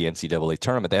newcomers to the NCAA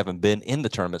tournament. They haven't been in the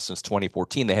tournament since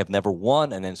 2014. They have never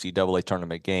won an NCAA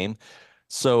tournament game.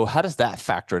 So how does that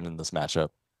factor in this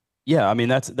matchup? Yeah, I mean,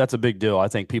 that's a big deal. I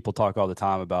think people talk all the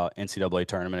time about NCAA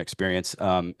tournament experience.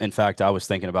 In fact, I was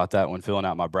thinking about that when filling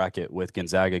out my bracket with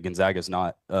Gonzaga. Gonzaga's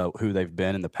not who they've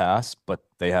been in the past, but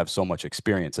they have so much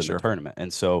experience in the tournament.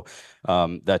 And so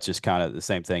that's just kind of the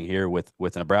same thing here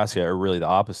with Nebraska, or really the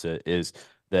opposite, is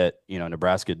that,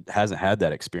 Nebraska hasn't had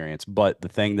that experience. But the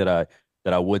thing that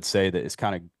I would say that is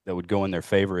kind of that would go in their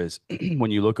favor is when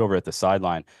you look over at the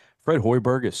sideline, Fred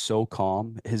Hoiberg is so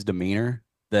calm, his demeanor,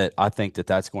 that I think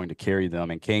that's going to carry them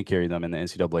and can carry them in the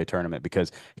NCAA tournament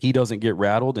because he doesn't get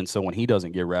rattled. And so when he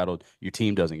doesn't get rattled, your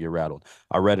team doesn't get rattled.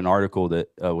 I read an article that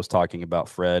was talking about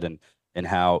Fred and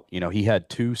how, he had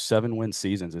 2 7-win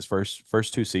seasons, his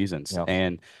first 2 seasons. Yep.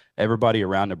 And everybody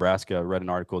around Nebraska, read an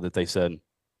article that they said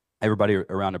everybody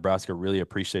around Nebraska really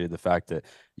appreciated the fact that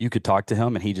you could talk to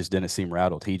him and he just didn't seem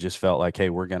rattled. He just felt like, hey,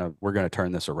 we're going to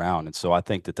turn this around. And so I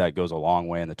think that goes a long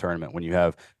way in the tournament when you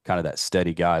have kind of that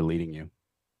steady guy leading you.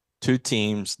 2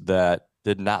 teams that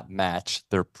did not match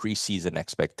their preseason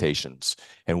expectations.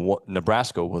 And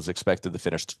Nebraska was expected to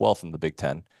finish 12th in the Big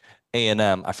Ten.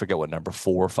 A&M, I forget what number,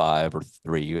 4 or 5 or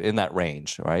 3, in that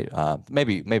range, right?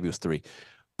 Maybe it was 3.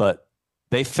 But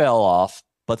they fell off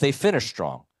but they finished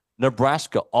strong.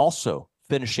 Nebraska also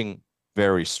finishing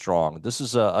very strong. This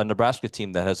is a Nebraska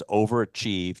team that has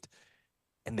overachieved,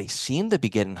 and they seem to be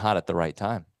getting hot at the right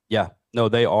time. Yeah, no,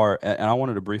 they are. And I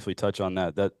wanted to briefly touch on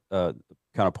that kind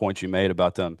of point you made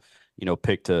about them,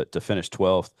 picked to finish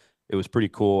 12th. It was pretty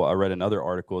cool. I read another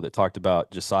article that talked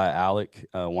about Josiah Alec,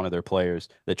 one of their players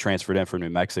that transferred in from New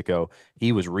Mexico.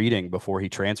 He was reading before he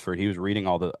transferred. He was reading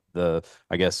all the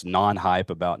I guess, non-hype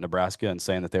about Nebraska and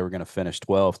saying that they were going to finish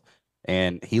 12th.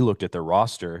 And he looked at their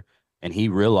roster and he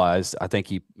realized, I think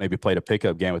he maybe played a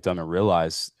pickup game with them and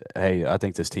realized, hey, I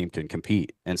think this team can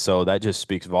compete. And so that just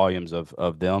speaks volumes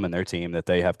of them and their team, that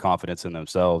they have confidence in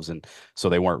themselves. And so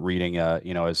they weren't reading, as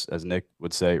Nick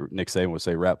Saban would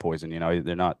say, rat poison.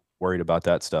 They're not worried about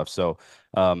that stuff. So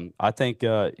I think,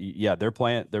 they're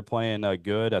playing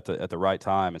good at the right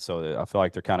time. And so I feel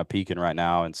like they're kind of peaking right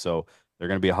now. And so they're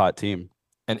going to be a hot team.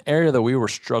 An area that we were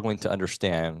struggling to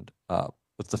understand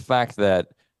was the fact that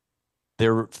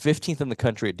they're 15th in the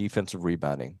country at defensive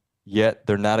rebounding, yet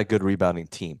they're not a good rebounding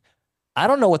team. I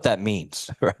don't know what that means.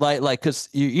 Because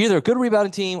you're either a good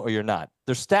rebounding team or you're not.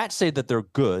 Their stats say that they're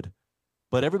good,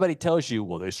 but everybody tells you,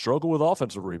 well, they struggle with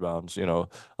offensive rebounds,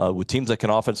 with teams that can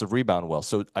offensive rebound well.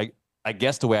 So I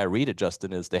guess the way I read it,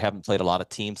 Justin, is they haven't played a lot of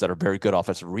teams that are very good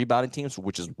offensive rebounding teams,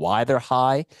 which is why they're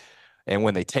high. And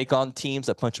when they take on teams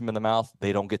that punch them in the mouth,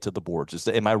 they don't get to the boards.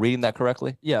 Am I reading that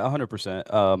correctly? Yeah,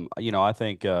 100%. I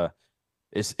think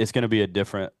it's going to be a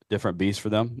different beast for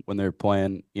them when they're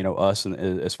playing, us, and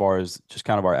as far as just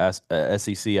kind of our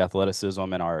SEC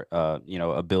athleticism and our,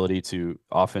 ability to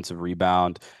offensive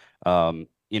rebound.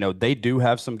 They do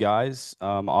have some guys,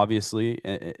 obviously,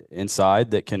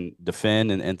 inside that can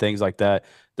defend and things like that.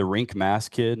 The Rink Mass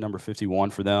kid, number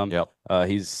 51 for them. Yep.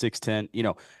 He's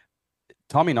 6'10".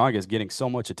 Tommy Naga is getting so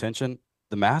much attention.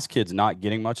 The Mass kid's not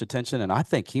getting much attention, and I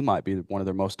think he might be one of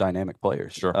their most dynamic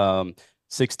players. Sure.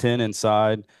 6'10"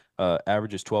 inside,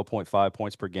 averages 12.5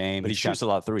 points per game. But he shoots a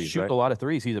lot of threes, Shoots right? a lot of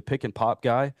threes. He's a pick and pop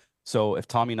guy. So if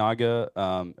Tommy Naga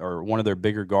or one of their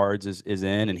bigger guards is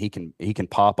in and he can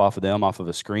pop off of them off of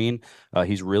a screen,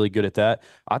 he's really good at that.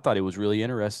 I thought it was really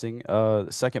interesting. The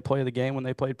second play of the game when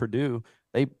they played Purdue,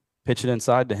 they pitch it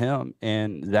inside to him,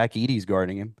 and Zach Edey's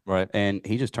guarding him. Right. And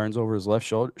he just turns over his left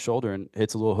shoulder and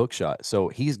hits a little hook shot. So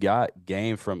he's got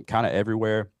game from kind of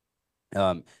everywhere.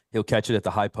 He'll catch it at the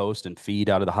high post and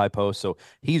feed out of the high post. So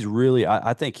he's really,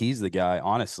 I think he's the guy,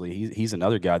 honestly. He's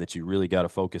another guy that you really got to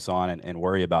focus on and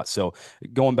worry about. So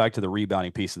going back to the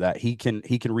rebounding piece of that, he can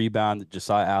rebound.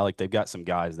 Josiah Alec, they've got some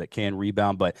guys that can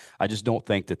rebound, but I just don't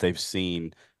think that they've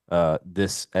seen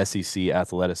this SEC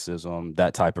athleticism,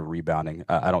 that type of rebounding.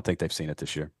 I don't think they've seen it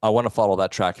this year. I want to follow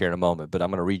that track here in a moment, but I'm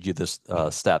going to read you this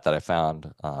stat that I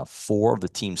found. 4 of the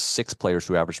team's 6 players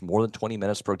who average more than 20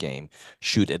 minutes per game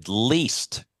shoot at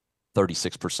least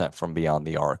 36% from beyond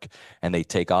the arc, and they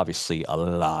take, obviously, a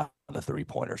lot of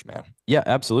three-pointers, man. Yeah,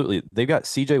 absolutely. They've got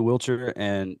C.J. Wilcher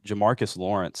and Jamarcus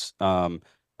Lawrence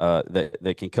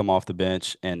that can come off the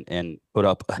bench and put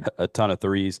up a ton of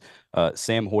threes.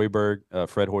 Sam Hoiberg,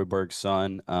 Fred Hoiberg's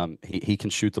son, he can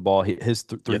shoot the ball.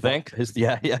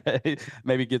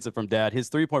 Maybe gets it from dad. His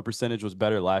 3-point percentage was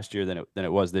better last year than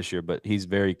it was this year, but he's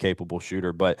very capable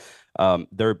shooter. But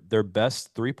their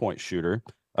best 3-point shooter,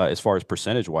 as far as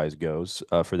percentage-wise goes,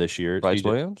 for this year. Bryce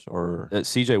Williams or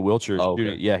C.J. Wilcher? Oh,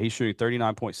 okay. He's shooting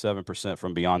 39.7%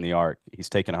 from beyond the arc. He's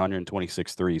taken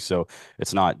 126 threes, so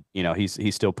it's not,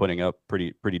 he's still putting up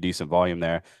pretty decent volume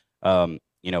there.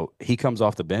 He comes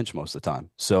off the bench most of the time,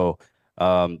 so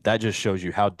that just shows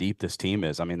you how deep this team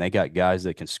is. I mean, they got guys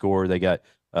that can score. They got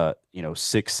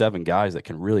 6-7 guys that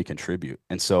can really contribute,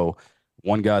 and so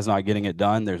one guy's not getting it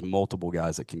done, there's multiple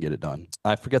guys that can get it done.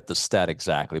 I forget the stat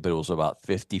exactly, but it was about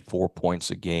 54 points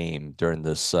a game during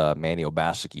this Manny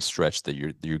Obaseki stretch that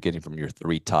you're getting from your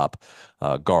 3 top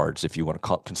guards, if you want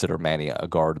to consider Manny a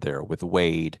guard there, with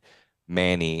Wade,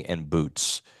 Manny, and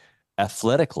Boots.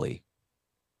 Athletically,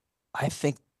 I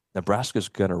think Nebraska's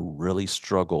going to really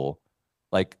struggle.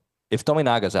 Like, if Tommy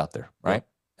Naga's out there, right?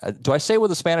 Do I say it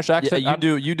with a Spanish accent?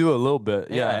 Yeah, you do a little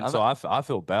bit. Yeah, and so I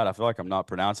feel bad. I feel like I'm not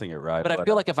pronouncing it right. But I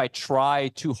feel like if I try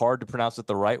too hard to pronounce it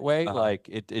the right way, like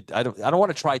I don't want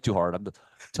to try too hard. I'm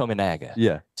Tommy Naga.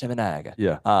 Yeah. Tommy Naga.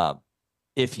 Yeah.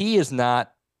 If he is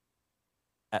not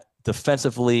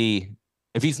defensively,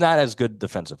 if he's not as good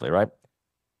defensively, right?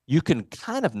 You can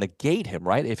kind of negate him,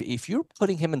 right? If you're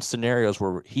putting him in scenarios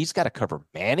where he's got to cover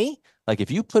Manny, like if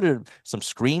you put some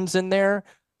screens in there,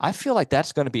 I feel like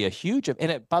that's going to be a huge.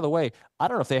 And by the way, I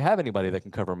don't know if they have anybody that can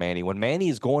cover Manny. When Manny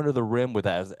is going to the rim with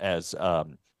as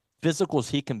physical as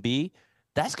he can be,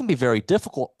 that's going to be very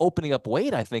difficult opening up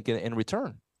Wade, I think, in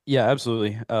return. Yeah,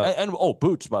 absolutely. And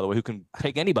Boots, by the way, who can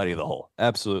take anybody to the hole.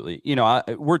 Absolutely. You know,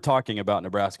 we're talking about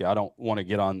Nebraska. I don't want to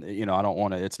get on, you know, I don't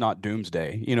want to, it's not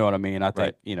doomsday. You know what I mean? I think,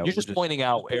 Right. you know, You're just pointing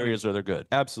out areas where they're good.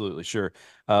 Absolutely. Sure.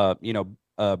 You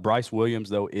know, Bryce Williams,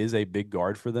 though, is a big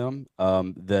guard for them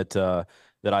that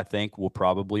I think will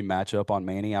probably match up on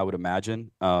Manny, I would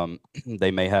imagine.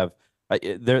 They may have.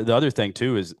 The other thing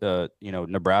too is, you know,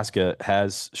 Nebraska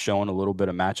has shown a little bit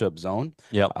of matchup zone.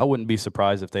 Yeah, I wouldn't be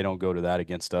surprised if they don't go to that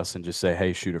against us and just say,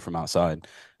 "Hey, shoot it from outside,"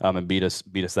 and beat us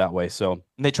that way. So and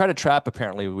they try to trap.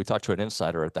 Apparently, we talked to an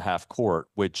insider at the half court,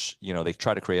 which you know they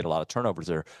try to create a lot of turnovers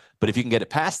there. But if you can get it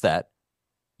past that,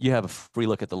 you have a free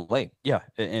look at the lane. Yeah,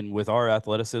 and with our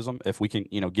athleticism, if we can,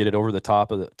 you know, get it over the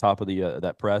top of the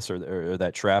that press or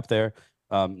that trap there.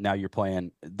 Now you're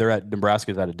playing.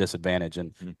 Nebraska's at a disadvantage,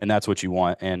 and that's what you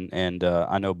want. And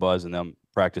I know Buzz and them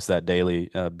practice that daily,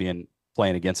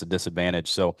 playing against a disadvantage.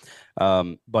 So,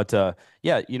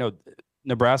 yeah, you know,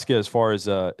 Nebraska, as far as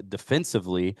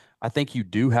defensively, I think you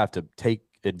do have to take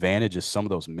advantage of some of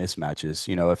those mismatches.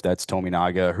 You know, if that's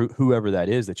Tominaga, whoever that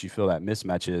is that you feel that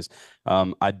mismatch is.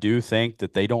 I do think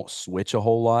that they don't switch a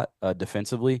whole lot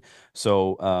defensively.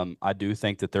 So I do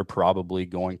think that they're probably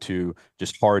going to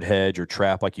just hard hedge or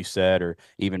trap, like you said, or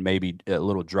even maybe a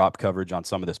little drop coverage on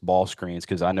some of this ball screens,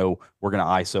 because I know we're going to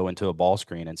ISO into a ball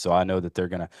screen. And so I know that they're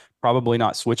going to probably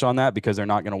not switch on that because they're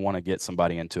not going to want to get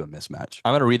somebody into a mismatch.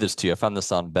 I'm going to read this to you. I found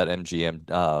this on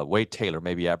BetMGM. Wade Taylor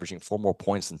may be averaging 4 more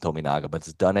points than Tominaga, but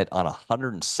has done it on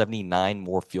 179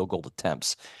 more field goal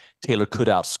attempts. Taylor could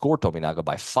outscore Tominaga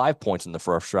by 5 points in the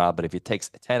first round, but if it takes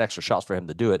 10 extra shots for him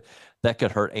to do it, that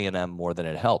could hurt A&M more than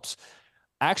it helps.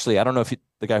 Actually, I don't know if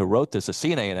the guy who wrote this has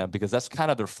seen A&M, because that's kind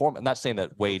of their form. I'm not saying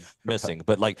that Wade missing,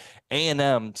 but like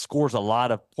A&M scores a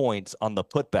lot of points on the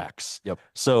putbacks. Yep.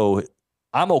 So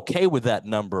I'm okay with that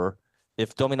number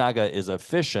if Tominaga is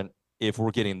efficient, if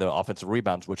we're getting the offensive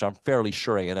rebounds, which I'm fairly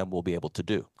sure A&M will be able to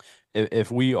do.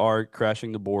 If we are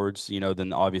crashing the boards, you know,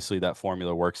 then obviously that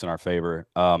formula works in our favor.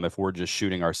 If we're just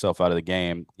shooting ourselves out of the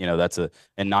game, you know,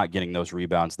 and not getting those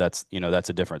rebounds, that's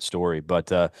a different story.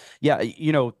 But yeah,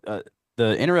 you know,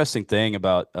 the interesting thing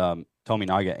about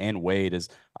Tominaga and Wade is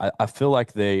I feel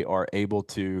like they are able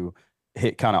to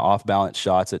hit kind of off balance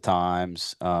shots at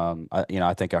times.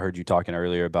 I think I heard you talking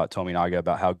earlier about Tominaga,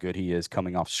 about how good he is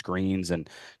coming off screens and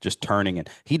just turning, and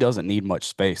he doesn't need much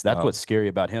space. That's what's scary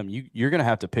about him. You're going to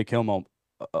have to pick him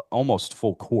almost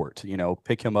full court, you know,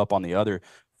 pick him up on the other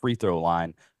free throw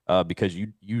line. Because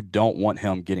you don't want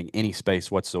him getting any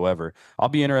space whatsoever. I'll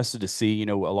be interested to see, you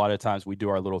know, a lot of times we do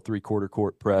our little 3/4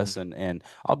 court press, and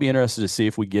I'll be interested to see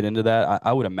if we get into that.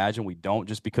 I would imagine we don't,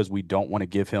 just because we don't want to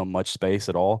give him much space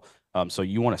at all. So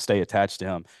you want to stay attached to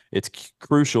him. It's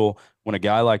crucial when a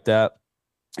guy like that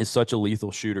is such a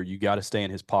lethal shooter. You got to stay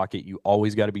in his pocket. You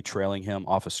always got to be trailing him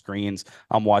off of screens.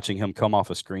 I'm watching him come off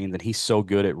a screen, and he's so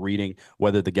good at reading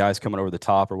whether the guy's coming over the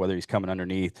top or whether he's coming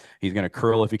underneath. He's going to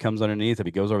curl if he comes underneath. If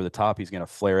he goes over the top, he's going to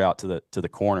flare out to the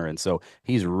corner. And so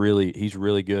he's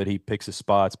really good. He picks his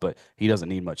spots, but he doesn't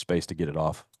need much space to get it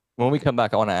off. When we come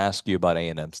back, I want to ask you about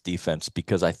A&M's defense,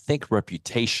 because I think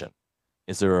reputation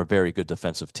is they're a very good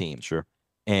defensive team. Sure.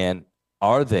 And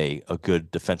are they a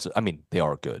good defensive? I mean, they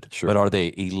are good, sure, but are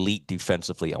they elite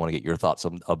defensively? I want to get your thoughts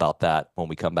about that when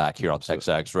we come back here on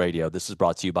TexAgs Radio. This is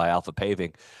brought to you by Alpha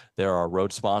Paving. They're our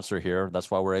road sponsor here.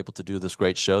 That's why we're able to do this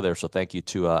great show there. So thank you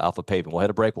to Alpha Paving. We'll hit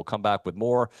a break. We'll come back with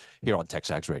more here on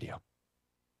TexAgs Radio.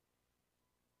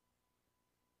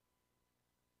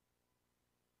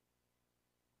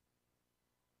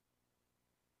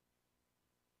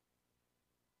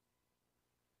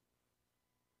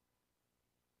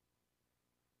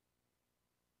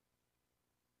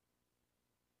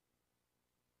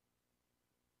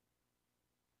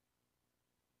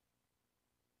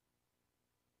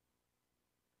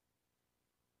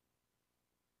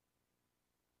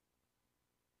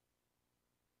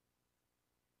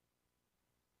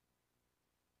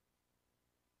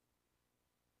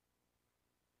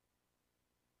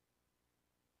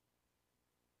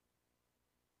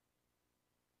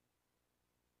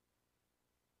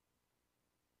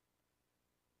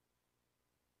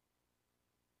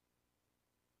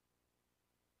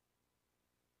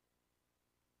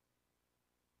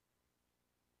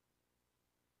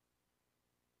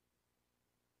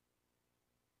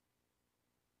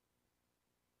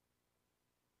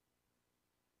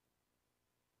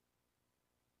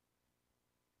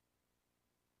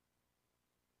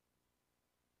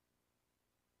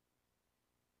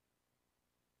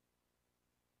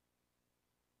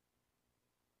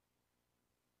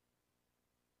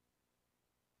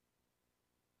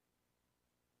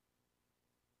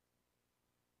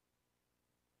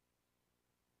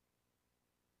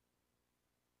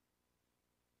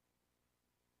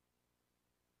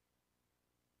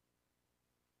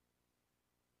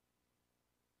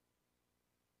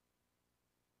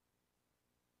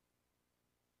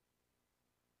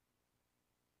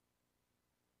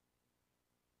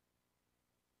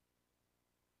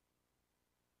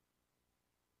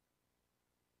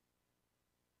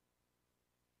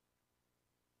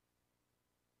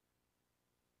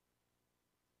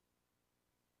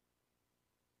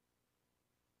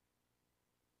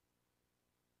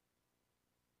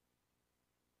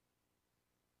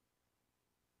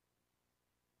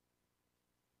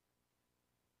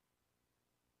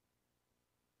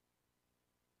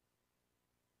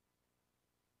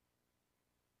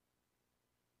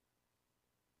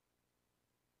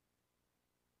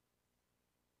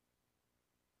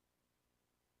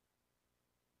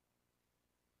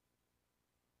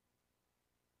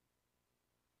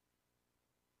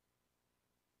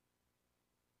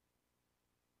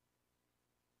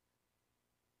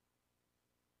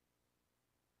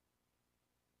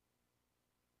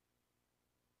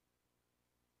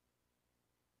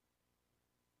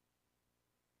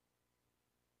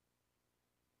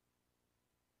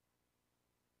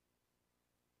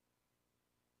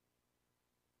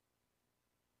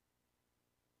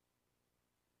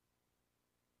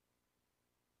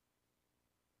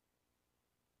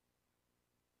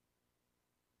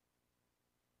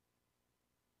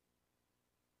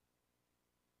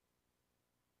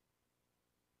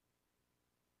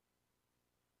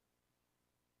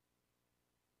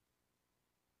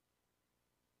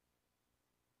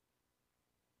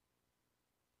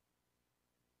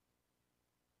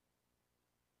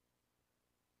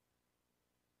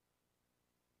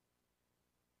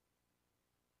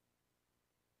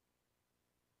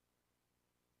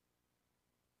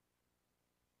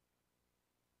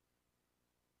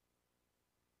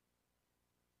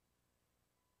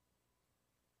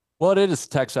 Well, it is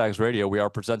TexAgs Radio. We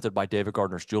are presented by David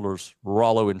Gardner's Jewelers,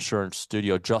 Rollo Insurance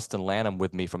Studio. Justin Lanham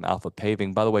with me from Alpha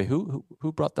Paving. By the way, who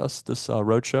brought us this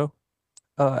road show?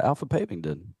 Alpha Paving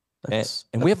did. And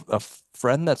we have a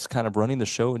friend that's kind of running the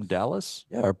show in Dallas.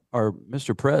 Yeah, our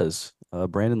Mr. Prez,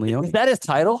 Brandon Leone. Is that his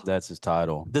title? That's his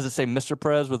title. Does it say Mr.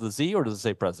 Prez with a Z or does it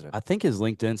say president? I think his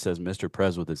LinkedIn says Mr.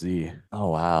 Prez with a Z. Oh,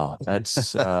 wow.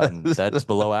 That's that's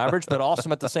below average, but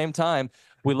awesome at the same time.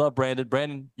 We love Brandon.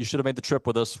 Brandon, you should have made the trip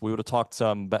with us. We would have talked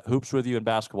some hoops with you in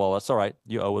basketball. That's all right.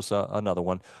 You owe us another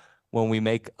one. When we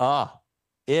make,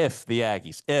 if the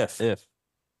Aggies, if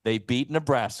they beat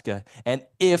Nebraska, and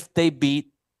if they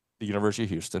beat the University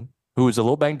of Houston, who is a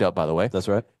little banged up, by the way. That's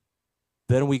right.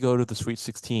 Then we go to the Sweet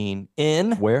 16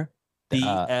 in where?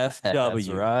 DFW. That's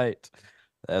right.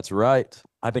 That's right.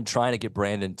 I've been trying to get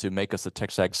Brandon to make us a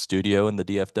TexAgs studio in the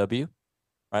DFW.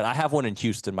 Right, I have one in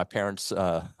Houston, my parents'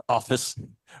 office.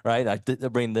 Right, I did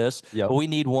bring this, but we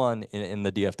need one in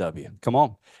the DFW. Come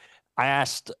on. I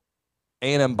asked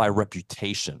A&M by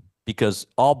reputation because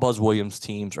all Buzz Williams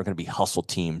teams are going to be hustle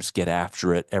teams, get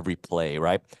after it every play.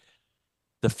 Right,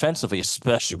 defensively,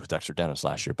 especially with Dexter Dennis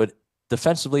last year, but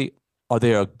defensively, are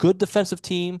they a good defensive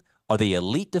team? Are they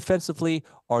elite defensively?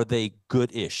 Are they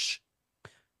good-ish?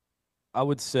 I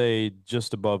would say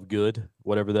just above good,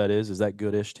 whatever that is. Is that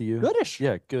good-ish to you? Good-ish.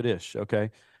 Yeah, good-ish.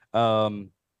 Okay. I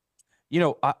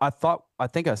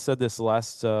think I said this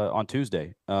last on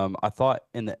Tuesday. I thought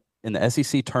in the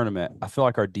SEC tournament, I feel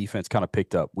like our defense kind of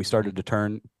picked up. We started to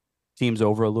turn teams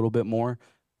over a little bit more.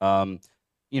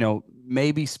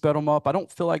 Maybe sped them up. I don't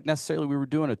feel like necessarily we were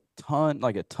doing a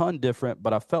ton different,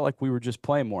 but I felt like we were just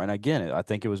playing more. And again, I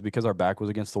think it was because our back was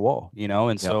against the wall,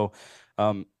 So,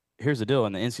 here's the deal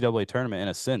in the NCAA tournament, in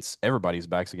a sense, everybody's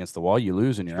back's against the wall. You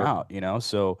lose and you're out,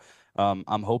 So,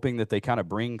 I'm hoping that they kind of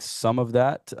bring some of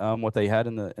that, what they had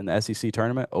in the SEC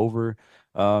tournament over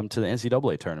to the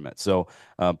NCAA tournament. So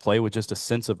play with just a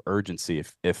sense of urgency.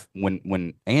 If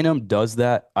when A&M does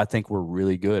that, I think we're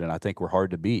really good and I think we're hard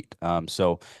to beat.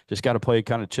 So just got to play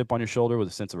kind of chip on your shoulder with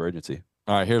a sense of urgency.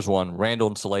 All right, here's one. Randall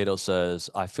in Salado says,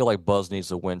 I feel like Buzz needs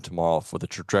to win tomorrow for the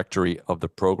trajectory of the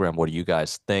program. What do you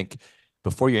guys think?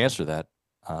 Before you answer that,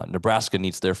 Nebraska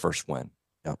needs their first win.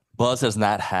 Yep. Buzz has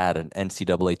not had an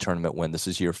NCAA tournament win. This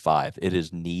is year 5. It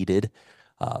is needed.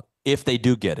 If they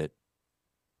do get it,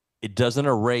 it doesn't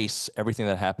erase everything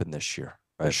that happened this year.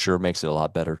 Right. It sure makes it a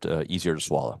lot better, easier to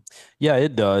swallow. Yeah,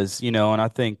 it does. And I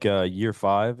think year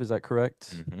 5, is that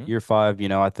correct? Mm-hmm. Year 5,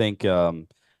 I think you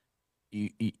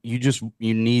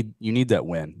need that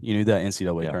win. You need that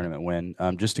NCAA tournament win,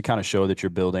 just to kind of show that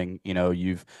you're building.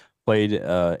 You've played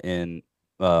in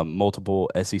multiple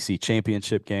SEC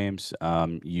championship games.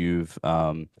 You've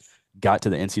got to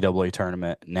the NCAA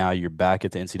tournament. Now you're back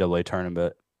at the NCAA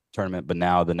tournament, but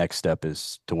now the next step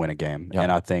is to win a game. Yeah.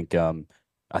 And I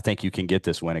think you can get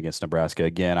this win against Nebraska.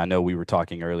 Again, I know we were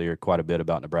talking earlier quite a bit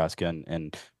about Nebraska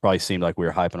and probably seemed like we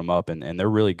were hyping them up, and they're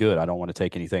really good. I don't want to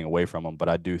take anything away from them, but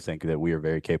I do think that we are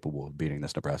very capable of beating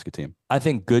this Nebraska team. I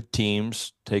think good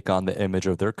teams take on the image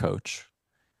of their coach.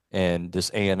 And this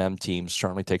A&M team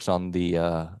certainly takes on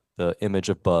the image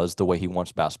of Buzz, the way he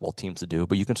wants basketball teams to do.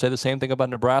 But you can say the same thing about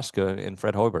Nebraska and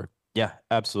Fred Hoiberg. Yeah,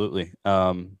 absolutely.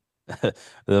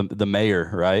 The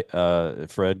mayor, right?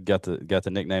 Fred got the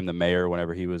nickname the mayor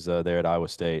whenever he was there at Iowa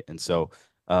State, and so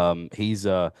he's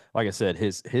like I said,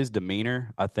 his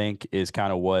demeanor, I think, is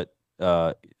kind of what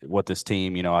this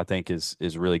team, I think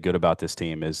is really good about this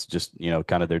team is just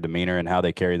kind of their demeanor and how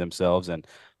they carry themselves. And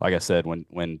like I said,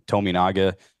 when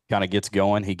Tominaga kind of gets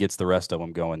going, he gets the rest of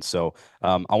them going. So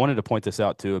I wanted to point this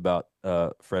out too about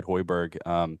Fred Hoiberg.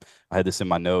 I had this in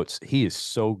my notes. He is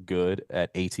so good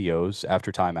at ATOs,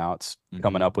 after timeouts,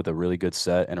 coming up with a really good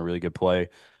set and a really good play.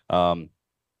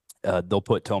 They'll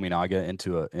put Tominaga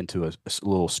into a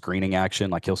little screening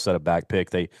action. Like he'll set a back pick.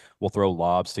 They will throw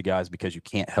lobs to guys because you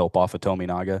can't help off of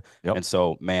Tominaga. Yep. And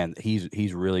so, man,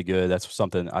 he's really good. That's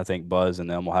something I think Buzz and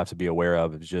them will have to be aware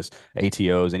of. It's just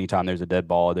ATOs. Anytime there's a dead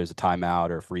ball, there's a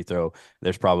timeout or a free throw,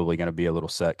 there's probably going to be a little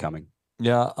set coming.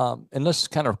 Yeah. And let's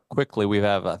kind of quickly, we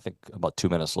have, I think, about 2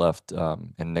 minutes left.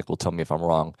 And Nick will tell me if I'm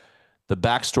wrong. The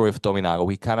backstory of Tominaga,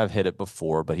 we kind of hit it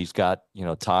before, but he's got,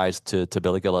 ties to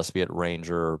Billy Gillespie at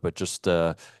Ranger. But just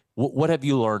what have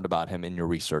you learned about him in your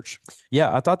research?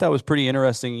 Yeah, I thought that was pretty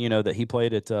interesting, that he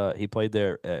played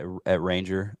there at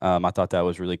Ranger. I thought that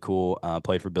was really cool.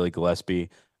 Played for Billy Gillespie.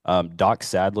 Doc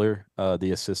Sadler,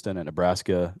 the assistant at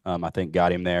Nebraska, I think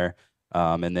got him there.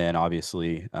 And then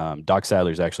obviously Doc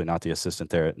Sadler's actually not the assistant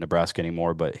there at Nebraska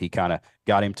anymore, but he kind of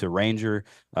got him to Ranger.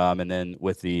 And then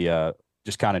with the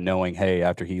just kind of knowing, hey,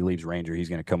 after he leaves Ranger, he's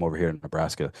going to come over here to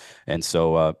Nebraska. And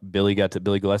so Billy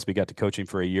Gillespie got to coach him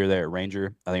for a year there at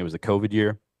Ranger. I think it was the COVID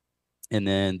year. And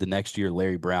then the next year,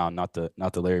 Larry Brown, not the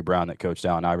Larry Brown that coached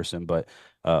Allen Iverson, but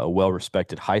a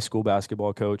well-respected high school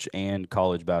basketball coach and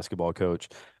college basketball coach,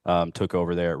 took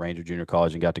over there at Ranger Junior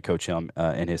College and got to coach him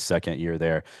in his second year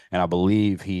there. And I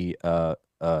believe he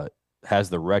has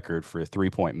the record for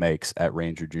 3-point makes at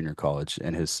Ranger Junior College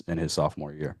in his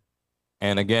sophomore year.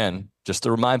 And again, just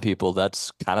to remind people,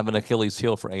 that's kind of an Achilles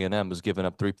heel for A&M, is giving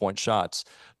up 3-point shots.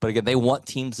 But again, they want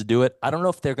teams to do it. I don't know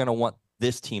if they're going to want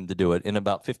this team to do it in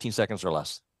about 15 seconds or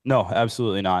less. No,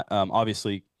 absolutely not.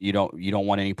 Obviously, you don't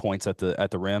want any points at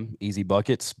the rim, easy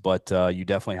buckets, but you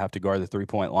definitely have to guard the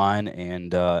 3-point line.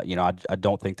 And I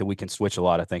don't think that we can switch a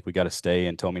lot. I think we got to stay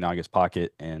in Tominaga's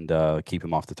pocket and keep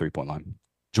him off the 3-point line.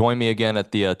 Join me again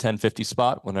at the 10:50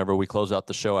 spot whenever we close out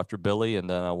the show after Billy, and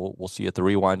we'll see you at the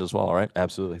rewind as well, all right?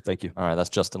 Absolutely. Thank you. All right, that's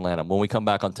Justin Lanham. When we come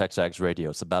back on TexAgs Radio,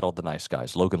 it's the Battle of the Nice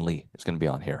Guys. Logan Lee is going to be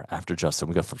on here after Justin.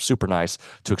 We go from super nice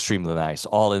to extremely nice,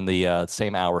 all in the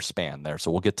same hour span there.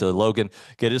 So we'll get to Logan,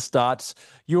 get his thoughts.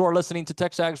 You are listening to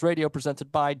TexAgs Radio,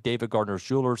 presented by David Gardner's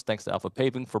Jewelers. Thanks to Alpha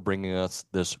Paving for bringing us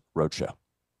this roadshow.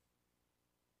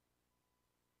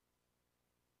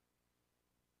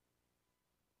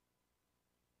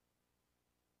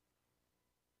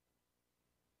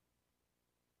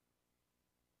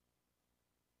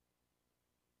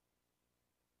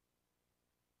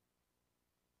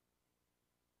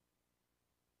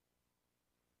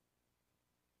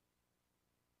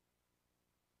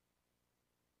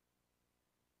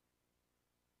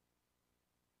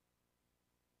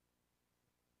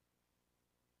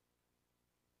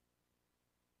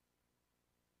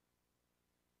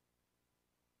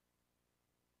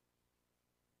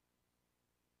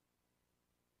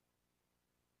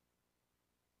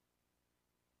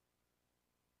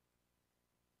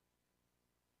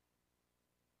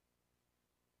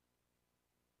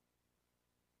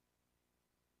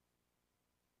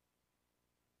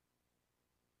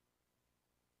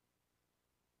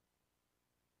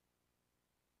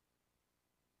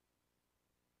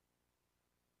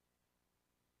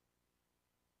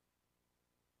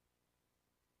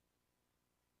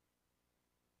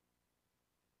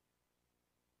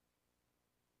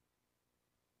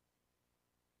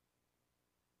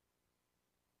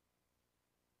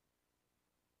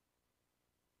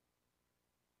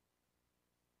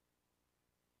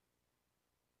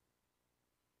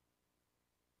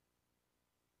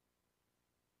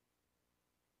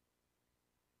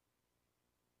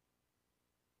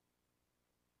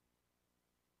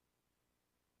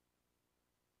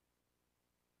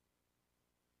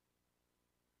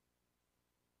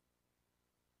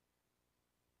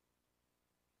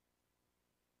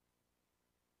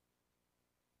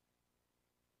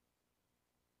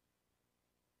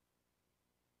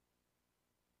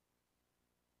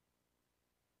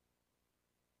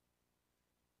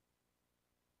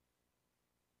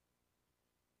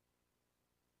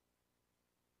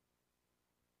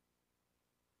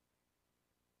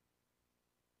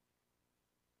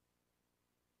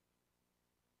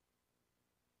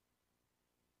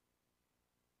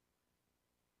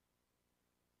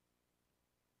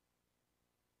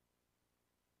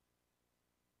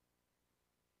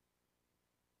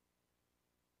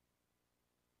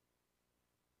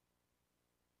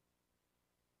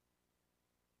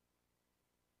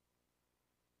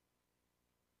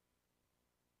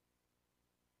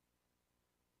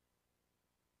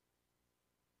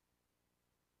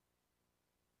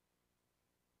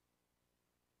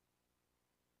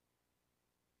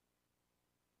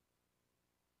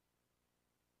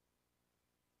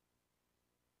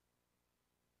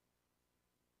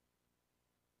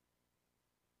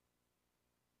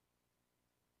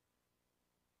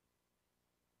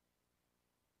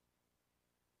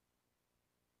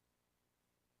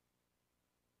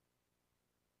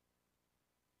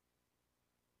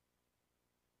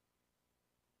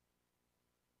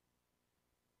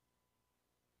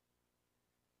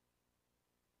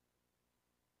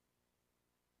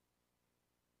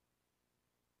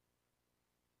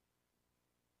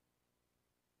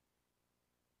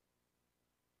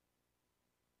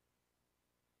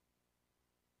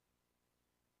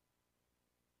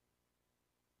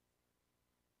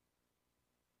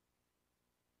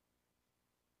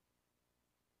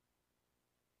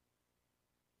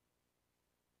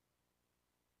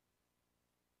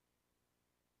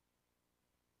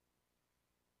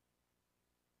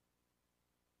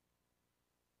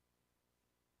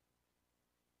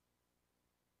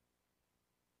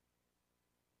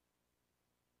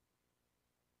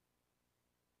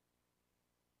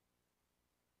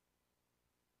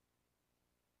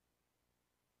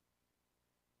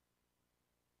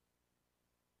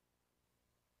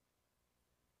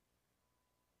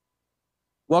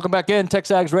 Welcome back in,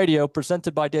 TexAgs Radio,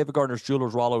 presented by David Gardner's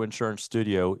Jewelers Wallow Insurance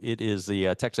Studio. It is the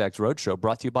TexAgs Roadshow,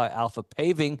 brought to you by Alpha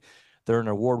Paving. They're an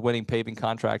award-winning paving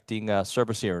contracting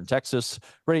service here in Texas,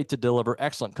 ready to deliver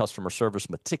excellent customer service,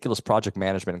 meticulous project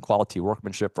management, and quality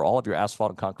workmanship for all of your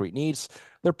asphalt and concrete needs.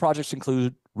 Their projects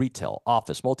include retail,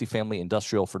 office, multifamily,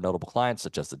 industrial for notable clients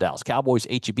such as the Dallas Cowboys,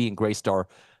 H-E-B, and Graystar.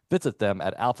 Visit them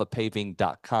at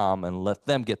alphapaving.com and let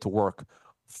them get to work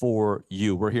for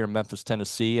you. We're here in Memphis,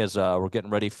 Tennessee, as we're getting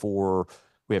ready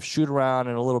we have shoot around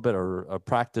in a little bit, or a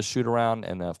practice shoot around,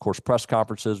 and of course press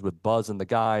conferences with Buzz and the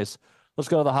guys. Let's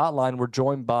go to the hotline. We're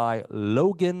joined by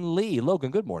Logan Lee.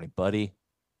 Logan, good morning, buddy.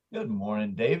 Good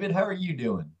morning, David. How are you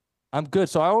doing? I'm good.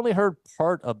 So I only heard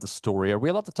part of the story. Are we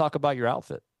allowed to talk about your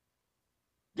outfit?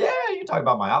 Yeah, you can talk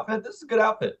about my outfit. This is a good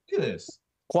outfit. Look at this.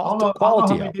 Quality, I don't know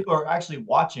how many people are actually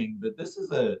watching, but this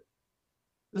is a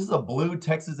blue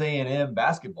Texas A&M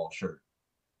basketball shirt.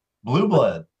 Blue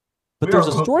blood. But there's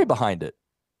a story behind it.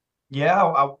 Yeah,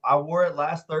 I wore it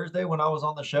last Thursday when I was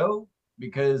on the show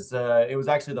because it was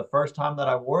actually the first time that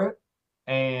I wore it.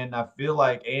 And I feel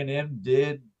like A&M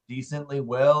did decently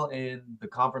well in the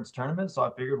conference tournament. So I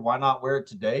figured, why not wear it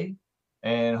today?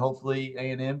 And hopefully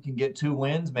A&M can get 2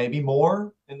 wins, maybe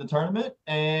more in the tournament.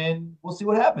 And we'll see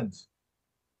what happens.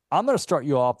 I'm going to start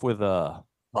you off with a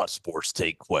sports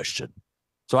take question.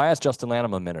 So I asked Justin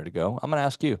Lanham a minute ago. I'm going to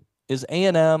ask you, is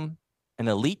A&M an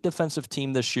elite defensive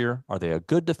team this year? Are they a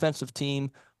good defensive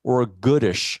team or a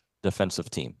goodish defensive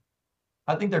team?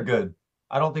 I think they're good.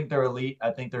 I don't think they're elite.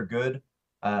 I think they're good.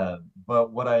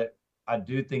 But what I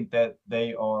do think that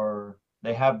they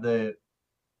have the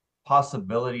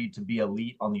possibility to be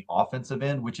elite on the offensive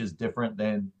end, which is different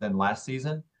than last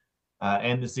season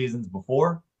and the seasons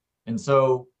before. And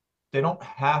so they don't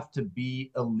have to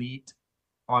be elite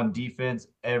on defense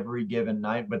every given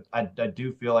night, but I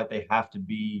do feel like they have to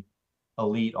be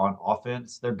elite on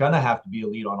offense. They're going to have to be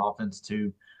elite on offense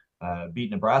to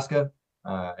beat Nebraska,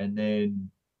 and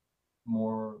then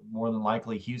more than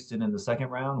likely Houston in the second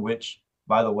round, which,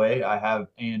 by the way, I have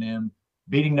A&M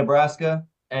beating Nebraska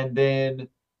and then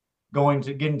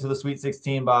getting to the Sweet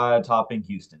 16 by topping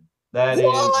Houston. That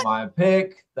is my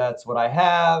pick. That's what I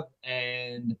have,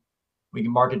 and we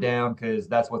can mark it down because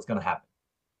that's what's going to happen.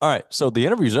 All right, so the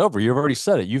interview's over. You've already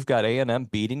said it. You've got A&M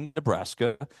beating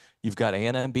Nebraska. You've got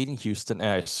A&M beating Houston, and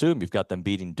I assume you've got them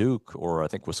beating Duke or I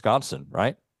think Wisconsin,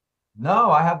 right? No,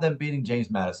 I have them beating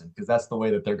James Madison because that's the way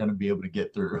that they're going to be able to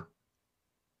get through.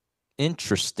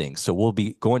 Interesting. So we'll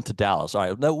be going to Dallas. All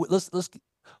right, now let's.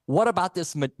 What about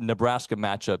this Nebraska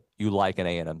matchup you like in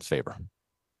A&M's favor?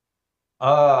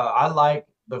 I like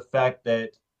the fact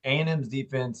that A&M's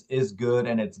defense is good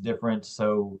and it's different.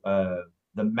 So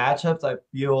the matchups, I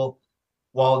feel,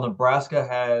 while Nebraska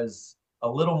has a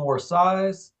little more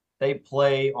size, they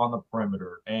play on the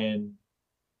perimeter. And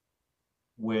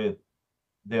with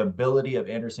the ability of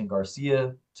Anderson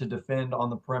Garcia to defend on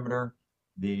the perimeter,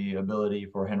 the ability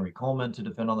for Henry Coleman to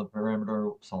defend on the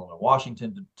perimeter, Solomon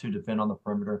Washington to defend on the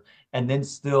perimeter, and then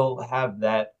still have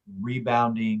that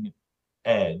rebounding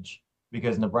edge,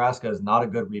 because Nebraska is not a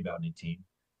good rebounding team.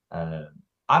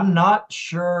 I'm not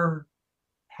sure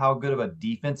how good of a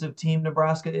defensive team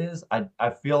Nebraska is. I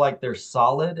feel like they're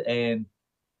solid,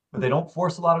 but they don't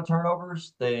force a lot of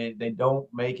turnovers. They don't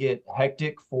make it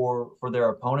hectic for their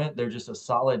opponent. They're just a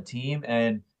solid team,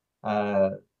 and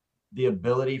the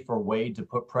ability for Wade to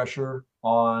put pressure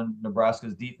on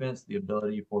Nebraska's defense, the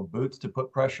ability for Boots to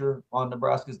put pressure on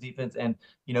Nebraska's defense. And,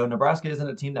 Nebraska isn't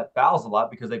a team that fouls a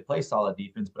lot because they play solid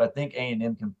defense, but I think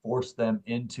A&M can force them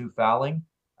into fouling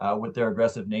with their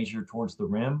aggressive nature towards the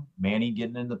rim. Manny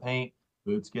getting in the paint,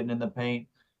 Boots getting in the paint,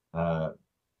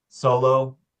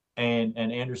 Solo and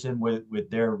Anderson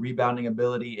with their rebounding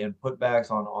ability and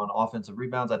putbacks on offensive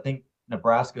rebounds. I think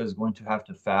Nebraska is going to have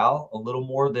to foul a little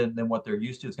more than what they're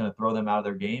used to. It's going to throw them out of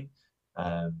their game.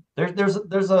 There's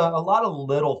a lot of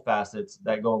little facets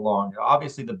that go along.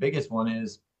 Obviously, the biggest one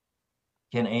is,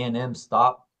 can A&M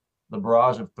stop the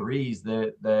barrage of threes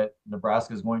that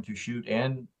Nebraska is going to shoot?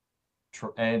 And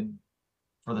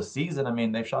for the season, I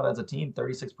mean, they've shot as a team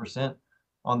 36%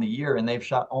 on the year, and they've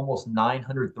shot almost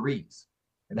 900 threes.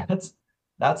 And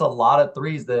that's a lot of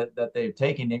threes that they've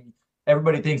taken.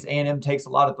 Everybody thinks A&M takes a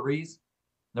lot of threes.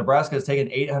 Nebraska has taken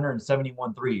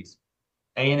 871 threes.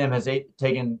 A&M has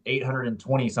taken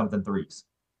 820-something threes.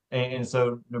 And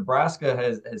so Nebraska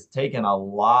has taken a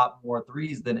lot more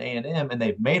threes than A&M, and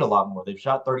they've made a lot more. They've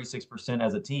shot 36%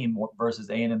 as a team versus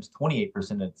A&M's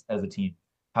 28% as a team.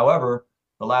 However,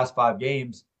 the last 5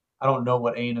 games, I don't know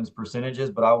what A&M's percentage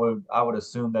is, but I would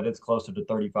assume that it's closer to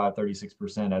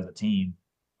 35-36% as a team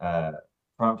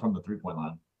from the three-point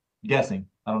line. Guessing.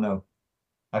 I don't know.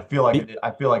 I feel like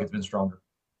it's been stronger.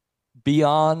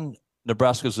 Beyond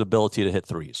Nebraska's ability to hit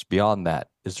threes, beyond that,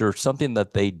 is there something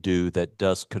that they do that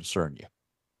does concern you?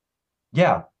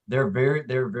 Yeah, they're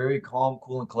very calm,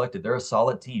 cool, and collected. They're a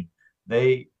solid team.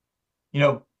 They,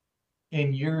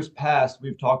 in years past,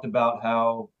 we've talked about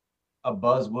how a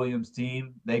Buzz Williams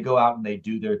team, they go out and they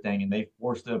do their thing and they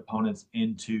force the opponents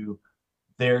into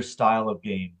their style of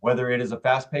game, whether it is a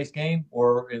fast-paced game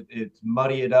or it's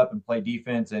muddy it up and play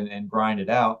defense and grind it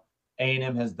out.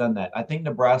 A&M has done that. I think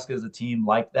Nebraska is a team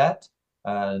like that,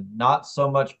 not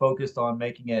so much focused on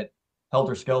making it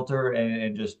helter-skelter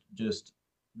and just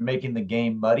making the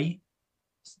game muddy.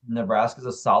 Nebraska's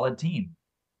a solid team,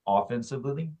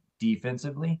 offensively,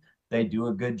 defensively. They do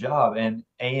a good job, and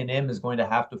A&M is going to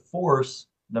have to force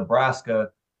Nebraska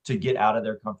to get out of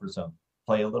their comfort zone,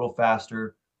 play a little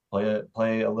faster,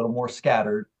 play a little more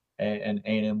scattered, and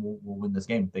A&M will win this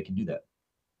game if they can do that.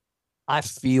 I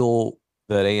feel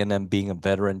that A&M being a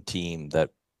veteran team that,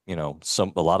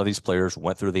 a lot of these players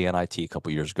went through the NIT a couple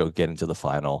years ago, getting to the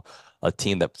final, a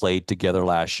team that played together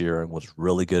last year and was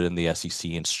really good in the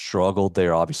SEC and struggled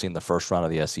there, obviously, in the first round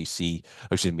of the the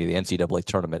NCAA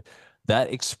tournament.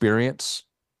 That experience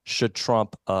should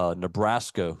trump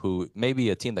Nebraska, who may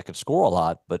be a team that can score a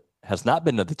lot, but has not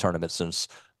been to the tournament since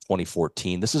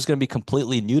 2014. This is going to be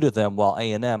completely new to them, while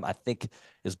A&M, I think,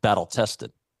 is battle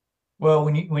tested. Well,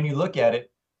 when you look at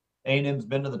it, A&M's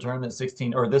been to the tournament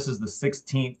 16, or this is the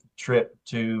 16th trip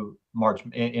to March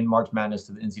Madness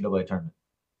to the NCAA tournament.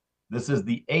 This is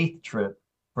the 8th trip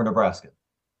for Nebraska.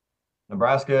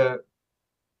 Nebraska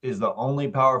is the only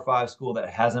Power 5 school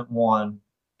that hasn't won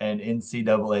an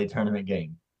NCAA tournament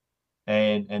game.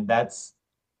 And that's,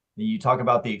 you talk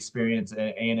about the experience,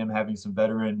 A&M having some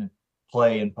veteran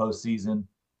play in postseason.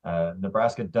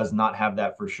 Nebraska does not have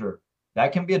that for sure.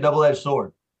 That can be a double-edged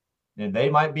sword. And they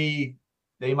might be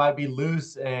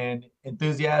loose and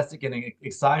enthusiastic and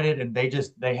excited, and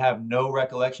they have no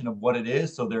recollection of what it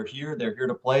is. So they're here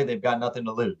to play. They've got nothing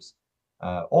to lose.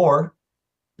 Or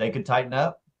they could tighten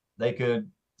up. They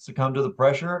could succumb to the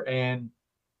pressure and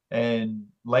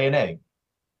lay an egg.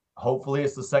 Hopefully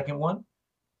it's the second one.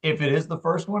 If it is the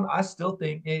first one, I still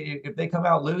think if they come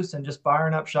out loose and just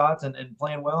firing up shots and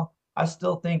playing well, I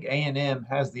still think A&M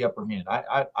has the upper hand.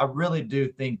 I really do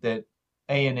think that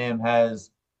A&M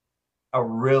has a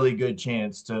really good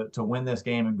chance to win this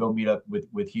game and go meet up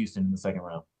with Houston in the second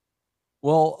round.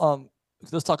 Well,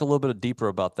 let's talk a little bit deeper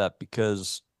about that,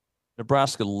 because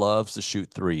Nebraska loves to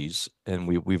shoot threes, and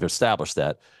we've established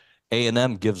that.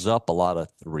 A&M gives up a lot of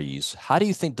threes. How do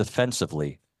you think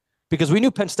defensively? Because we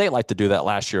knew Penn State liked to do that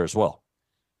last year as well,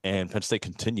 and Penn State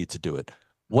continued to do it.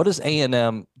 What does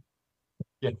A&M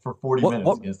get for 40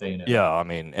 minutes against A&M? Yeah, I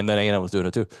mean, and then A&M was doing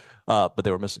it too, but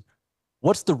they were missing.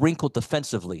 What's the wrinkle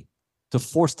defensively to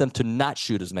force them to not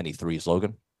shoot as many threes,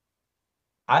 Logan?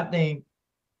 I think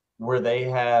where they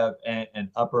have an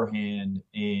upper hand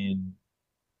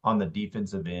on the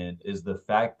defensive end is the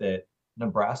fact that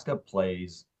Nebraska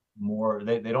plays more.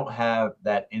 They don't have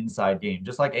that inside game.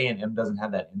 Just like A&M doesn't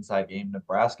have that inside game,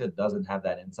 Nebraska doesn't have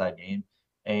that inside game.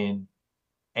 And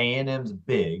A&M's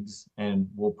bigs, and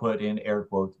we'll put in air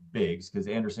quotes bigs, because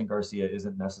Anderson Garcia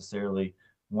isn't necessarily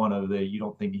one of the, you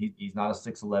don't think he's not a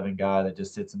 6'11" guy that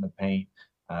just sits in the paint.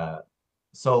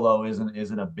 Solo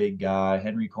isn't a big guy.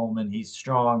 Henry Coleman, he's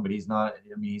strong, but he's not,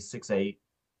 he's 6'8".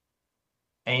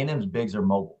 A&M's bigs are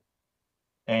mobile.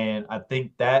 And I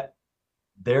think that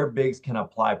their bigs can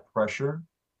apply pressure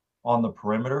on the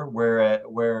perimeter where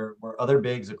other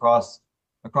bigs across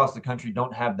the country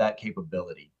don't have that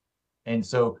capability. And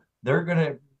so they're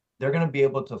gonna be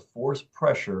able to force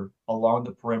pressure along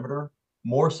the perimeter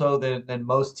more so than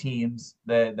most teams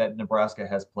that Nebraska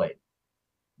has played.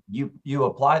 You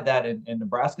apply that, and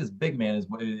Nebraska's big man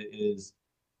is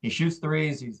he shoots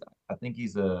threes. I think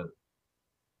he's a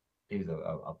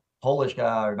Polish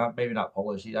guy, or maybe not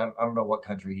Polish. I don't know what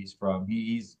country he's from.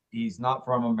 He's not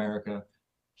from America.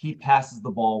 He passes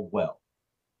the ball well.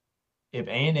 If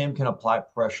A&M can apply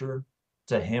pressure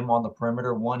to him on the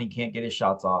perimeter, one, he can't get his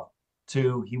shots off.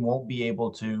 Two, he won't be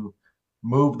able to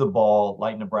move the ball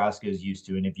like Nebraska is used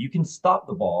to. And if you can stop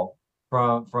the ball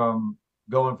from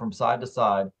going from side to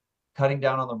side, cutting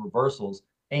down on the reversals,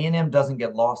 A&M doesn't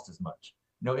get lost as much.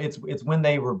 It's when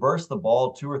they reverse the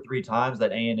ball 2 or 3 times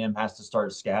that A&M has to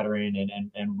start scattering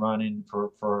and running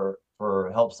for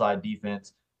help side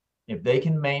defense. If they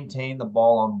can maintain the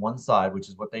ball on one side, which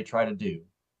is what they try to do,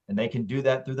 and they can do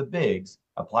that through the bigs,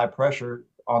 apply pressure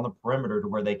on the perimeter to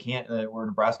where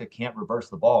Nebraska can't reverse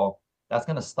the ball, that's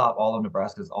going to stop all of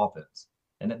Nebraska's offense.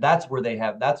 And that's where they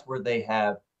have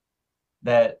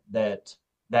that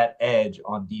edge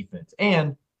on defense.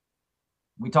 And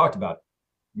we talked about it.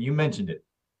 You mentioned it.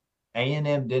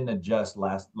 A&M didn't adjust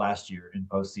last year in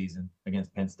postseason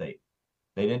against Penn State.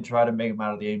 They didn't try to make them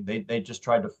out of the game. They just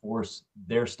tried to force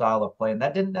their style of play, and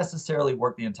that didn't necessarily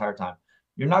work the entire time.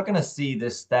 You're not going to see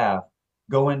this staff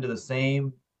go into this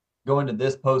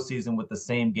postseason with the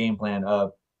same game plan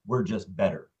of we're just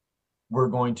better. We're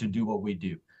going to do what we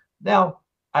do. Now,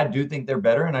 I do think they're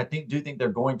better, and I do think they're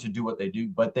going to do what they do,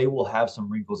 but they will have some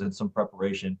wrinkles and some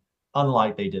preparation,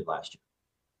 unlike they did last year.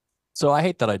 So I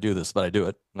hate that I do this, but I do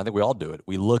it. And I think we all do it.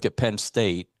 We look at Penn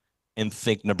State and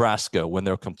think Nebraska when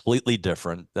they're completely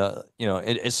different,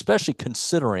 especially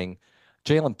considering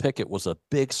Jalen Pickett was a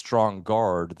big, strong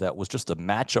guard that was just a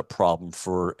matchup problem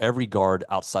for every guard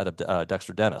outside of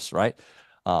Dexter Dennis, right?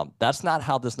 That's not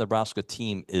how this Nebraska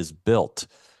team is built.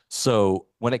 So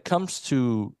when it comes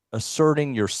to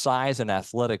asserting your size and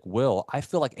athletic will, I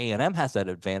feel like A&M has that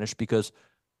advantage because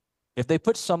if they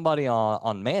put somebody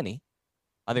on Manny,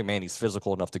 I think Manny's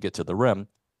physical enough to get to the rim.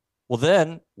 Well,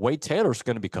 then Wade Taylor's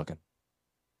going to be cooking.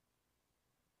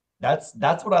 That's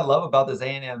what I love about this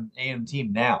A&M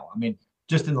team now. I mean,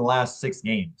 just in the last 6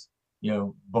 games,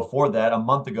 before that, a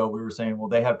month ago, we were saying, well,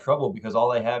 they have trouble because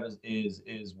all they have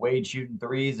is Wade shooting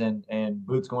threes and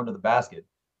Boots going to the basket.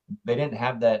 They didn't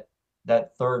have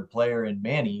that third player in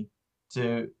Manny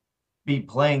to be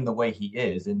playing the way he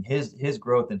is, and his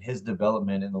growth and his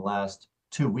development in the last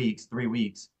 3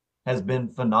 weeks has been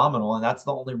phenomenal, and that's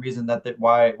the only reason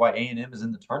why A&M is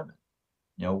in the tournament.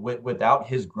 Without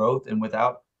his growth and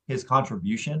without his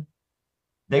contribution,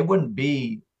 they wouldn't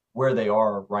be where they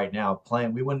are right now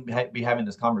playing. We wouldn't be having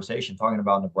this conversation talking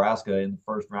about Nebraska in the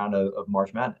first round of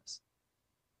March Madness.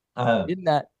 Isn't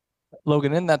that,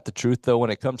 Logan, isn't that the truth, though,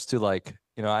 when it comes to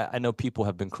I know people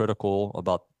have been critical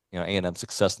about A&M's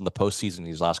success in the postseason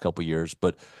these last couple of years,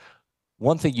 but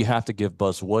one thing you have to give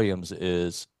Buzz Williams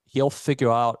is he'll figure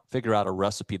out a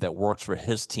recipe that works for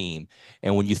his team.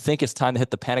 And when you think it's time to hit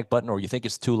the panic button or you think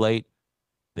it's too late,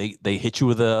 they hit you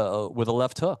with a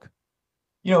left hook.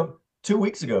 2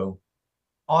 weeks ago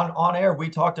on air, we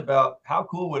talked about how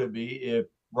cool would it be if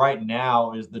right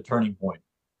now is the turning point.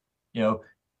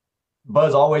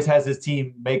 Buzz always has his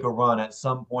team make a run at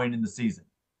some point in the season.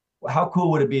 How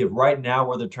cool would it be if right now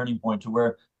we're the turning point to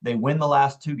where they win the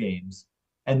last 2 games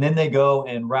and then they go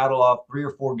and rattle off 3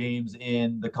 or 4 games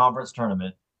in the conference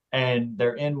tournament and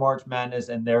they're in March Madness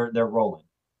and they're rolling.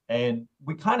 And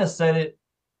we kind of said it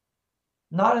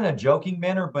not in a joking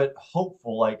manner, but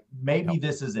hopeful, like maybe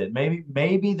this is it.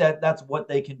 Maybe that's what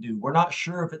they can do. We're not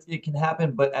sure if it can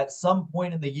happen, but at some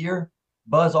point in the year,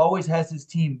 Buzz always has his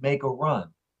team make a run.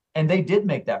 And they did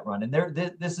make that run. And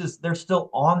they're still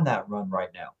on that run right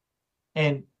now.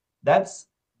 And that's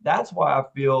why I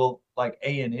feel like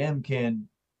A&M can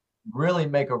really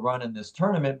make a run in this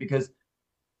tournament, because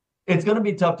it's going to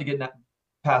be tough to get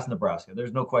past Nebraska.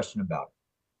 There's no question about it.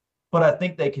 But I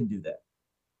think they can do that.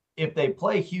 If they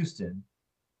play Houston,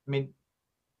 I mean,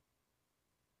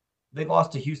 they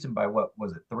lost to Houston by what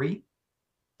was it, 3?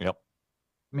 Yep.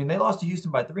 I mean, they lost to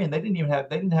Houston by 3, and they didn't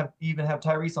even have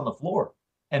Tyrese on the floor,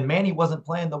 and Manny wasn't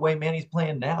playing the way Manny's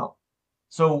playing now.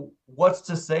 So what's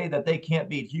to say that they can't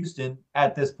beat Houston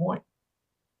at this point?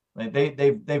 Like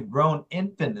they've grown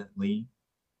infinitely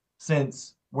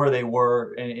since where they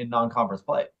were in non-conference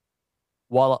play.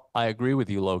 While I agree with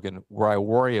you, Logan, where I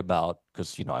worry about,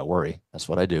 because, I worry, that's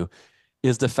what I do,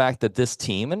 is the fact that this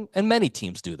team, and many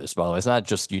teams do this, by the way, it's not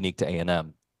just unique to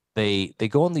A&M, they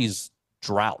go on these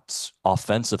droughts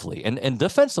offensively and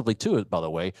defensively too, by the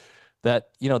way,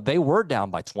 that, they were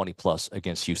down by 20 plus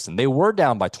against Houston. They were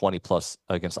down by 20 plus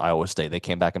against Iowa State. They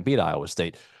came back and beat Iowa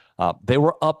State. They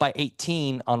were up by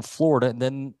 18 on Florida, and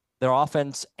then their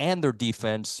offense and their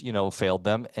defense, failed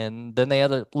them, and then they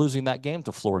ended up losing that game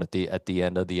to Florida at the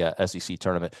end of the SEC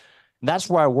tournament. And that's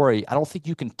where I worry. I don't think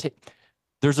you can take.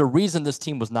 There's a reason this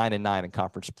team was 9-9 in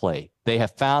conference play. They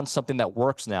have found something that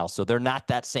works now, so they're not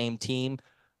that same team,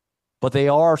 but they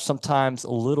are sometimes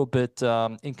a little bit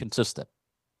inconsistent.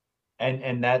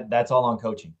 And that's all on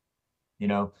coaching.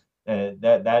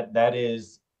 That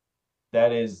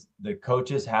is the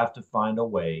coaches have to find a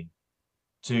way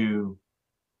to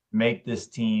make this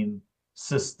team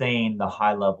sustain the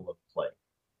high level of play.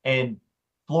 And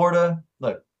Florida's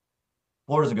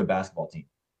a good basketball team.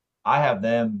 I have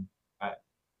them.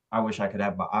 I wish I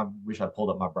pulled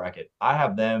up my bracket. I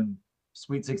have them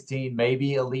Sweet 16,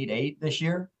 maybe Elite 8 this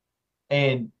year.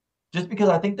 And just because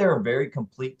I think they're a very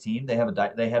complete team, they have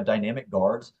dynamic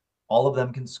guards. All of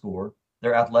them can score.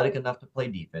 They're athletic enough to play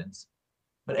defense.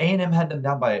 But A&M had them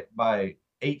down by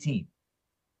 18.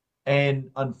 And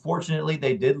unfortunately,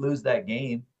 they did lose that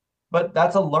game. But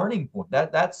that's a learning point.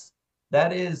 That's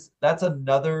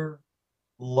another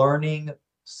learning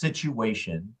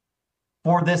situation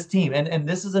for this team. And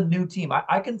this is a new team.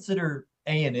 I consider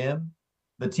A&M,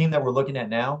 the team that we're looking at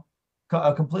now,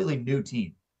 a completely new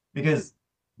team, because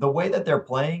the way that they're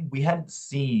playing, we hadn't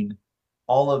seen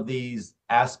all of these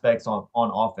aspects on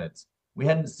offense. We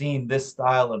hadn't seen this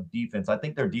style of defense. I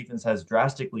think their defense has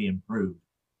drastically improved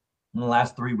in the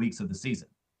last 3 weeks of the season.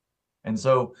 And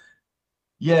so,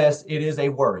 yes, it is a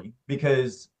worry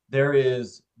because there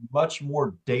is much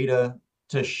more data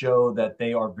to show that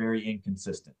they are very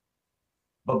inconsistent.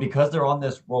 But because they're on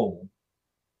this roll,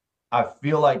 I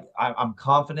feel like I'm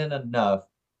confident enough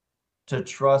to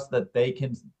trust that they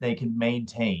can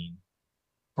maintain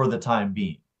for the time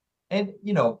being. And,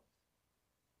 you know,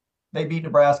 they beat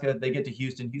Nebraska, they get to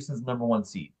Houston. Houston's the #1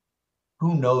 seed.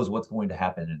 Who knows what's going to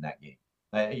happen in that game?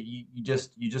 You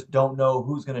just don't know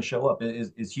who's going to show up.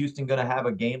 Is Houston going to have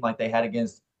a game like they had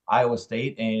against Iowa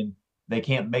State and they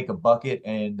can't make a bucket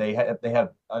and they have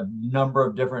a number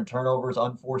of different turnovers,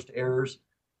 unforced errors?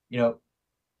 You know,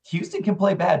 Houston can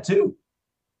play bad too.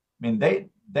 I mean,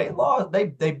 they lost.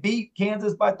 They beat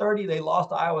Kansas by 30. They lost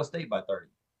to Iowa State by 30.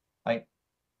 Like,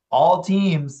 all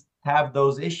teams have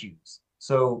those issues.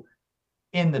 So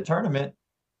in the tournament,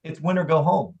 it's win or go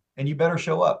home, and you better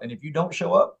show up. And if you don't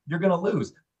show up, you're going to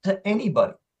lose to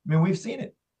anybody. I mean, we've seen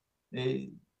it.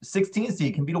 16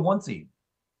 seed can beat a 1 seed,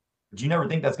 but you never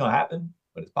think that's going to happen,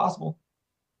 but it's possible.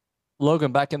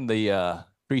 Logan, back in the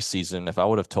preseason, if I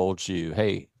would have told you,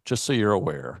 hey, just so you're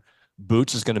aware,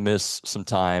 Boots is going to miss some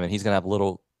time, and he's going to have a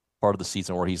little part of the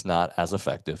season where he's not as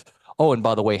effective. Oh, and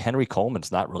by the way, Henry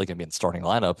Coleman's not really going to be in the starting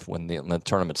lineup when the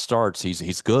tournament starts.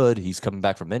 He's good. He's coming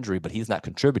back from injury, but he's not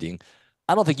contributing.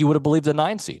 I don't think you would have believed the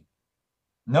 9 seed.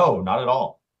 No, not at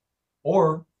all.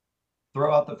 Or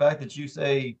throw out the fact that you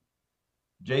say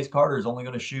Jace Carter is only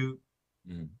going to shoot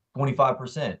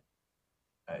 25%.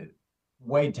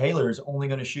 Wade Taylor is only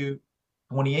going to shoot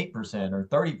 28% or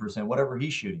 30%, whatever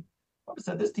he's shooting. Like I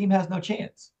said, this team has no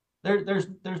chance.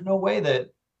 There's no way that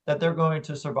they're going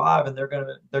to survive and they're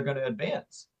going to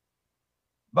advance.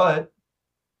 But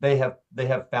they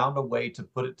have found a way to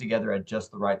put it together at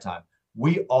just the right time.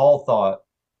 We all thought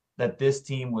that this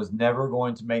team was never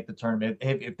going to make the tournament.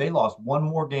 If they lost one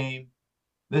more game,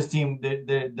 this team,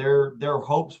 their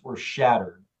hopes were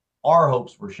shattered. Our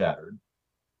hopes were shattered.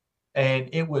 And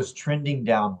it was trending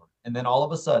downward. And then all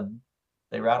of a sudden,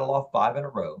 they rattle off 5 in a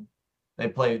row.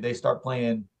 They start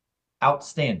playing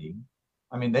outstanding.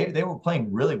 I mean, they were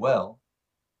playing really well.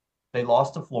 They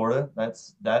lost to Florida.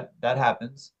 That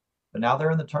happens. But now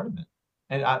they're in the tournament.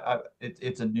 And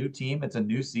it's a new team, it's a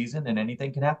new season, and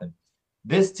anything can happen.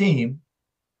 This team,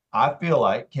 I feel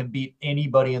like, can beat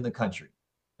anybody in the country.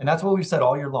 And that's what we've said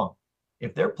all year long.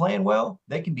 If they're playing well,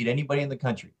 they can beat anybody in the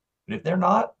country. But if they're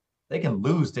not, they can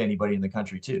lose to anybody in the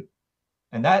country too.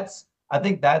 And I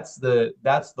think that's the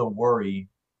worry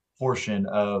portion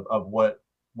of what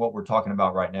we're talking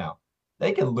about right now.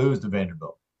 They can lose to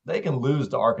Vanderbilt. They can lose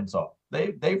to Arkansas.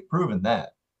 They've proven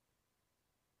that.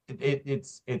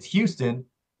 It's Houston.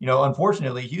 You know,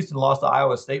 unfortunately, Houston lost to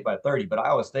Iowa State by 30, but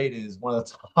Iowa State is one of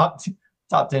the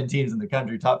top 10 teams in the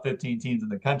country, top 15 teams in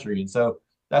the country. And so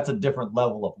that's a different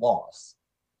level of loss.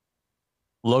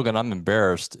 Logan, I'm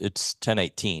embarrassed. It's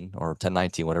 10:18 or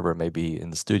 10:19, whatever it may be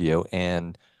in the studio.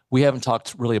 And we haven't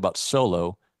talked really about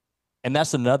Solo. And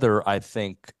that's another, I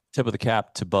think, tip of the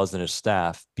cap to Buzz and his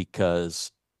staff,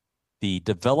 because the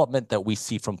development that we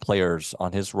see from players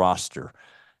on his roster,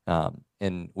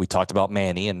 and we talked about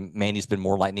Manny, and Manny's been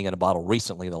more lightning in a bottle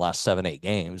recently in the last 7-8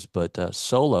 games. But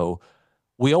Solo,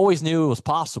 we always knew it was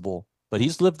possible, but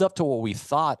he's lived up to what we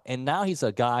thought. And now he's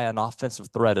a guy, an offensive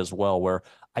threat as well, where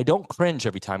I don't cringe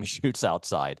every time he shoots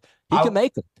outside. He can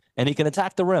make them, and he can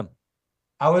attack the rim.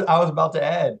 I was about to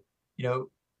add, you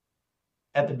know,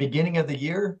 at the beginning of the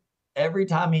year, every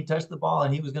time he touched the ball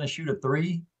and he was going to shoot a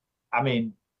 3, I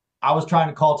mean, I was trying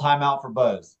to call timeout for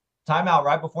Buzz. Timeout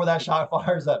right before that shot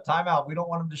fires up. Timeout. We don't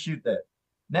want him to shoot that.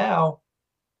 Now,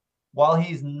 while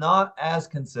he's not as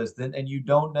consistent and you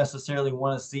don't necessarily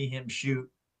want to see him shoot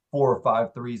 4 or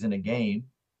 5 threes in a game,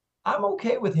 I'm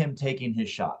okay with him taking his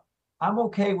shot. I'm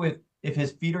okay with if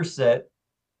his feet are set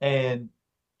and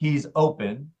he's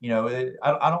open. You know,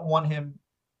 I don't want him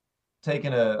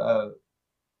taking a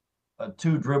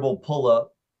 2-dribble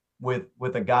pull-up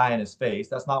with a guy in his face.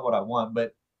 That's not what I want.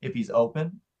 But if he's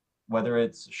open, whether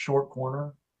it's short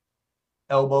corner,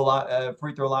 elbow line,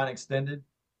 free throw line extended,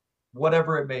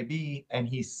 whatever it may be, and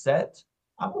he's set,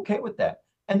 I'm okay with that.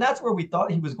 And that's where we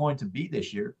thought he was going to be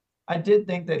this year. I did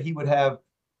think that he would have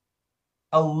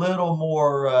a little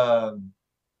more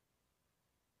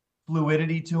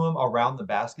fluidity to him around the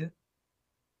basket.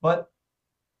 But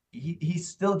he's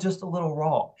still just a little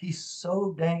raw. He's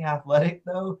so dang athletic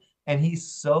though, and he's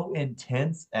so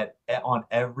intense on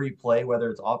every play, whether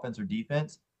it's offense or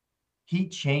defense. He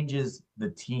changes the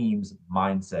team's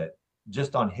mindset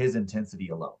just on his intensity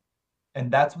alone.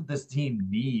 And that's what this team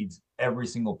needs every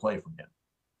single play from him.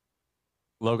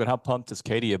 Logan, how pumped is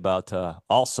Katie about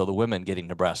also the women getting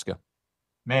Nebraska?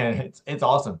 Man, it's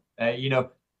awesome. You know,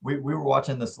 we were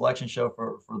watching the selection show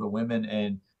for the women,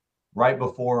 and right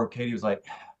before, Katie was like,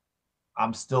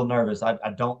 I'm still nervous. I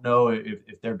don't know if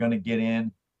they're going to get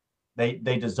in.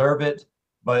 They deserve it,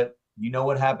 but you know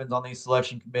what happens on these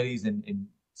selection committees, and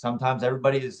sometimes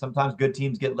sometimes good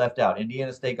teams get left out.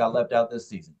 Indiana State got left out this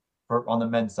season on the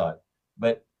men's side.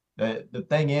 But the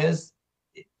thing is,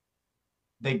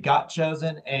 they got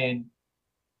chosen, and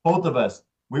both of us,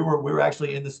 we were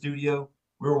actually in the studio.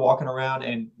 We were walking around,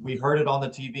 and we heard it on the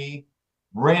TV.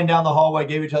 Ran down the hallway,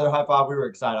 gave each other a high five. We were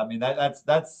excited. I mean,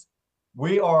 that's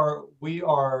we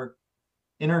are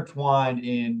intertwined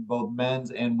in both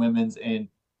men's and women's, and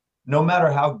no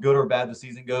matter how good or bad the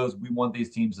season goes, we want these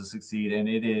teams to succeed, and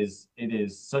it is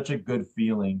such a good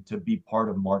feeling to be part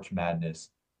of March Madness.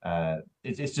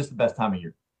 It's just the best time of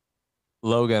year.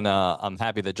 Logan, I'm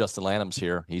happy that Justin Lanham's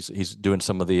here. He's doing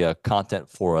some of the content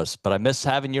for us, but I miss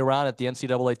having you around at the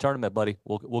NCAA tournament, buddy.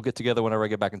 We'll get together whenever I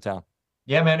get back in town.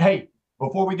 Yeah, man. Hey,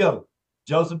 before we go,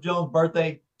 Joseph Jones'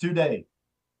 birthday today.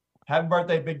 Happy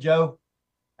birthday, Big Joe.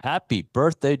 Happy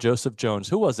birthday, Joseph Jones.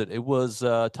 Who was it? It was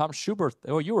Tom Schubert.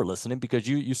 Oh, you were listening because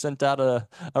you sent out a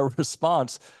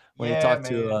response when he talked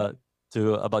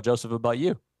to about Joseph about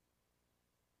you.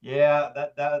 Yeah,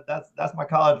 that's my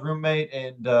college roommate,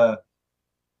 and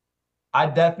I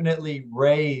definitely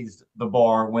raised the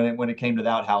bar when it came to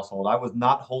that household. I was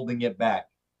not holding it back,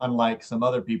 unlike some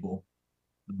other people.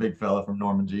 The big fella from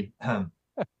Normandy.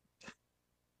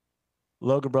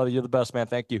 Logan, brother, you're the best, man.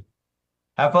 Thank you.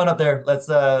 Have fun up there. Let's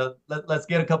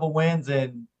get a couple wins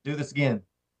and do this again.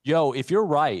 Yo, if you're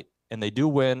right and they do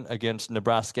win against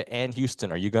Nebraska and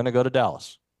Houston, are you going to go to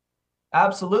Dallas?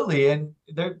 Absolutely, and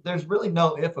there's really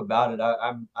no if about it.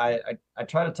 I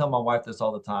try to tell my wife this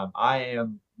all the time. I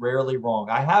am rarely wrong.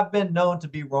 I have been known to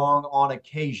be wrong on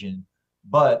occasion,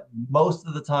 but most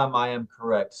of the time I am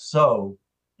correct. So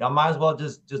y'all might as well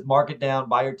just mark it down,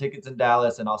 buy your tickets in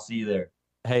Dallas, and I'll see you there.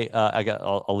 Hey,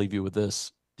 I'll leave you with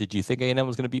this. Did you think A&M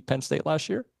was going to beat Penn State last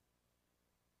year?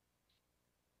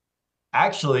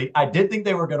 Actually, I did think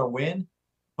they were going to win,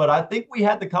 but I think we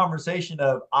had the conversation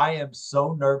of I am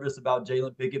so nervous about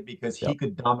Jalen Pickett because he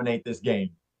could dominate this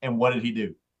game. And what did he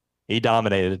do? He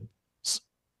dominated.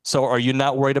 So are you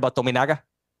not worried about Tominaga?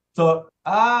 So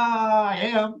I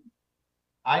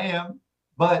am,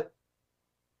 but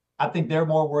I think they're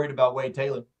more worried about Wade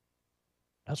Taylor.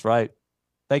 That's right.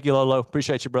 Thank you, Lolo.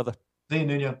 Appreciate you, brother. See you,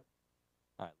 Nuño.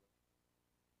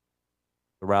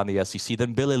 Around the SEC.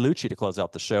 Then Billy Liucci to close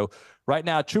out the show. Right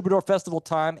now, Troubadour Festival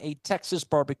time, a Texas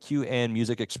barbecue and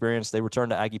music experience. They return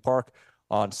to Aggie Park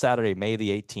on Saturday, May the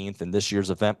 18th, and this year's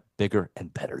event, bigger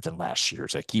and better than last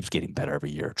year's. It keeps getting better every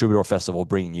year. Troubadour Festival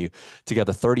bringing you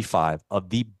together 35 of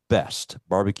the best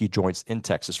barbecue joints in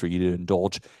Texas for you to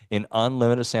indulge in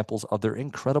unlimited samples of their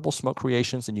incredible smoke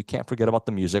creations, and you can't forget about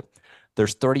the music.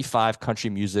 There's 35 country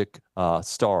music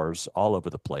stars all over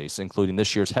the place, including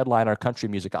this year's headliner, country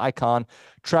music icon,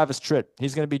 Travis Tritt.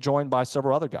 He's going to be joined by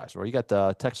several other guys. Where you got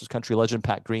the Texas country legend,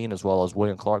 Pat Green, as well as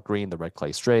William Clark Green, the Red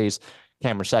Clay Strays,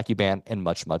 Cameron Sackey Band, and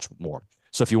much, much more.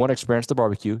 So if you want to experience the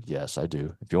barbecue, yes, I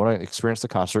do. If you want to experience the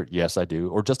concert, yes, I do.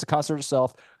 Or just the concert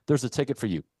itself, there's a ticket for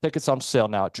you. Tickets on sale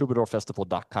now at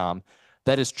troubadourfestival.com.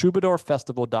 That is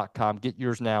troubadourfestival.com. Get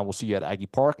yours now. We'll see you at Aggie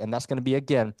Park, and that's going to be,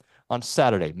 again, on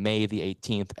Saturday, May the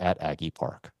 18th at Aggie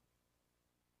Park.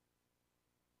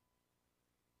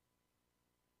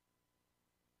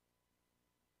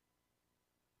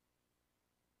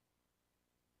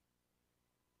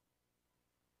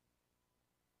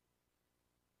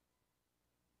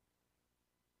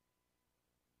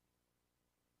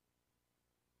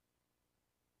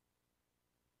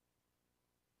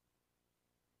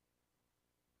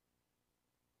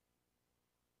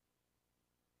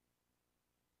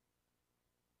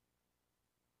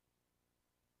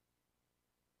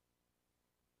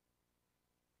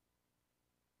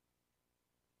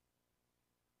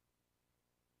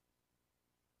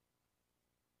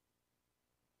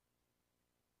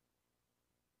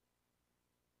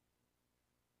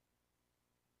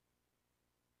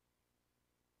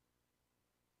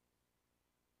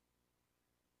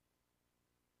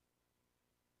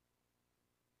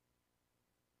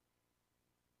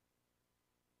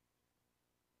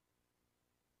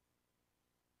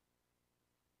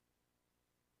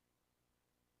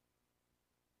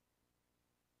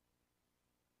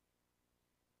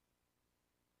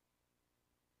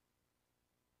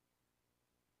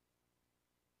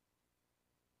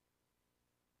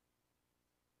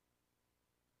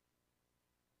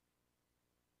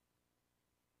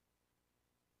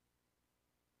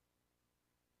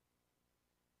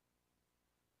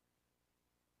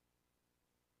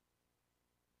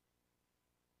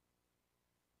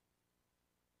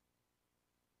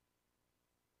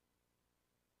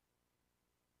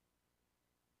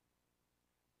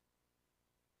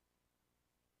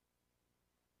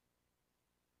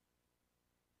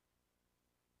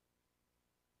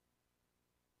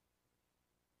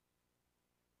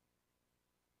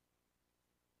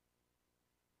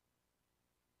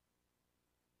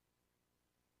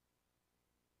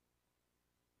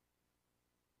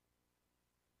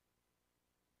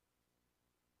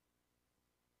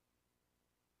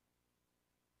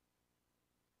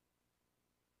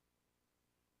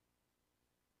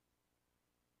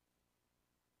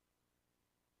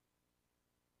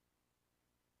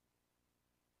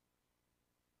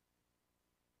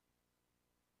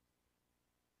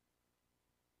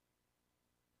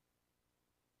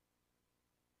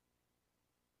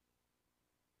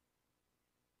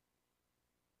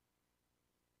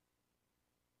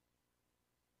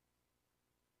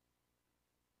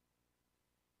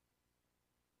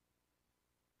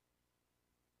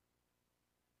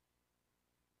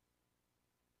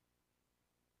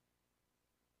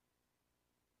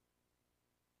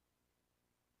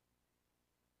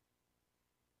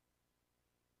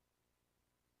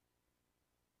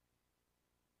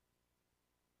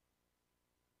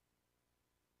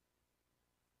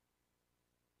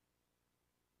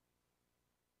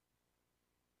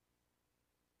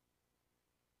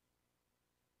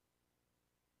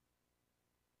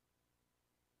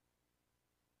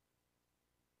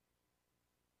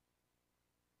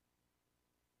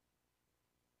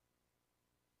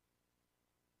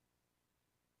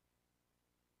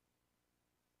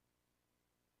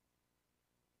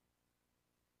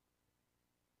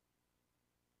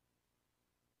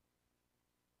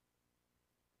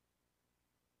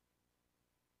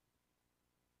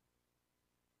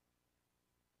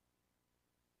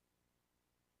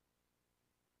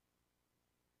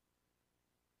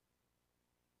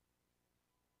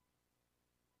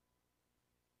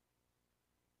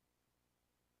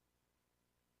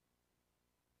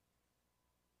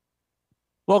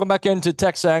 Welcome back into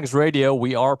TexAgs Radio.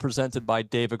 We are presented by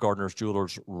David Gardner's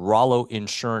Jewelers Rollo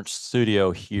Insurance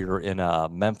Studio here in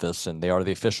Memphis, and they are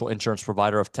the official insurance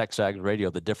provider of TexAgs Radio.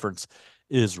 The difference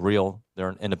is real. They're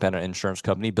an independent insurance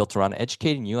company built around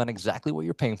educating you on exactly what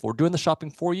you're paying for, doing the shopping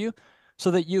for you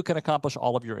so that you can accomplish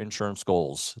all of your insurance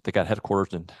goals. They got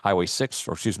headquarters in Highway 6,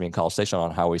 or excuse me, in College Station on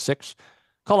Highway 6.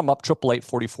 Call them up,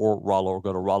 888-44-ROLLO, or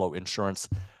go to rolloinsurance.com.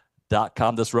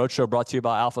 This roadshow brought to you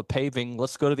by Alpha Paving.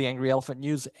 Let's go to the Angry Elephant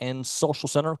News and Social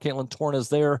Center. Caitlin Torn is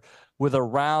there with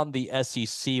Around the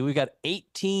SEC. We got 8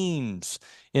 teams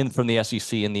in from the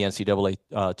SEC in the NCAA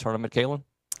tournament, Caitlin.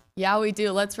 Yeah, we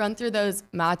do. Let's run through those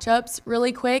matchups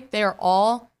really quick. They are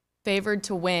all favored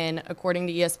to win, according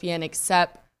to ESPN,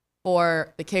 except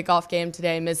for the kickoff game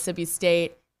today. Mississippi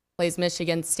State plays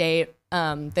Michigan State.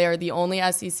 They are the only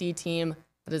SEC team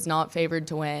that is not favored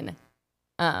to win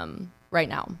right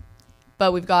now.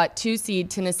 But we've got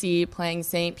 2-seed Tennessee playing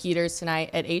St. Peter's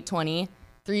tonight at 8:20.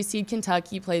 3-seed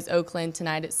Kentucky plays Oakland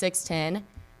tonight at 6:10.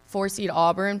 4-seed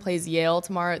Auburn plays Yale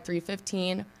tomorrow at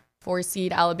 3:15.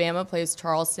 4-seed Alabama plays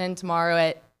Charleston tomorrow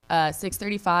at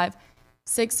 6:35.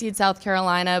 6-seed South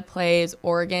Carolina plays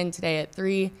Oregon today at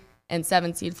 3. And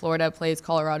 7-seed Florida plays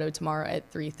Colorado tomorrow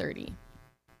at 3:30.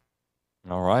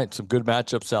 All right, some good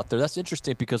matchups out there. That's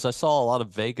interesting because I saw a lot of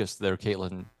Vegas there,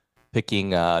 Caitlin, picking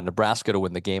Nebraska to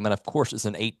win the game. And of course, it's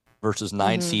an 8 versus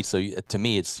 9 seed. So to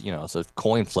me, it's, it's a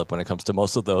coin flip when it comes to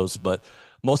most of those. But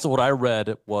most of what I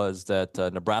read was that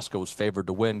Nebraska was favored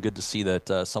to win. Good to see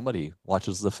that somebody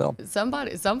watches the film.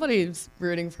 Somebody's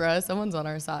rooting for us. Someone's on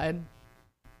our side.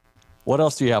 What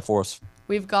else do you have for us?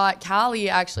 We've got Callie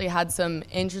actually had some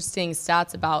interesting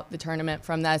stats about the tournament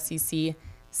from the SEC.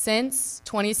 Since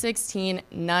 2016,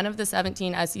 none of the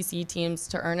 17 SEC teams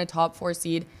to earn a top 4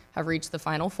 seed have reached the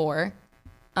Final Four.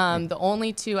 The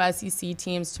only 2 SEC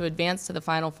teams to advance to the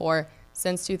Final Four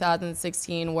since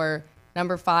 2016 were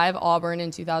number 5, Auburn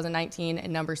in 2019,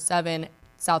 and number 7,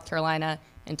 South Carolina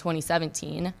in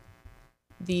 2017.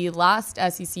 The last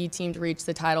SEC team to reach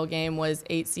the title game was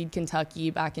 8-seed Kentucky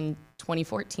back in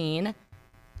 2014.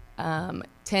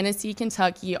 Tennessee,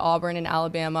 Kentucky, Auburn, and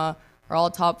Alabama are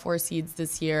all top 4 seeds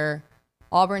this year.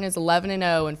 Auburn is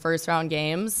 11-0 in first-round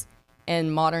games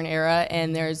in modern era,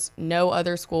 and there's no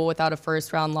other school without a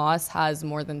first-round loss has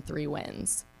more than 3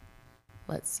 wins.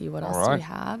 Let's see, what else do we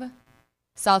have?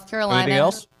 South Carolina. Anything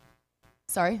else?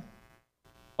 Sorry?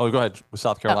 Oh, go ahead with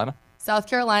South Carolina. South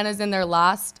Carolina's in their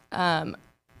last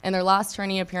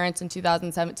tourney appearance in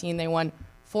 2017. They won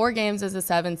 4 games as a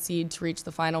 7th seed to reach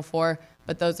the Final Four,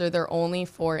 but those are their only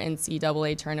 4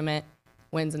 NCAA tournament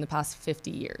wins in the past 50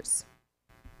 years.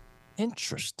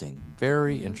 Interesting.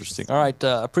 Very interesting. All right.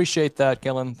 Appreciate that,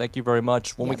 Kellen. Thank you very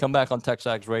much. When we come back on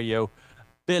TexAgs Radio,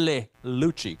 Billy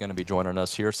Liucci going to be joining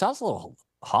us here. Sounds a little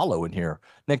hollow in here.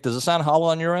 Nick, does it sound hollow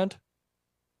on your end?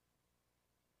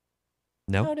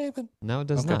 No, David. No, it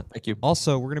does not. Thank you.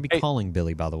 Also, we're going to be calling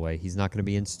Billy, by the way. He's not going to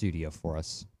be in studio for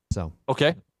us. So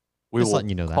okay. We just will letting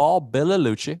you know that. Call Billy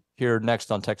Liucci here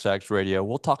next on TexAgs Radio.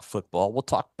 We'll talk football. We'll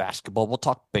talk basketball. We'll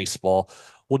talk baseball.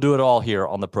 We'll do it all here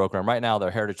on the program. Right now,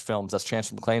 they're Heritage Films. That's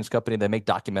Chancellor McLean's company. They make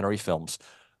documentary films.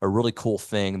 A really cool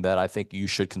thing that I think you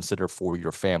should consider for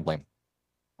your family.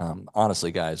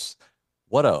 Honestly, guys,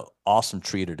 what a awesome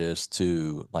treat it is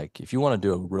to, like, if you want to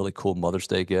do a really cool Mother's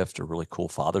Day gift or really cool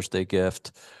Father's Day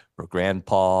gift for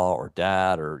grandpa or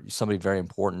dad or somebody very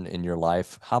important in your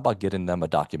life, how about getting them a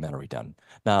documentary done?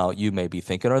 Now, you may be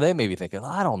thinking, or they may be thinking,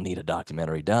 I don't need a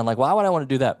documentary done. Like, why would I want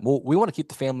to do that? Well, we want to keep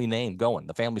the family name going,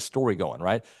 the family story going,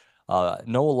 right?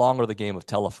 No longer the game of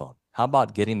telephone. How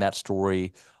about getting that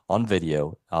story on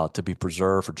video to be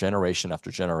preserved for generation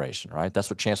after generation, right? That's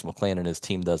what Chancellor McLean and his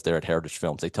team does there at Heritage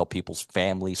Films. They tell people's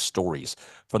family stories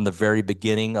from the very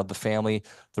beginning of the family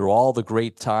through all the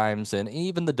great times and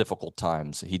even the difficult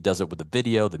times. He does it with the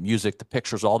video, the music, the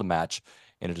pictures, all to match,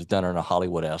 and it is done in a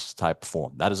Hollywood-esque type of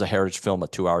form. That is a Heritage Film, a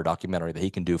 2-hour documentary that he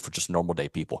can do for just normal day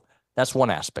people. That's one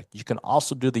aspect. You can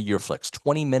also do the Year Flicks,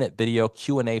 20-minute video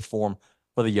Q&A form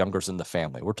for the youngers in the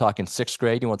family. We're talking 6th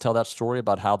grade. You want to tell that story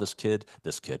about how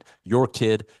your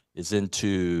kid is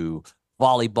into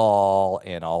volleyball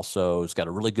and also has got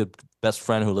a really good best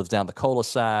friend who lives down the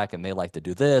cul-de-sac and they like to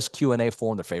do this, Q&A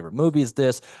form, their favorite movie is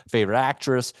this, favorite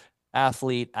actress,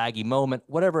 athlete, Aggie moment,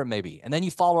 whatever it may be. And then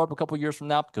you follow up a couple years from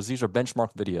now because these are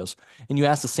benchmark videos and you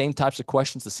ask the same types of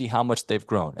questions to see how much they've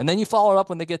grown. And then you follow it up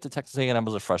when they get to Texas A&M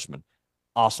as a freshman.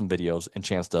 Awesome videos, and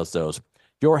Chance does those.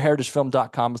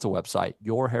 YourHeritageFilm.com is the website.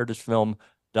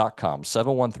 YourHeritageFilm.com.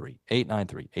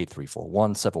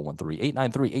 713-893-8341.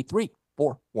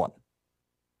 713-893-8341.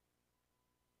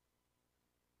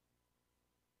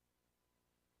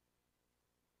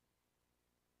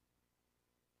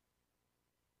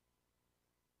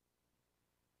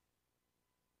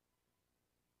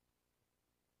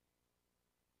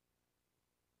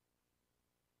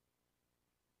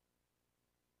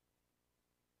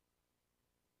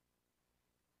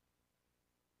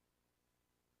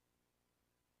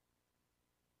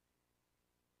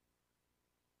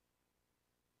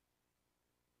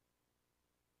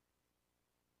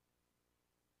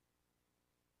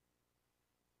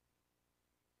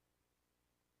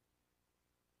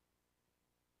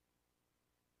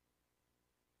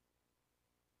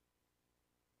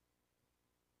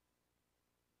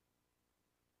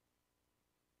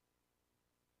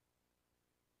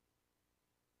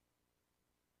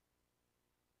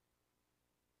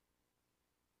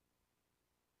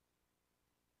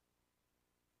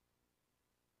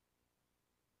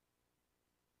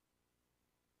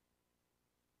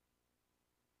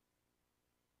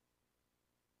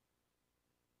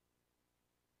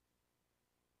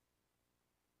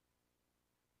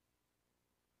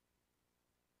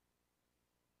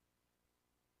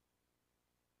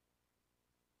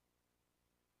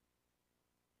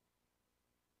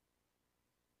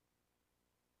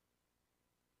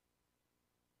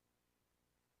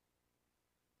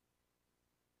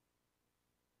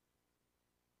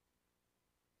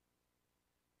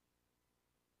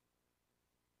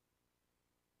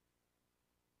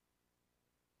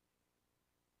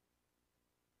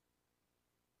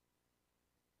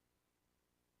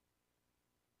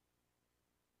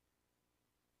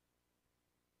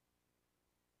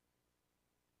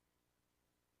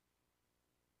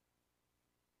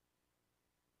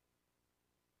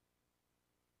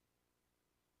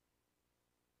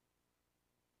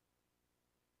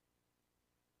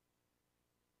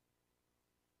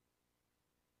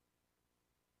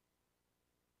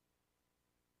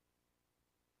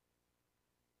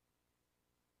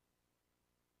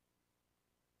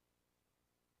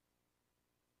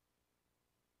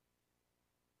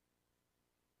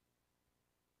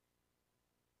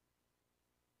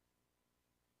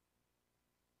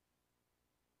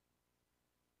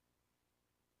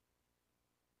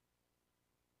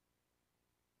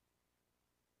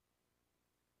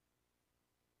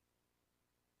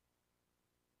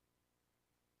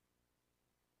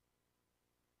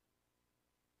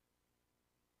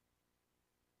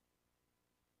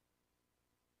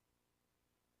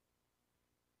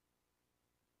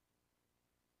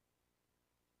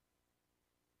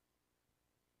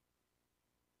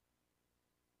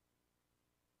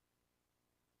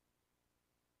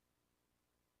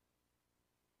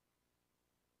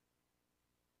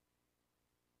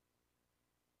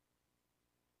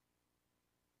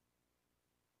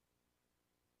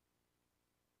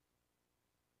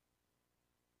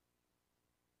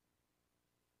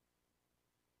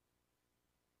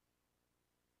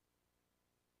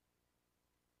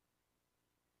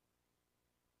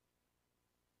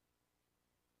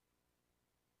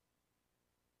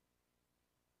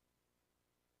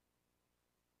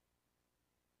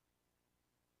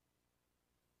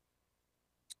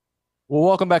 Well,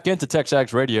 welcome back into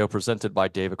TexAgs Radio, presented by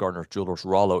David Gardner Jewelers,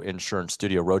 Rollo Insurance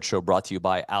Studio Roadshow, brought to you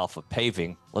by Alpha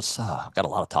Paving. Let's got a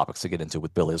lot of topics to get into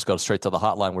with Billy. Let's go straight to the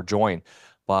hotline. We're joined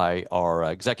by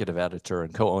our executive editor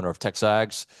and co-owner of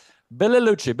TexAgs, Billy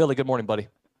Liucci. Billy, good morning, buddy.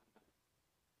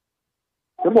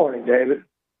 Good morning, David.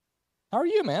 How are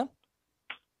you, man?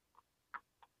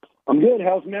 I'm good.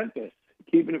 How's Memphis?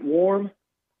 Keeping it warm?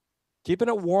 Keeping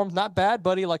it warm, not bad,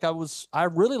 buddy. I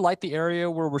really like the area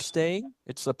where we're staying.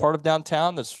 It's a part of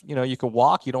downtown that's, you can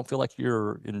walk. You don't feel like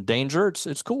you're in danger.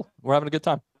 It's cool. We're having a good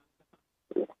time.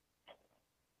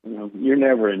 You're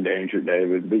never in danger,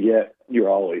 David, but yet you're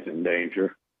always in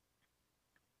danger.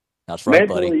 That's right,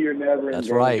 Mentally, buddy. you're never in That's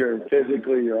danger. right. And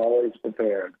physically, you're always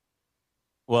prepared.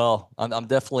 Well, I'm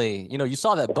definitely, you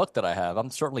saw that book that I have.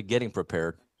 I'm certainly getting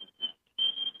prepared.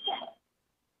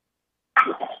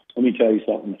 Let me tell you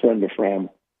something, friend to friend.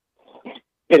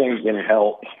 It ain't going to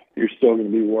help. You're still going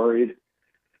to be worried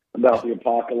about the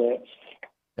apocalypse.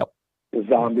 Yep. The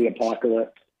zombie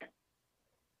apocalypse.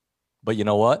 But you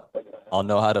know what? I'll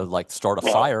know how to start a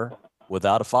fire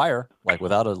without a fire,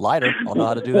 without a lighter. I'll know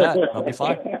how to do that. I'll be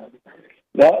fine.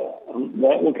 That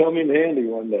will come in handy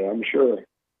one day, I'm sure.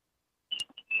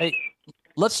 Hey,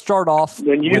 let's start off.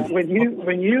 When you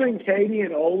and Katie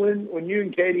and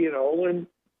Olin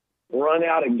run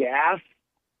out of gas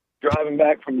driving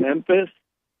back from Memphis,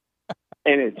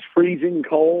 and it's freezing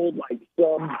cold, like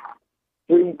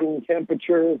sub-freezing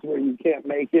temperatures where you can't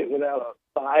make it without a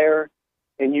fire,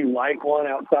 and you light one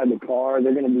outside the car,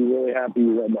 they're going to be really happy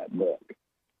you read that book.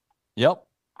 Yep.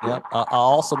 I'll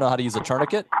also know how to use a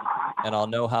tourniquet, and I'll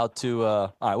know how to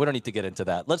all right, we don't need to get into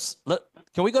that.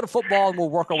 Can we go to football and we'll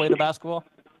work our way to basketball?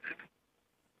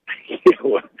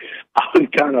 I was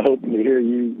kind of hoping to hear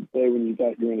you say when you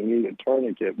thought you were going to need a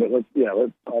tourniquet, but let's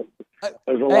talk.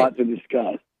 There's a lot to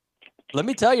discuss. Let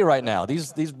me tell you right now,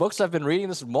 these books I've been reading,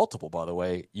 this is multiple, by the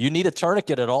way. You need a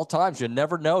tourniquet at all times. You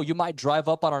never know. You might drive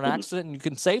up on an accident and you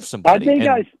can save somebody.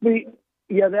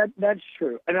 That's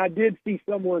true. And I did see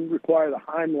someone require the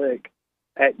Heimlich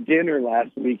at dinner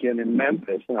last weekend in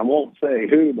Memphis, and I won't say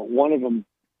who, but one of them,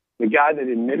 the guy that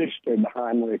administered the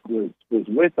Heimlich was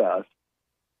with us.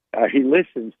 He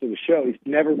listens to the show. He's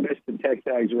never missed a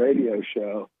TexAgs radio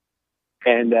show.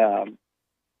 And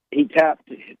he tapped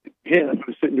him,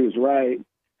 who's sitting to his right.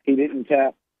 He didn't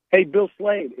tap. Hey, Bill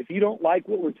Slade, if you don't like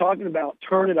what we're talking about,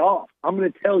 turn it off. I'm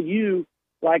going to tell you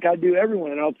like I do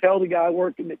everyone. And I'll tell the guy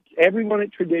working everyone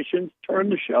at Traditions, turn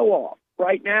the show off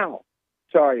right now.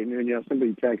 Sorry, Nuño,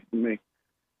 somebody texted me,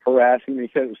 harassing me,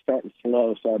 said it was starting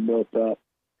slow, so I built up.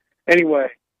 Anyway,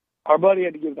 our buddy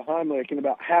had to give the Heimlich, and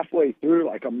about halfway through,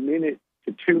 like a minute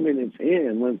to 2 minutes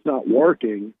in, when it's not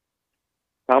working,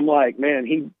 I'm like, man,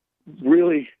 he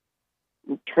really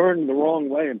turned the wrong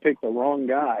way and picked the wrong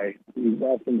guy. He's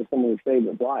asking for someone to save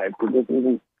his life because this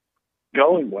isn't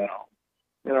going well.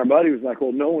 And our buddy was like,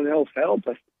 well, no one else helped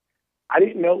us. I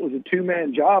didn't know it was a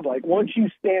two-man job. Like, once you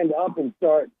stand up and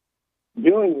start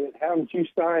doing it, haven't you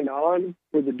signed on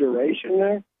for the duration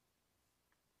there?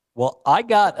 Well, I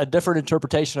got a different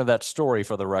interpretation of that story,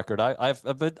 for the record. I've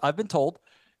been told,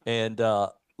 and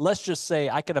let's just say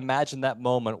I can imagine that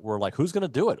moment where, who's going to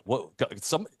do it?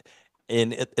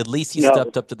 At least he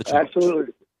stepped up to the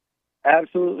challenge.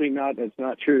 Absolutely not. That's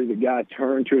not true. The guy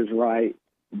turned to his right,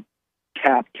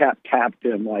 tapped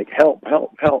him like help.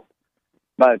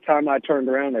 By the time I turned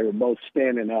around, they were both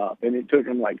standing up, and it took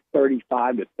him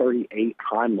 35 to 38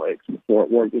 Heimlichs before it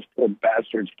worked. This poor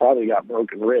bastard's probably got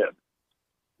broken ribs.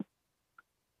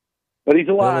 But he's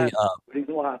alive.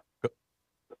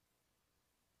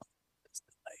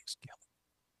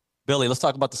 Billy, let's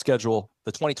talk about the schedule,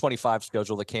 the 2025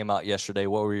 schedule that came out yesterday.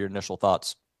 What were your initial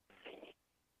thoughts?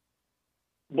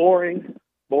 Boring.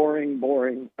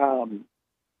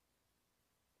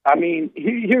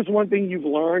 Here's one thing you've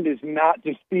learned is not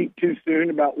to speak too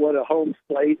soon about what a home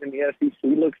slate in the SEC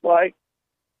looks like.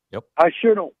 Yep. I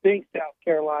sure don't think South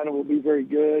Carolina will be very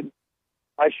good.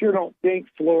 I sure don't think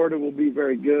Florida will be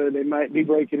very good. They might be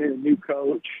breaking in a new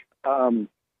coach.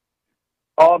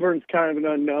 Auburn's kind of an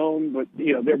unknown, but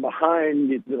they're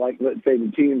behind. Let's say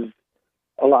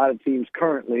a lot of teams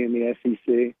currently in the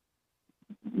SEC.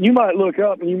 You might look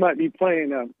up and you might be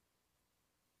playing,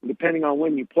 depending on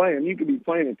when you play them, you could be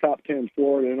playing a top 10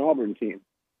 Florida and Auburn team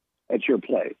at your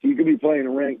place. You could be playing a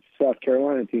ranked South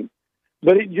Carolina team,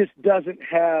 but it just doesn't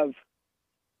have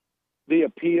the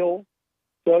appeal.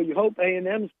 So you hope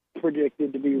A&M's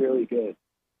predicted to be really good,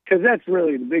 because that's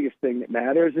really the biggest thing that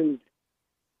matters. And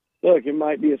look, it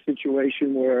might be a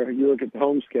situation where you look at the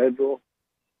home schedule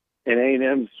and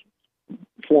A&M's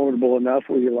formidable enough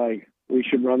where you're like, we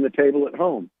should run the table at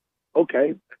home.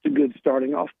 Okay, that's a good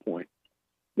starting off point.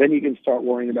 then you can start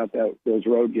worrying about those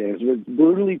road games. It's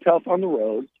brutally tough on the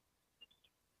road.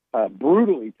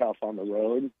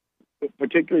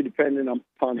 Particularly depending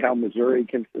upon how Missouri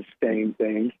can sustain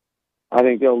things. I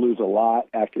think they'll lose a lot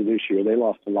after this year. They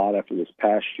lost a lot after this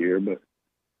past year, but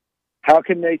how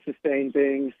can they sustain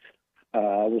things?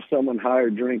 Will someone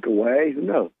hire drink away? Who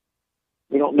knows?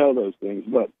 We don't know those things.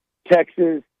 But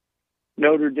Texas,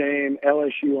 Notre Dame,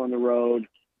 LSU on the road,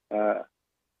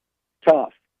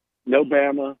 tough. No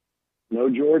Bama, no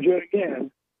Georgia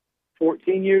again.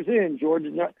 14 years in,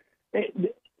 Georgia's not.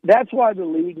 That's why the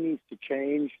league needs to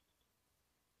change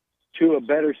to a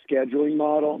better scheduling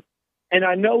model. And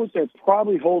I know what they're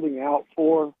probably holding out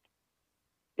for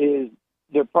is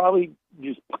they're probably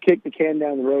just kick the can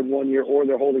down the road 1 year, or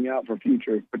they're holding out for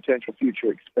potential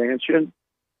future expansion.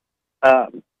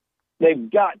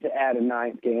 They've got to add a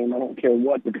ninth game. I don't care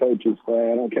what the coaches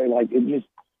say. I don't care.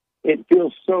 It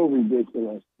feels so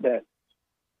ridiculous that,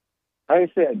 like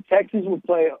I said, Texas will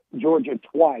play Georgia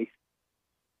twice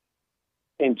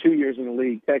in 2 years in the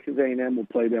league. Texas A&M will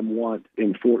play them once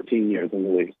in 14 years in the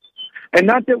league. And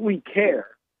not that we care,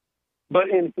 but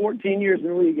in 14 years in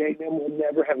the league, A&M will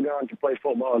never have gone to play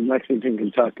football in Lexington,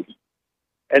 Kentucky.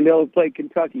 And they'll play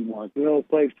Kentucky once, and they'll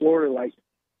play Florida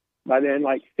by then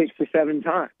 6 or 7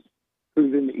 times,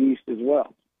 who's in the East as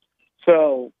well.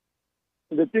 So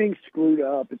the thing's screwed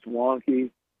up. It's wonky.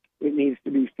 It needs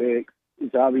to be fixed.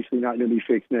 It's obviously not going to be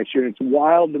fixed next year. It's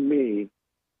wild to me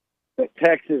that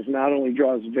Texas not only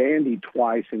draws Vandy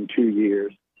twice in 2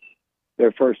 years,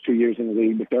 their first 2 years in the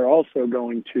league, but they're also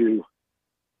going to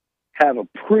have a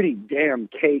pretty damn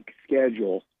cake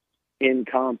schedule in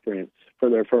conference for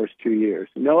their first 2 years.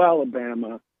 No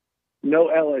Alabama, no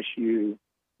LSU,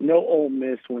 no Ole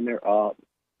Miss when they're up,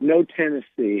 no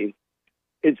Tennessee.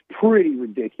 It's pretty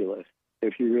ridiculous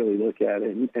if you really look at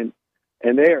it.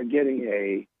 And they are getting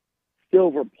a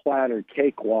silver platter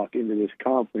cakewalk into this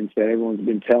conference that everyone's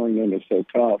been telling them is so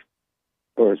tough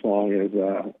for as long as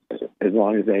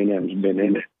A&M's been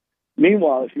in it.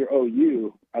 Meanwhile, if you're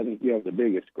OU, I think you have the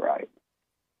biggest gripe.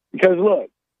 Because look,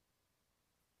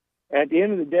 at the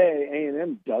end of the day,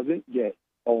 A&M doesn't get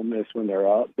Ole Miss when they're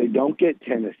up. They don't get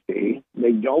Tennessee.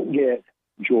 They don't get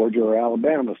Georgia or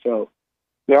Alabama. So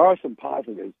there are some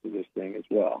positives to this thing as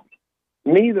well.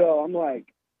 Me, though, I'm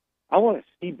like, I want to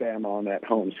see Bama on that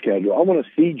home schedule. I want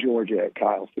to see Georgia at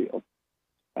Kyle Field.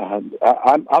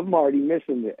 I'm already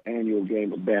missing the annual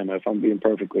game of Bama, if I'm being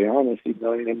perfectly honest.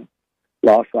 A&M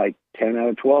lost 10 out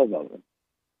of 12 of them.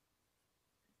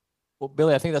 Well,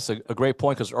 Billy, I think that's a great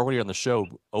point, because earlier in the show,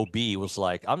 OB was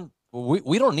like,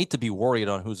 we don't need to be worried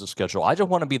on who's the schedule. I just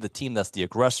want to be the team that's the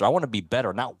aggressor. I want to be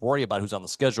better, not worry about who's on the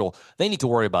schedule. They need to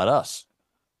worry about us.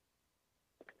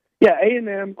 Yeah,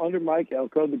 A&M under Mike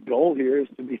Elko, the goal here is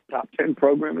to be top 10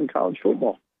 program in college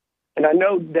football. And I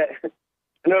know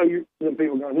some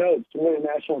people are going, no, it's to win a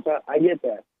national title. I get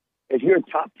that. If you're a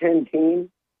top 10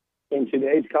 team in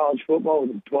today's college football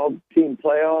with a 12-team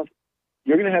playoff,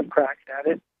 you're going to have cracks at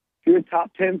it. If you're a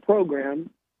top 10 program,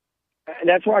 and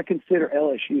that's why I consider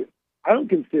LSU. I don't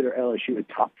consider LSU a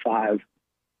top 5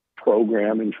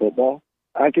 program in football.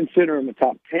 I consider them a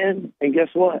top 10, and guess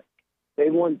what?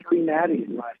 They've won 3 natties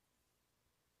in the last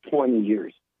 20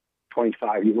 years,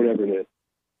 25 years, whatever it is.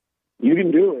 You can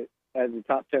do it as a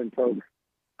top 10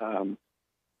 program.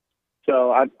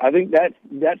 So I think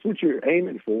that's what you're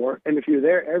aiming for. And if you're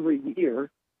there every year,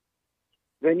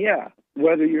 then yeah,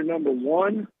 whether you're number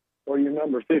 1 or you're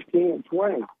number 15 or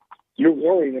 20, you're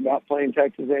worried about playing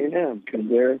Texas A&M because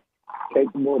they're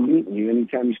capable of beating you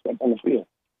anytime you step on the field.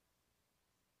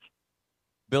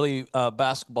 Billy,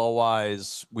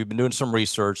 basketball-wise, we've been doing some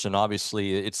research, and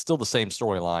obviously it's still the same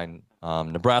storyline.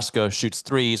 Nebraska shoots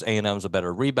threes. A&M's a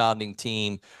better rebounding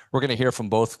team. We're going to hear from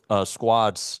both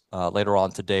squads later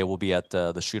on today. We'll be at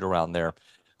the shoot-around there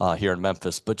here in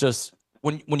Memphis. But just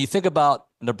when you think about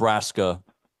Nebraska,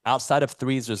 outside of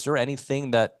threes, is there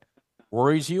anything that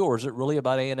worries you, or is it really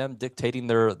about A&M dictating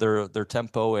their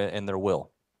tempo and their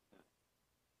will?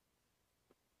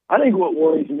 I think what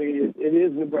worries me is it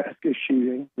is Nebraska's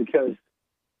shooting, because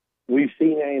we've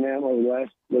seen A&M over the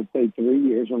last, let's say, 3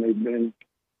 years when they've been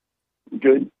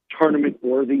good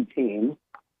tournament-worthy teams.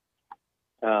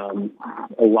 A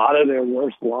lot of their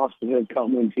worst losses have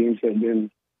come when teams have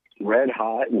been red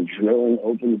hot and drilling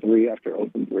open three after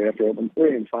open three after open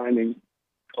three and finding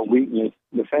a weakness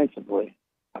defensively,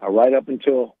 right up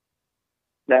until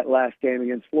that last game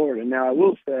against Florida. Now, I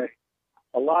will say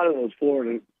a lot of those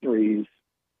Florida threes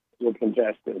were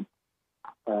contested.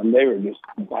 They were just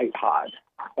white hot.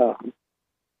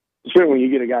 Sure, when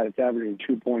you get a guy that's averaging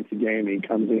 2 points a game, he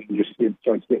comes in and just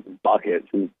starts getting buckets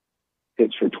and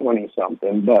hits for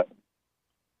 20-something. But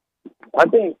I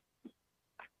think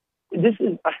this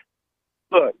is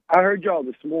look. I heard y'all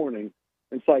this morning.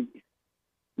 It's like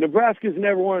Nebraska's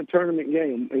never won a tournament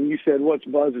game, and you said, "What's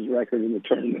Buzz's record in the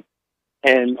tournament?"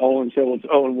 And Olin said, "Well, it's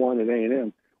 0-1 at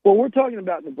A&M." Well, we're talking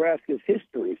about Nebraska's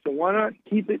history, so why not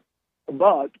keep it a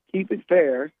buck, keep it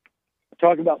fair,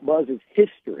 talk about Buzz's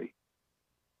history?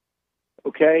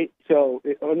 Okay, so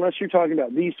unless you're talking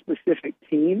about these specific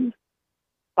teams,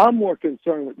 I'm more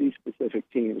concerned with these specific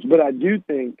teams. But I do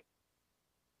think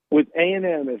with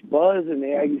A&M, if Buzz and the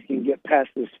Aggies can get past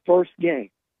this first game,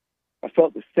 I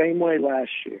felt the same way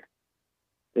last year.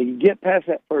 They can get past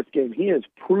that first game. He has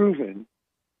proven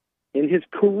in his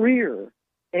career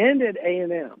and at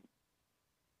A&M,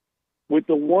 with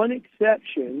the one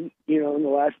exception, in the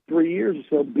last 3 years or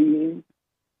so, being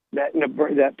that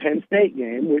Penn State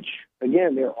game, which,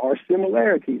 again, there are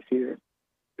similarities here.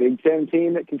 Big Ten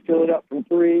team that can fill it up from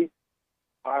three.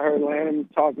 I heard Lanham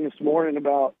talking this morning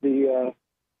about the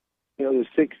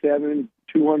 6'7",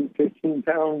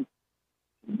 215-pound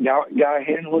guy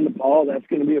handling the ball. That's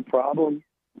going to be a problem.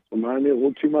 Reminded me a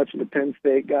little too much of the Penn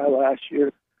State guy last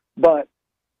year. But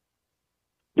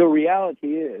the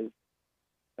reality is,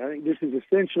 I think this is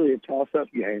essentially a toss-up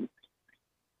game.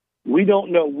 We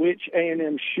don't know which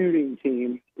A&M shooting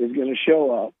team is going to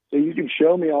show up. So you can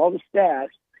show me all the stats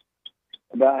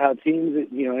about how teams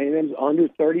that, A&M's under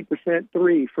 30%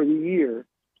 three for the year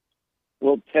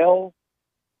will tell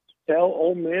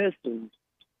Ole Miss and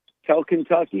tell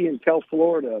Kentucky and tell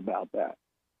Florida about that.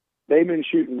 They've been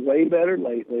shooting way better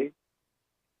lately.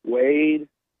 Wade,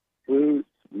 Boots,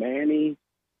 Manny,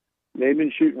 they've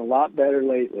been shooting a lot better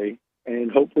lately,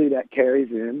 and hopefully that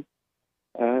carries in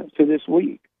to this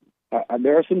week.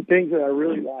 There are some things that I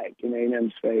really like in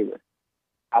A&M's favor.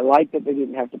 I like that they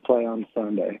didn't have to play on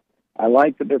Sunday. I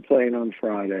like that they're playing on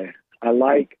Friday. I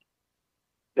like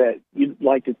that you'd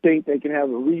like to think they can have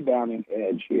a rebounding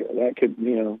edge here. That could,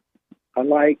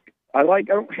 I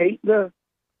don't hate the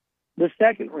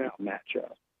second round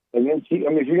matchup against you. I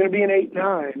mean, if you're going to be an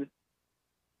 8-9,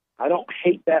 I don't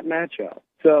hate that matchup.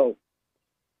 So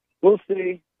we'll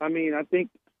see. I mean, I think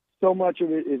so much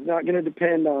of it is not going to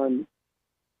depend on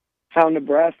how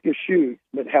Nebraska shoots,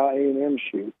 but how A&M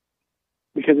shoots.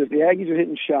 Because if the Aggies are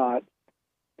hitting shots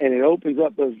and it opens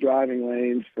up those driving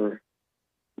lanes for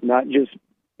not just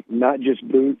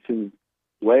Boots and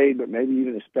Wade, but maybe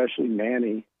even especially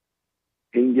Manny,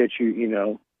 he can get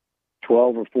you,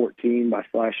 12 or 14 by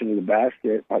slashing to the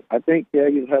basket. I think the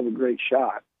Aggies have a great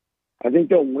shot. I think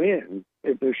they'll win.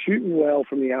 If they're shooting well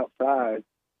from the outside,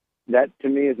 that to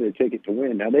me is their ticket to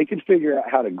win. Now, they can figure out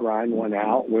how to grind one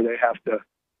out where they have to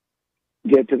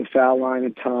get to the foul line a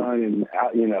ton and,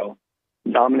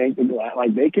 dominate the glass.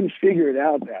 Like, they can figure it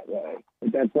out that way,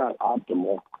 but that's not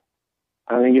optimal.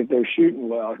 I think if they're shooting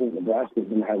well, I think Nebraska's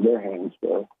going to have their hands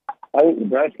full. I think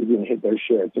Nebraska's going to hit their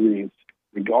share of threes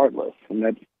regardless, and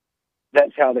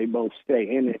that's how they both stay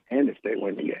in it and if they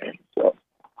win the game. So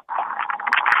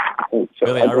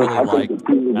Really, I really like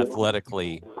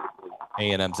athletically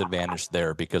A&M's advantage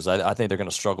there because I think they're going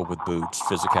to struggle with Boots'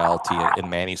 physicality and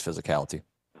Manny's physicality.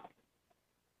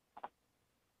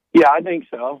 Yeah, I think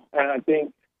so. And I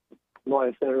think,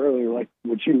 like I said earlier, like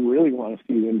what you really want to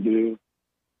see them do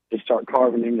is start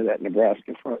carving into that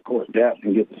Nebraska front court depth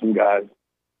and get some guys,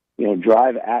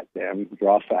 drive at them,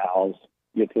 draw fouls,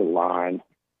 get to the line.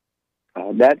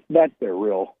 That's their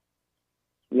real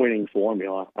winning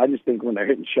formula. I just think when they're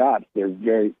hitting shots, they're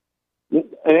an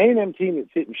A&M team that's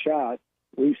hitting shots.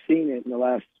 We've seen it in the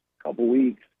last couple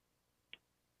weeks.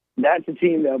 That's a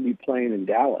team that'll be playing in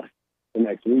Dallas the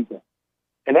next weekend.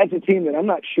 And that's a team that I'm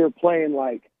not sure playing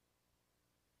like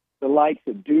the likes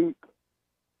of Duke,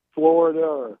 Florida,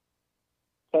 or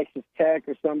Texas Tech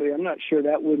or somebody. I'm not sure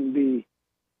that wouldn't be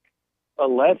a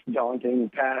less daunting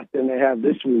path than they have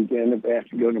this weekend if they have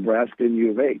to go Nebraska and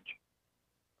U of H.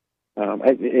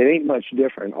 It ain't much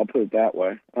different, I'll put it that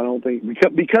way. I don't think,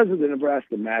 because of the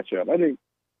Nebraska matchup, I think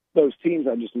those teams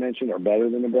I just mentioned are better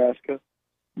than Nebraska.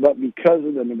 But because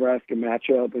of the Nebraska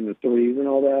matchup and the threes and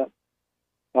all that,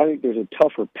 I think there's a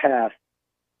tougher path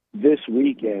this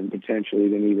weekend potentially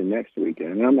than even next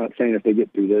weekend. And I'm not saying if they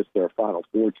get through this, they're a Final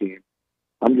Four team.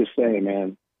 I'm just saying,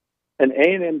 man, an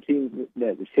A&M team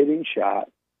that is hitting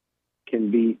shots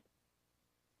can beat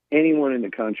anyone in the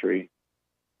country,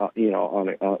 in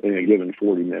a given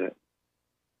 40 minutes.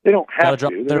 They don't have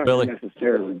to. They're not going to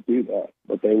necessarily do that,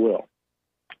 but they will.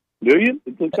 Do you?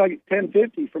 It looks like it's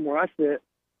 10:50 from where I sit.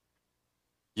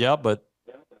 Yeah, but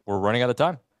we're running out of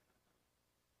time.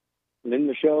 And then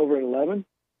the show over at 11?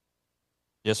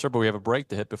 Yes, sir, but we have a break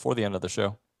to hit before the end of the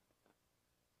show.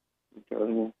 Okay.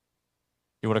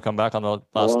 You want to come back on the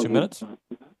last 2 minutes?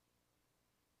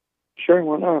 Sure,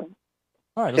 why not?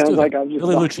 All right, let's do Sounds that. like I've just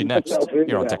Billy locked Liucci next myself into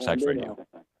here on that TexAgs one, Radio. didn't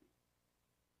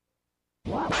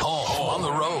Oh, on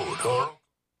the road or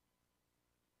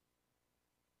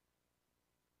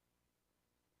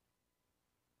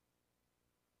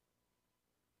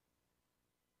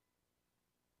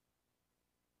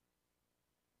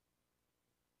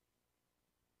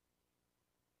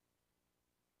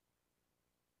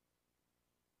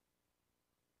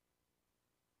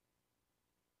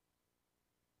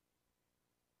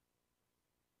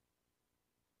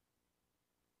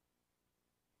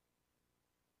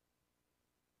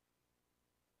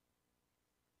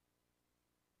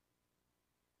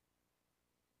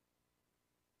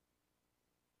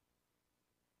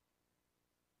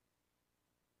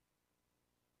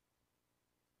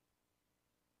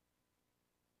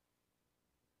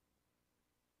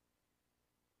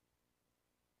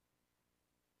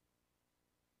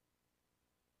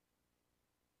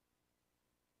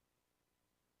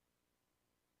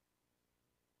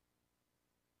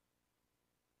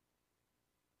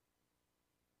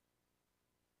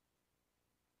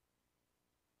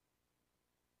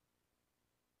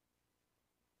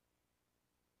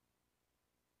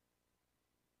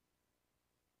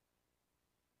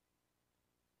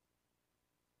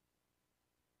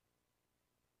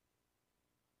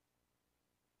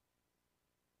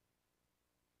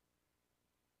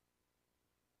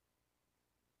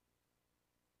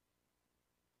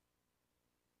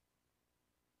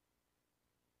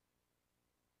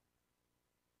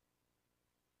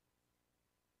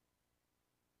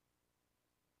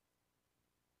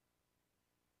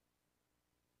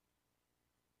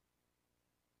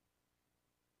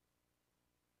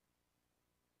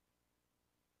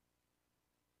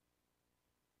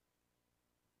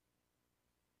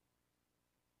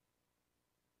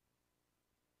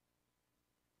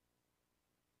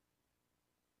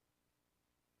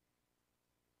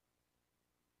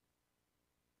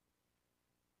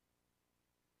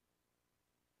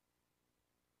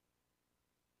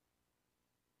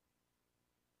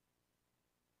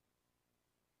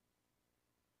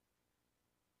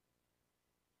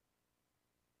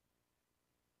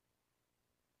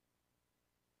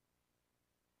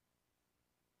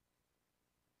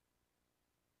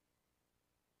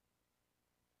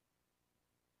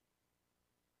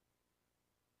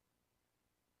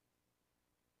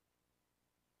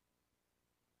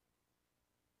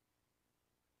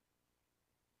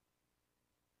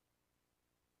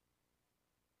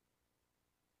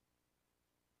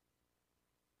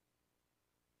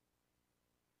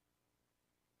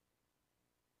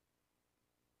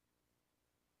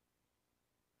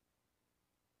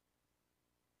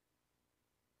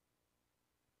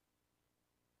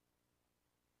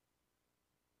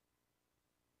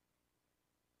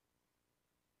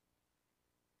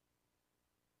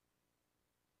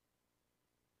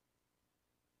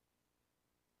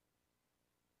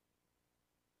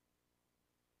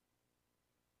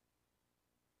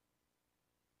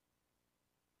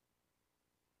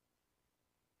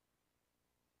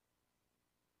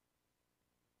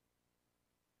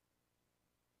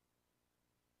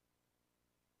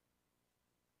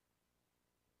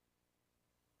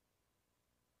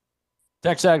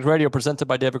TexAgs Radio presented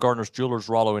by David Gardner's Jewelers,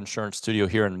 Rollo Insurance Studio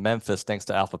here in Memphis. Thanks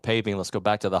to Alpha Paving. Let's go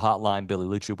back to the hotline. Billy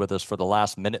Liucci with us for the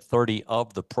last minute 30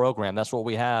 of the program. That's what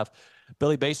we have.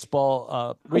 Billy,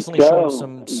 baseball recently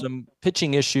showing some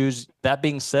pitching issues. That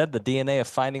being said, the DNA of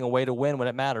finding a way to win when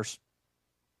it matters.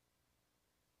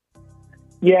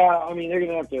 Yeah, I mean, they're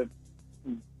going to have to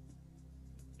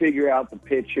figure out the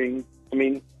pitching. I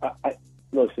mean,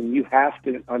 listen, you have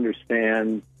to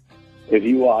understand, if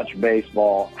you watch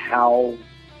baseball, how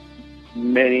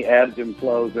many ebbs and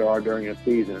flows there are during a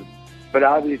season. But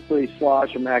obviously,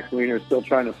 Slosh and Max Wiener are still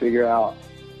trying to figure out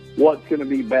what's going to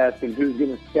be best and who's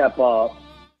going to step up.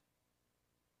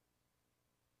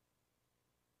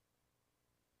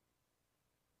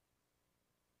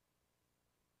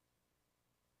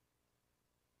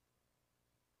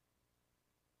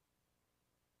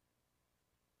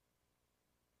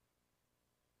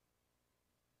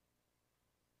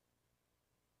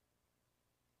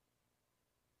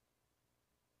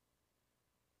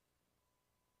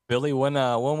 Billy, when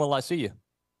will I see you?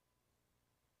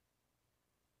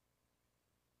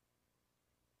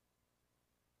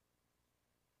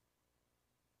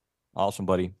 Awesome,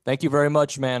 buddy. Thank you very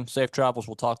much, man. Safe travels.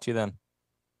 We'll talk to you then.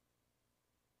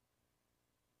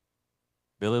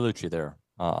 Billy Liucci there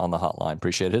on the hotline.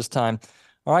 Appreciate his time.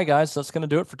 All right, guys, that's going to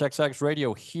do it for TexAgs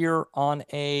Radio here on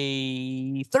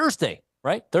a Thursday,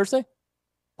 right? Thursday?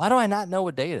 Why do I not know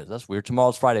what day it is? That's weird.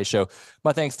 Tomorrow's Friday show.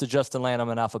 My thanks to Justin Lanham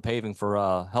and Alpha Paving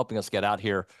for helping us get out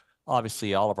here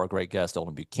Obviously, all of our great guests,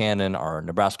 Olin Buchanan, our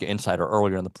Nebraska insider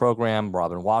earlier in the program,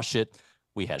 Robin Washut.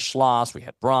 We had Schloss, we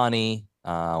had Bronny,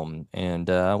 and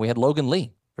we had Logan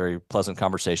Lee. Very pleasant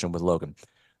conversation with Logan.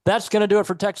 That's going to do it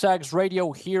for TexAgs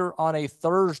Radio here on a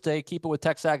Thursday. Keep it with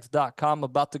TexAgs.com.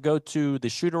 About to go to the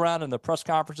shoot-around and the press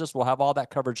conferences. We'll have all that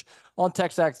coverage on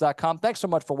TexAgs.com. Thanks so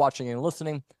much for watching and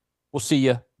listening. We'll see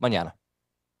you mañana.